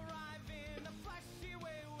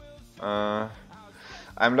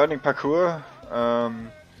 I'm learning parkour.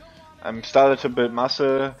 I'm started to build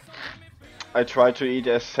muscle. I try to eat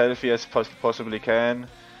as healthy as possibly can.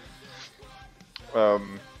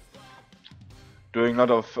 Doing a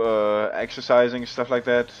lot of exercising, stuff like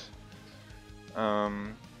that.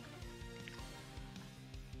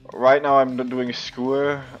 Right now I'm not doing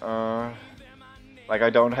school. Like I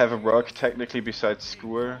don't have a work technically besides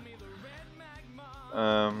school.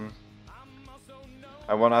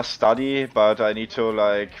 I wanna study, but I need to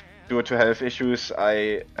like, due to health issues,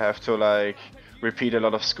 I have to like repeat a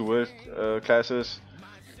lot of school classes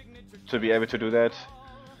to be able to do that.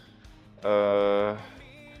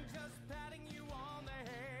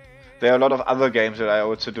 There are a lot of other games that I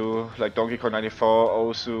also do, like Donkey Kong 94,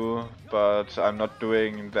 Osu, but I'm not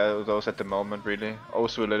doing those at the moment really.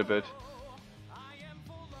 Osu a little bit.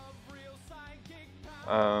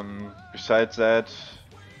 Besides that,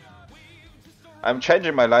 I'm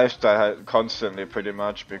changing my lifestyle constantly pretty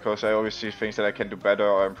much, because I always see things that I can do better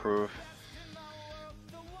or improve.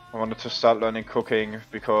 I wanted to start learning cooking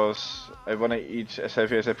because I want to eat as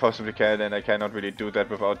healthy as I possibly can, and I cannot really do that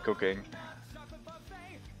without cooking.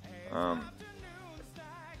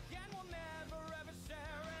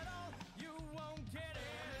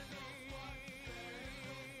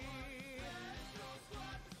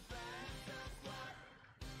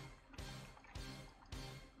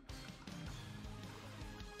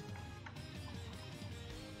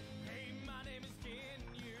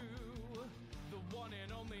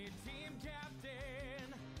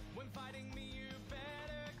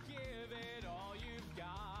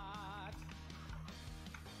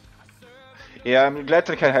 Yeah, I'm glad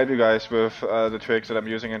that I can help you guys with the tricks that I'm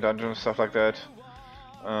using in dungeons and stuff like that.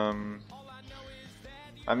 I'm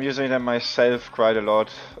using them myself quite a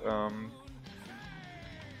lot.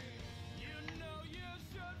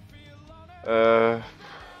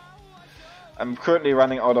 I'm currently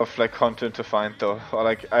running out of like content to find though, or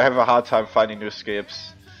like I have a hard time finding new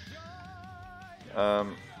skips. But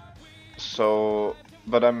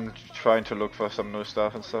I'm trying to look for some new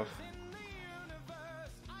stuff and stuff.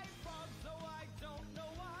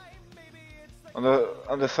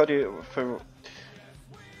 On the 30,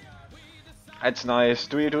 it's nice.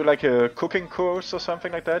 Do you do like a cooking course or something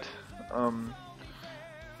like that? I'm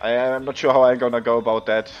not sure how I'm gonna go about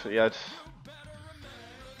that yet.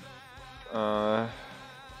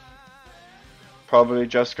 Probably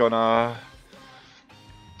just gonna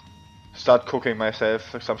start cooking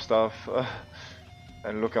myself some stuff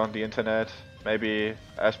and look on the internet. Maybe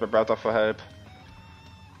ask my brother for help.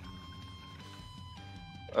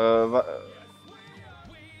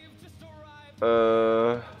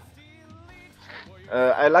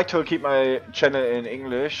 I like to keep my channel in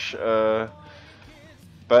English,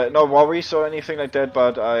 but no worries or anything like that,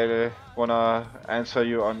 but I wanna answer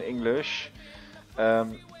you on English.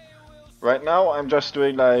 Right now I'm just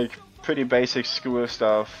doing like pretty basic school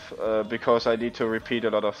stuff, because I need to repeat a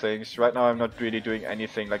lot of things. Right now I'm not really doing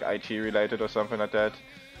anything like IT related or something like that.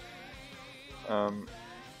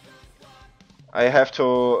 I have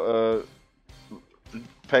to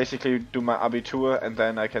basically do my Abitur and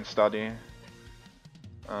then I can study.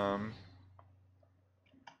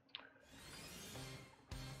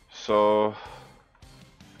 So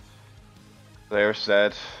there's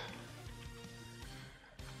that.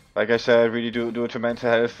 Like I said, really due to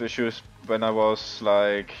mental health issues when I was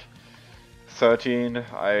like 13,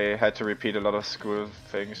 I had to repeat a lot of school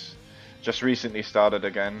things. Just recently started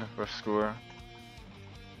again with school.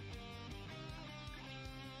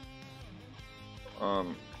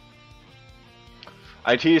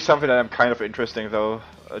 IT is something that I'm kind of interesting though,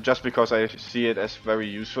 just because I see it as very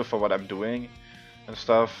useful for what I'm doing and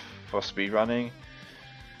stuff, for speedrunning.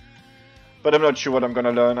 But I'm not sure what I'm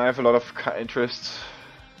gonna learn. I have a lot of interests.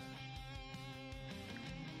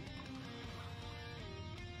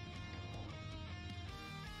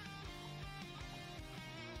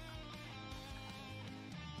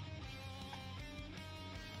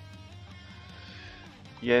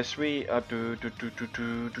 Yes, we are do.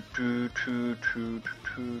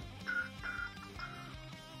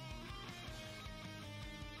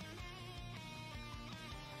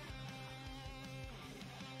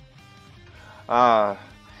 Ah,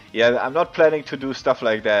 yeah, I'm not planning to do stuff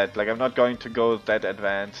like that. Like, I'm not going to go that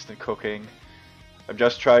advanced in cooking. I'm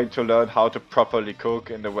just trying to learn how to properly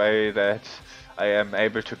cook in the way that I am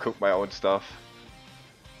able to cook my own stuff.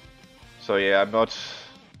 So yeah, I'm not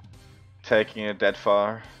taking it that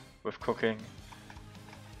far with cooking.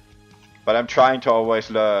 But I'm trying to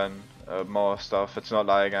always learn more stuff. It's not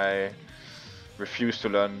like I refuse to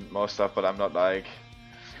learn more stuff, but I'm not like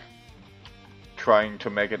trying to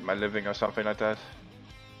make it my living or something like that.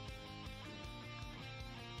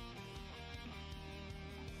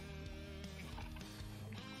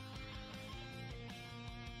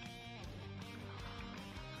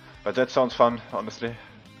 But that sounds fun, honestly.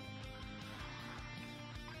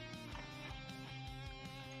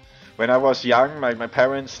 When I was young, my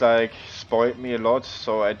parents like spoiled me a lot,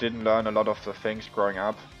 so I didn't learn a lot of the things growing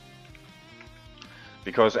up.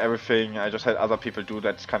 Because everything, I just had other people do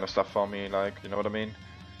that kind of stuff for me, like, you know what I mean?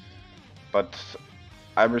 But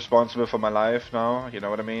I'm responsible for my life now, you know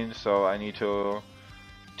what I mean? So I need to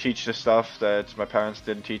teach the stuff that my parents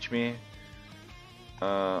didn't teach me.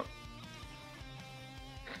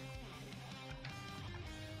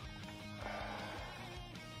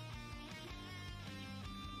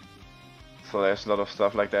 So there's a lot of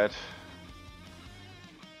stuff like that.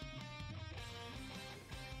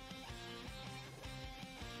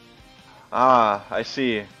 Ah, I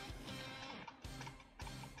see.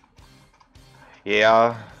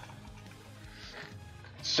 Yeah.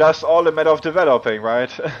 It's just all a matter of developing,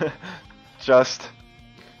 right? Just...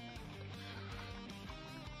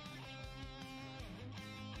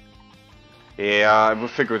 Yeah, I will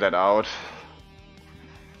figure that out.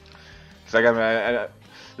 It's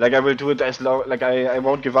like I will do it as long, like I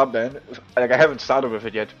won't give up, man. Like I haven't started with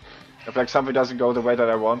it yet. If like something doesn't go the way that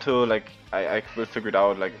I want to, like I will figure it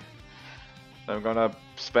out. Like I'm gonna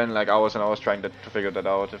spend like hours and hours trying to figure that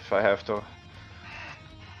out if I have to.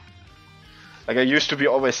 Like I used to be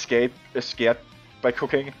always scared by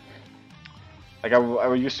cooking. Like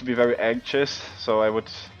I used to be very anxious, so I would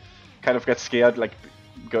kind of get scared like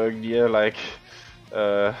going near like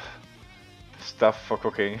stuff for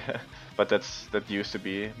cooking. But that used to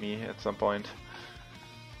be me at some point.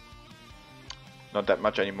 Not that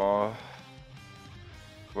much anymore.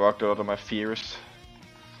 Worked out of my fears.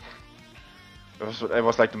 I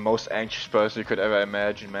was like the most anxious person you could ever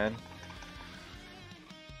imagine, man.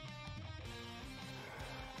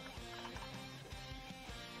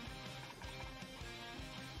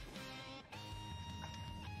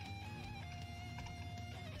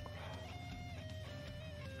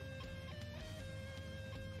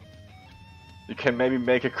 You can maybe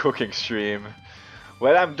make a cooking stream.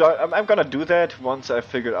 Well, I'm gonna do that once I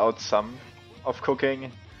figured out some of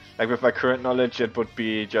cooking. Like with my current knowledge, it would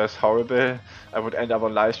be just horrible. I would end up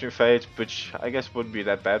on livestream fate, which I guess wouldn't be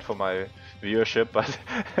that bad for my viewership, but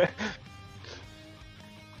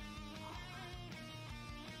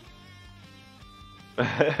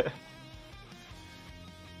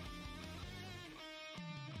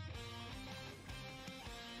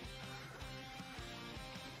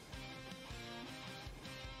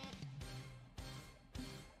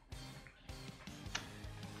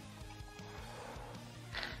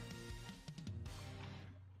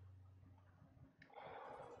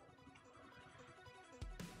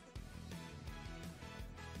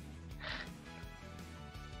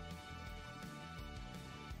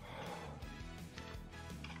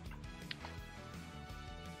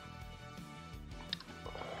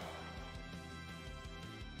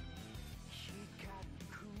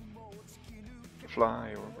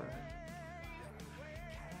fly over.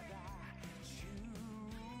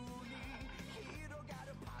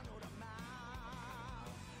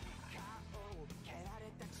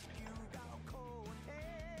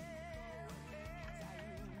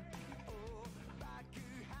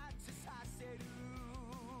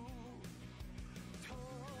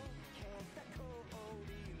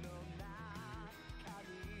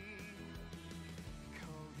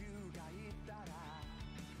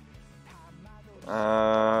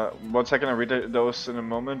 One second, I'll read those in a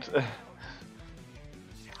moment.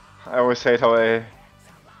 I always hate how I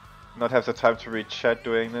not have the time to read chat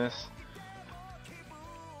doing this.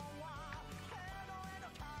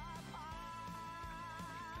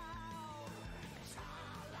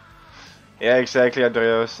 Yeah, exactly,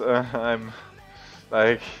 Andreas. I'm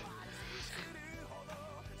like...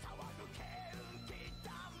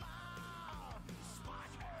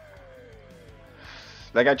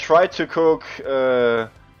 Like, I tried to cook,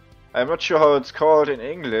 I'm not sure how it's called in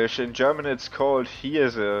English. In German it's called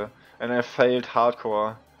Hirse, and I failed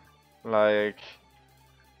hardcore. Like,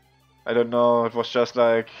 I don't know, it was just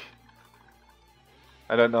like...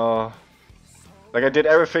 I don't know. Like, I did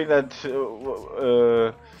everything that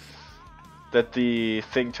that the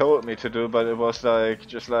thing told me to do, but it was like,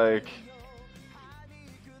 just like,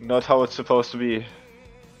 not how it's supposed to be.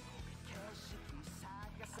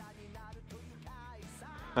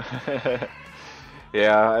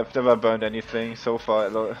 Yeah, I've never burned anything so far,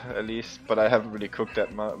 at least, but I haven't really cooked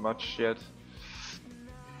that much yet.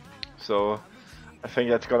 So, I think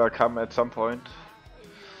that's gonna come at some point.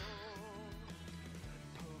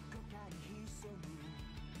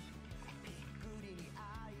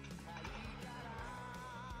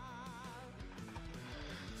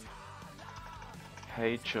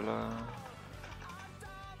 Hey, chiller.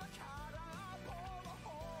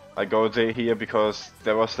 I go here because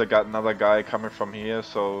there was another guy coming from here,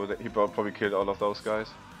 so he probably killed all of those guys.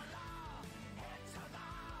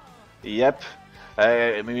 Yep.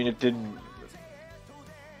 I mean, it didn't...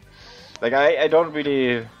 Like, I don't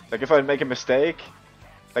really... Like, if I make a mistake...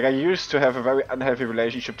 Like, I used to have a very unhealthy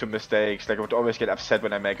relationship to mistakes. Like, I would always get upset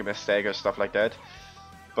when I make a mistake or stuff like that.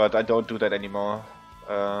 But I don't do that anymore.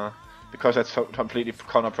 Because that's completely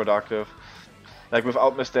counterproductive. Like,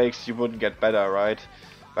 without mistakes, you wouldn't get better, right?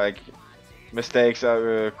 Like, mistakes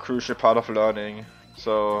are a crucial part of learning.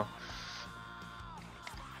 So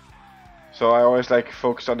I always like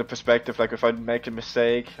focus on the perspective, like if I make a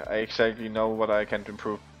mistake, I exactly know what I can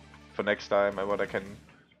improve for next time and what I can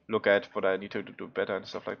look at, what I need to do better and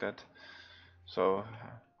stuff like that. So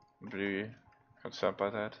I'm really concerned by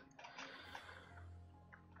that.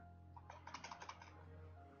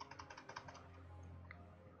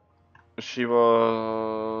 She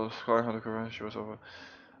was going on the current, she was over.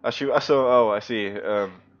 Oh, I see.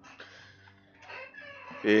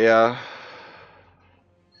 Yeah.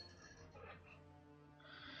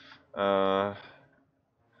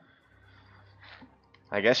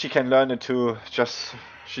 I guess she can learn it too.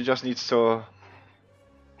 She just needs to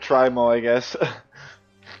try more, I guess.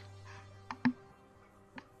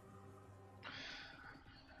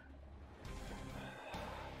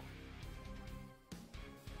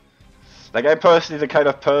 Like, I'm personally the kind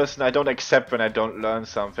of person, I don't accept when I don't learn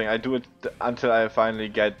something. I do it until I finally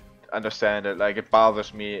understand it. Like, it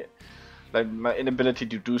bothers me. Like, my inability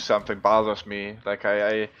to do something bothers me. Like,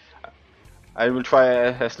 I will try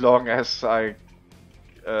as long as I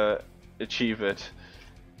achieve it.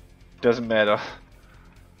 Doesn't matter.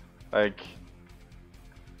 Like,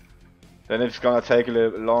 then it's gonna take a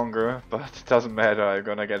little longer, but it doesn't matter. I'm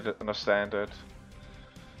gonna understand it.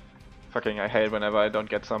 Fucking, I hate whenever I don't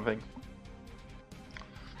get something.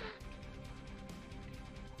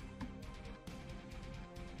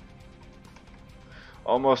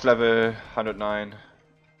 Almost level 109.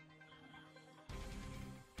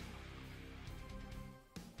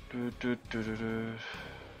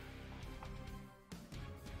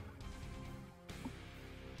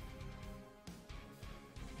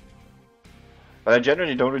 But I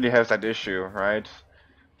generally don't really have that issue, right?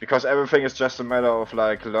 Because everything is just a matter of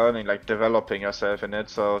like learning, like developing yourself in it.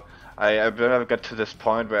 So I never get to this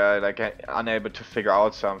point where I like unable to figure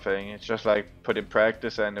out something. It's just like put in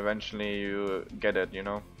practice and eventually you get it, you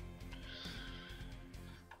know?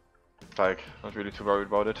 Like, not really too worried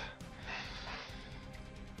about it.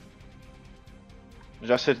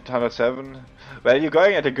 Just hit 107. Well, you're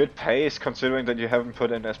going at a good pace considering that you haven't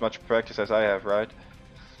put in as much practice as I have, right?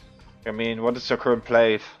 I mean, what is your current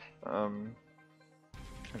plate?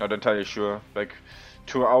 Not entirely sure. Like,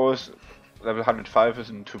 2 hours, level 105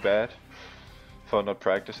 isn't too bad for not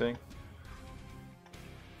practicing.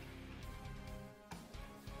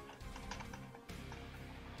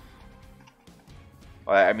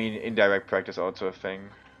 I mean, indirect practice also a thing.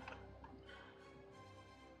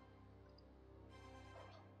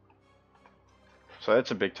 So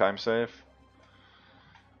it's a big time save.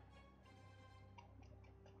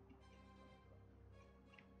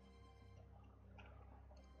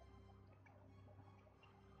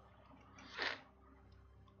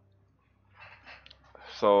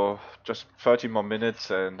 So just 30 more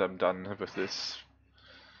minutes and I'm done with this.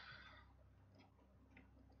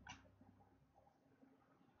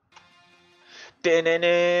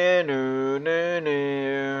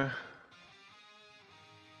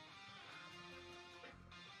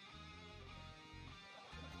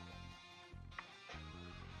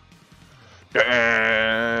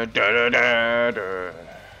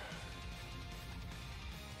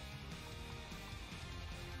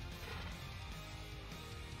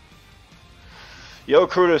 Yo,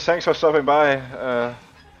 Crudis, thanks for stopping by.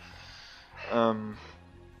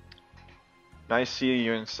 Nice seeing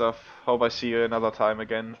you and stuff. Hope I see you another time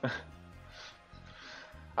again.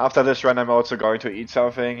 After this run, I'm also going to eat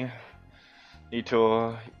something. Need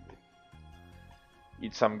to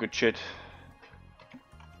eat some good shit.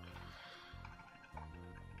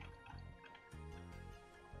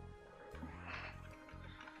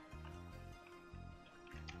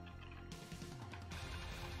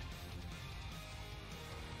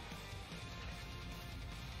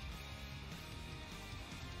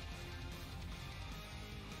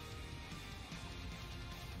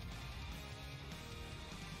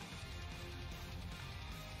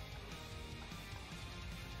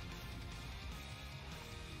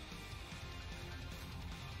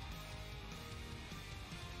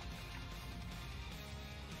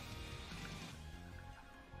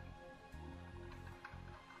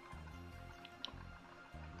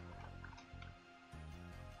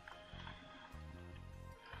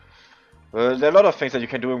 There are a lot of things that you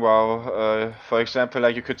can do in WoW. For example,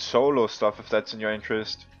 like you could solo stuff if that's in your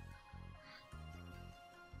interest.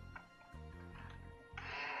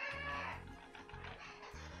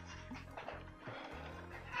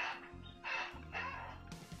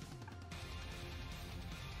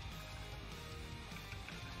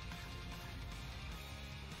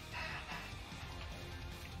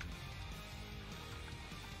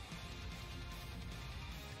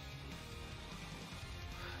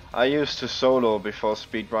 I used to solo before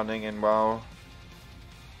speedrunning in WoW.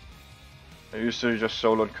 I used to just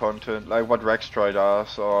solo content, like what Rextroy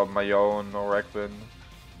does, or my own, or Rekwin.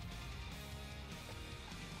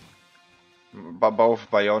 But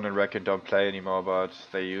both Bayonne and Rekin don't play anymore, but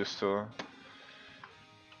they used to.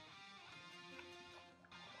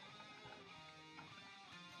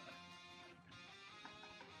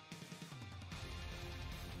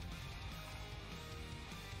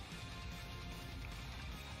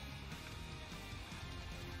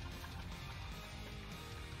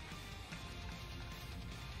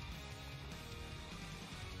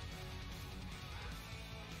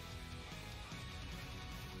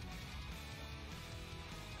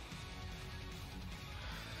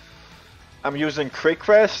 I'm using Quick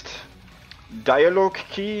Rest, Dialogue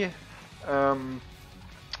Key,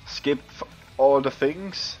 skip all the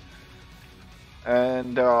things,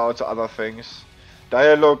 and there are also other things.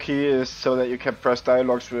 Dialogue Key is so that you can press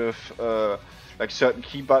dialogues with like certain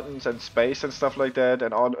key buttons and space and stuff like that,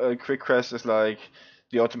 and all, Quick Rest is like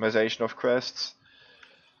the optimization of quests.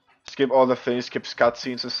 Skip all the things, skip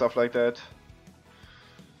cutscenes and stuff like that.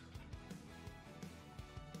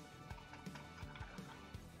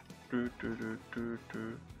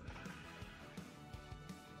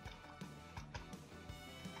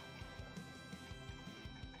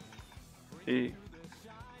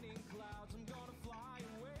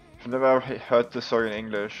 I've never heard this song in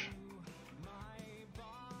English.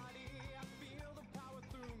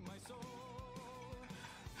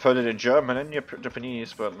 I've heard it in German and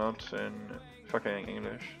Japanese, but not in fucking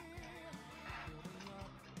English.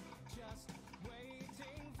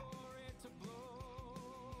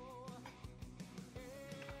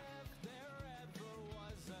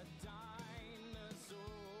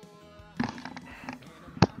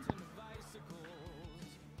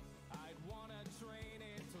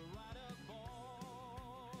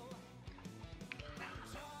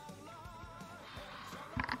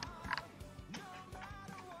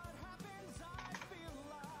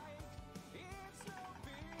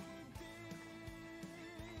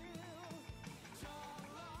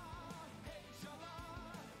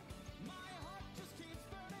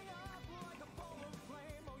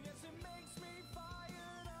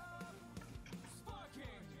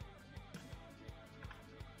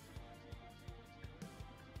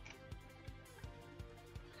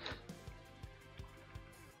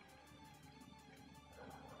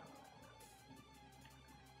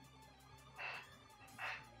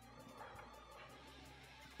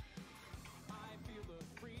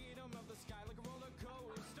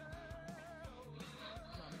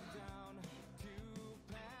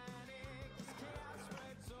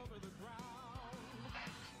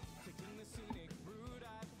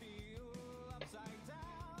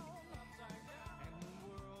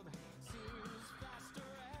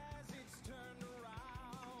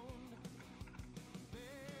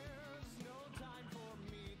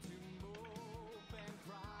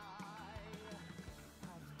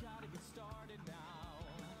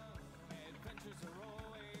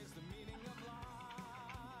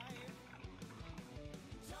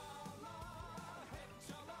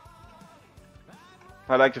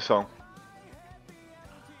 I like the song.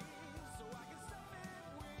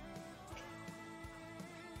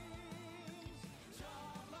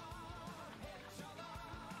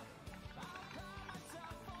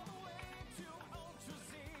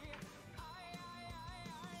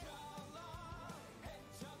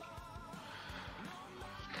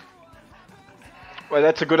 Well,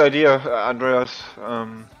 that's a good idea, Andreas.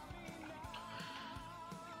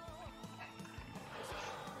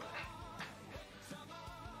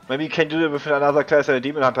 Maybe you can do it with another class and a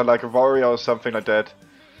demon hunter, like a warrior or something like that,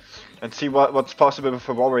 and see what's possible with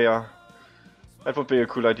a warrior. That would be a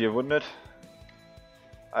cool idea, wouldn't it?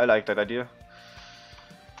 I like that idea.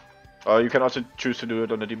 Or you can also choose to do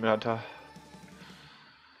it on a demon hunter,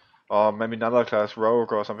 or maybe another class,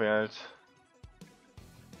 rogue or something else.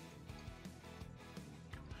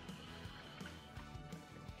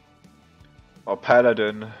 Or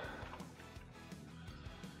paladin.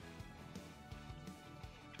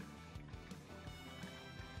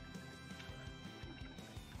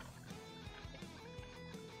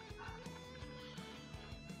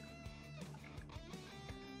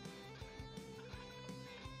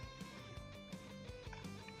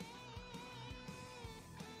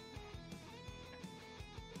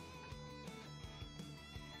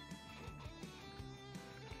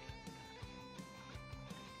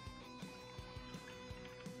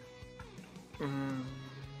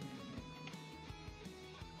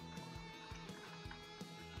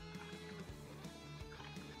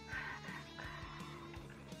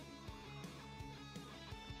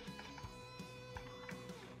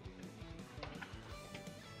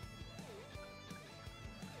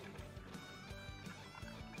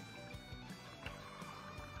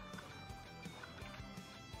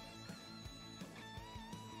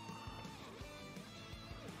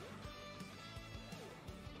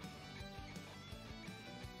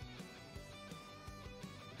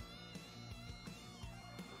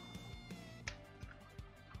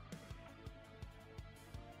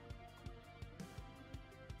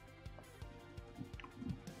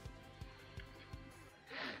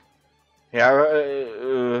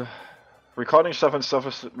 Yeah, recording stuff and stuff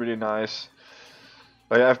is really nice.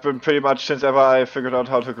 Like, I've been pretty much, since ever I figured out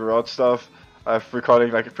how to record stuff, I've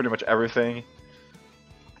recording like pretty much everything.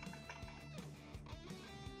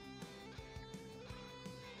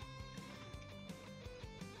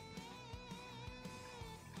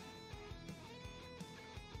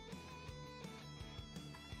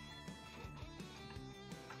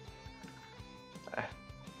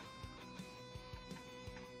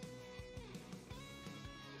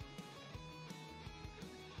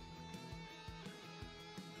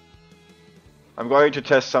 I'm going to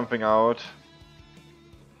test something out.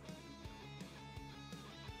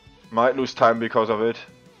 Might lose time because of it.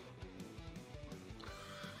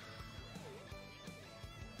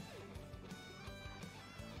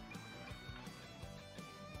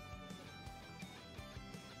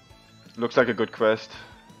 Looks like a good quest.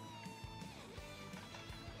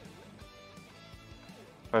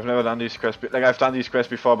 I've never done these quests. Like, I've done these quests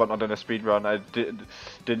before, but not in a speedrun. I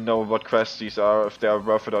didn't know what quests these are, if they are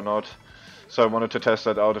worth it or not. So I wanted to test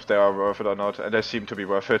that out, if they are worth it or not, and they seem to be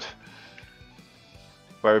worth it.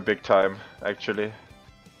 Very big time, actually.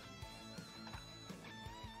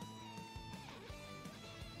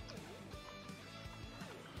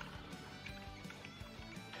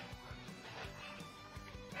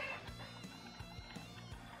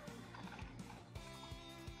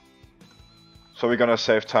 So we're gonna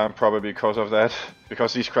save time probably because of that,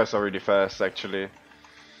 because these quests are really fast, actually.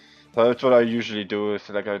 So that's what I usually do, is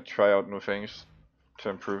like I try out new things to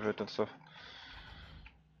improve it and stuff.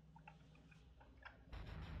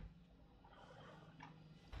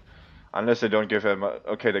 Unless they don't give him,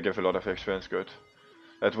 okay, they give a lot of experience, good.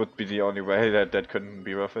 That would be the only way that couldn't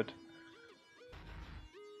be worth it.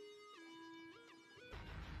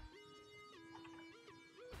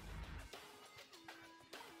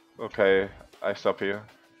 Okay, I stop here.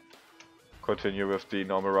 Continue with the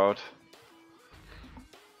normal route.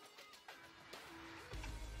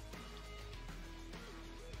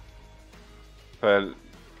 Well,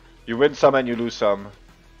 you win some and you lose some.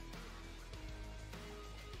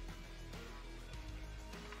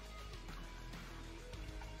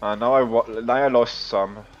 Now I lost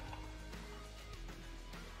some.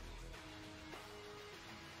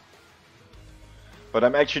 But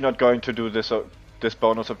I'm actually not going to do this this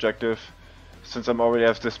bonus objective. Since I'm already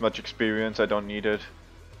have this much experience, I don't need it.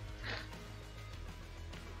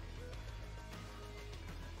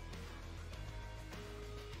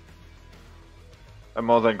 I'm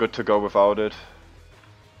more than good to go without it.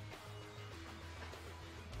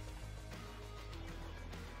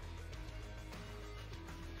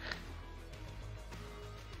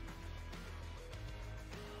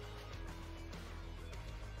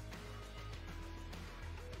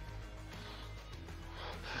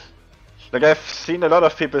 Like, I've seen a lot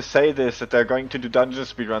of people say this, that they're going to do dungeon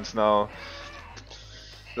speedruns now.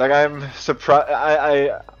 Like, I'm surprised.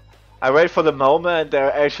 I wait for the moment there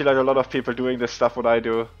are actually like a lot of people doing this stuff what I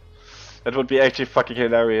do. That would be actually fucking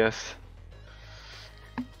hilarious.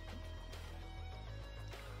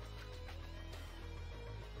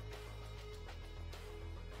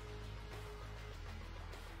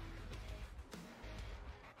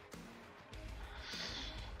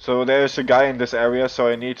 So there's a guy in this area, so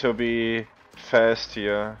I need to be fast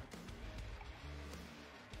here.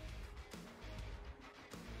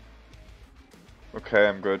 Okay,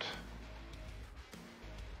 I'm good.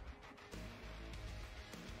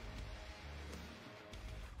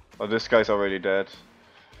 Oh, this guy's already dead.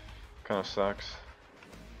 Kinda sucks.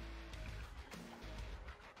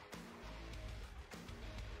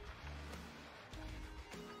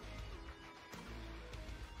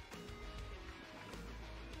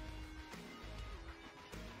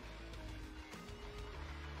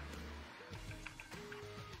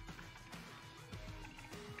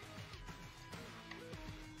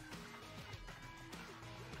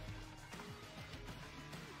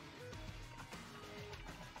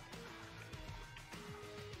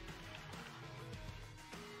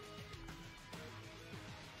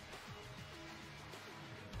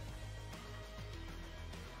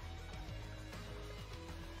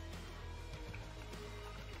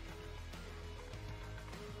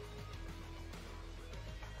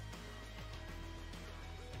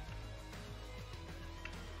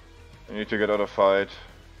 I need to get out of fight.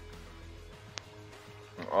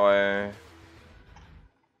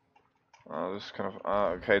 This is kind of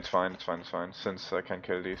okay. It's fine. It's fine. It's fine. Since I can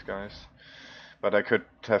kill these guys, but I could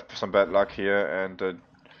have some bad luck here and the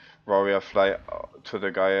warrior fly to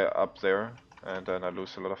the guy up there, and then I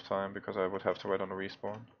lose a lot of time because I would have to wait on a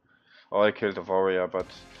respawn. Or I killed the warrior, but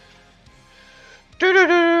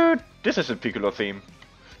this is a Piccolo theme.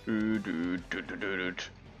 I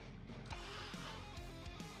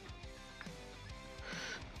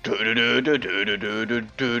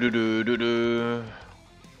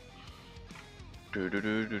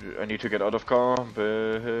need to get out of combat.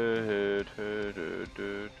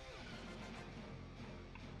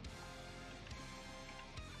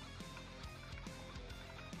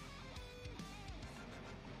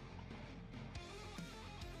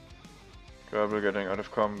 Trouble getting out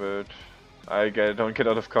of combat. Don't get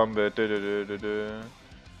out of combat.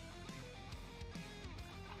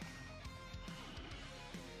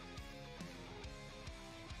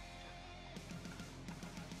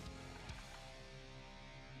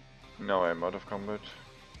 Now I'm out of combat.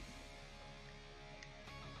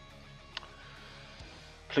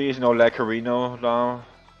 Please no Lacarino now.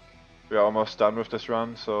 We are almost done with this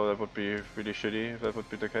run, so that would be really shitty if that would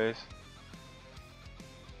be the case.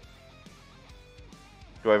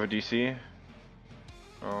 Do I have a DC?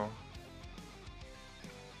 Oh.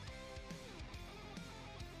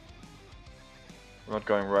 I'm not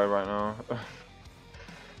going right now.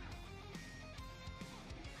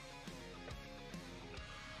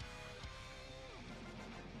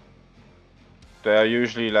 There are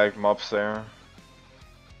usually like mobs there.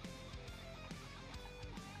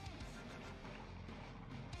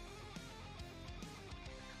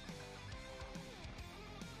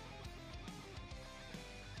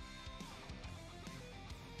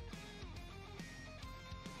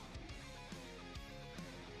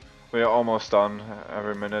 We are almost done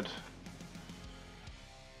every minute.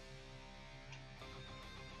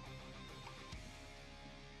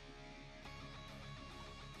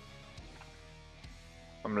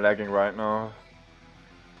 I'm lagging right now.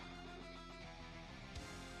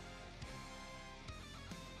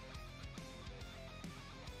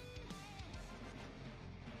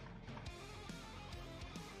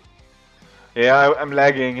 Yeah, I'm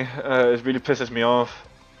lagging. It really pisses me off.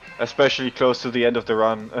 Especially close to the end of the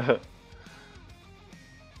run. I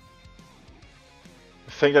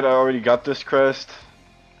think that I already got this crest.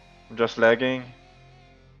 I'm just lagging.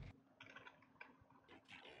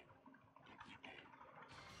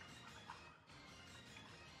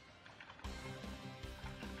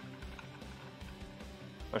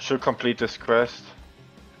 I should complete this quest.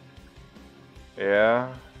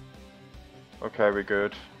 Yeah. Okay, we're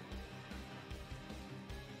good.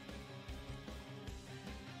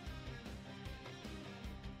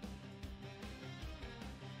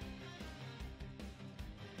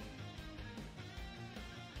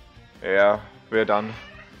 Yeah, we're done.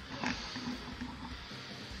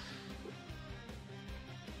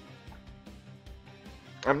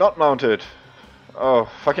 I'm not mounted. Oh,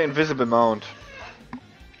 fucking invisible mount.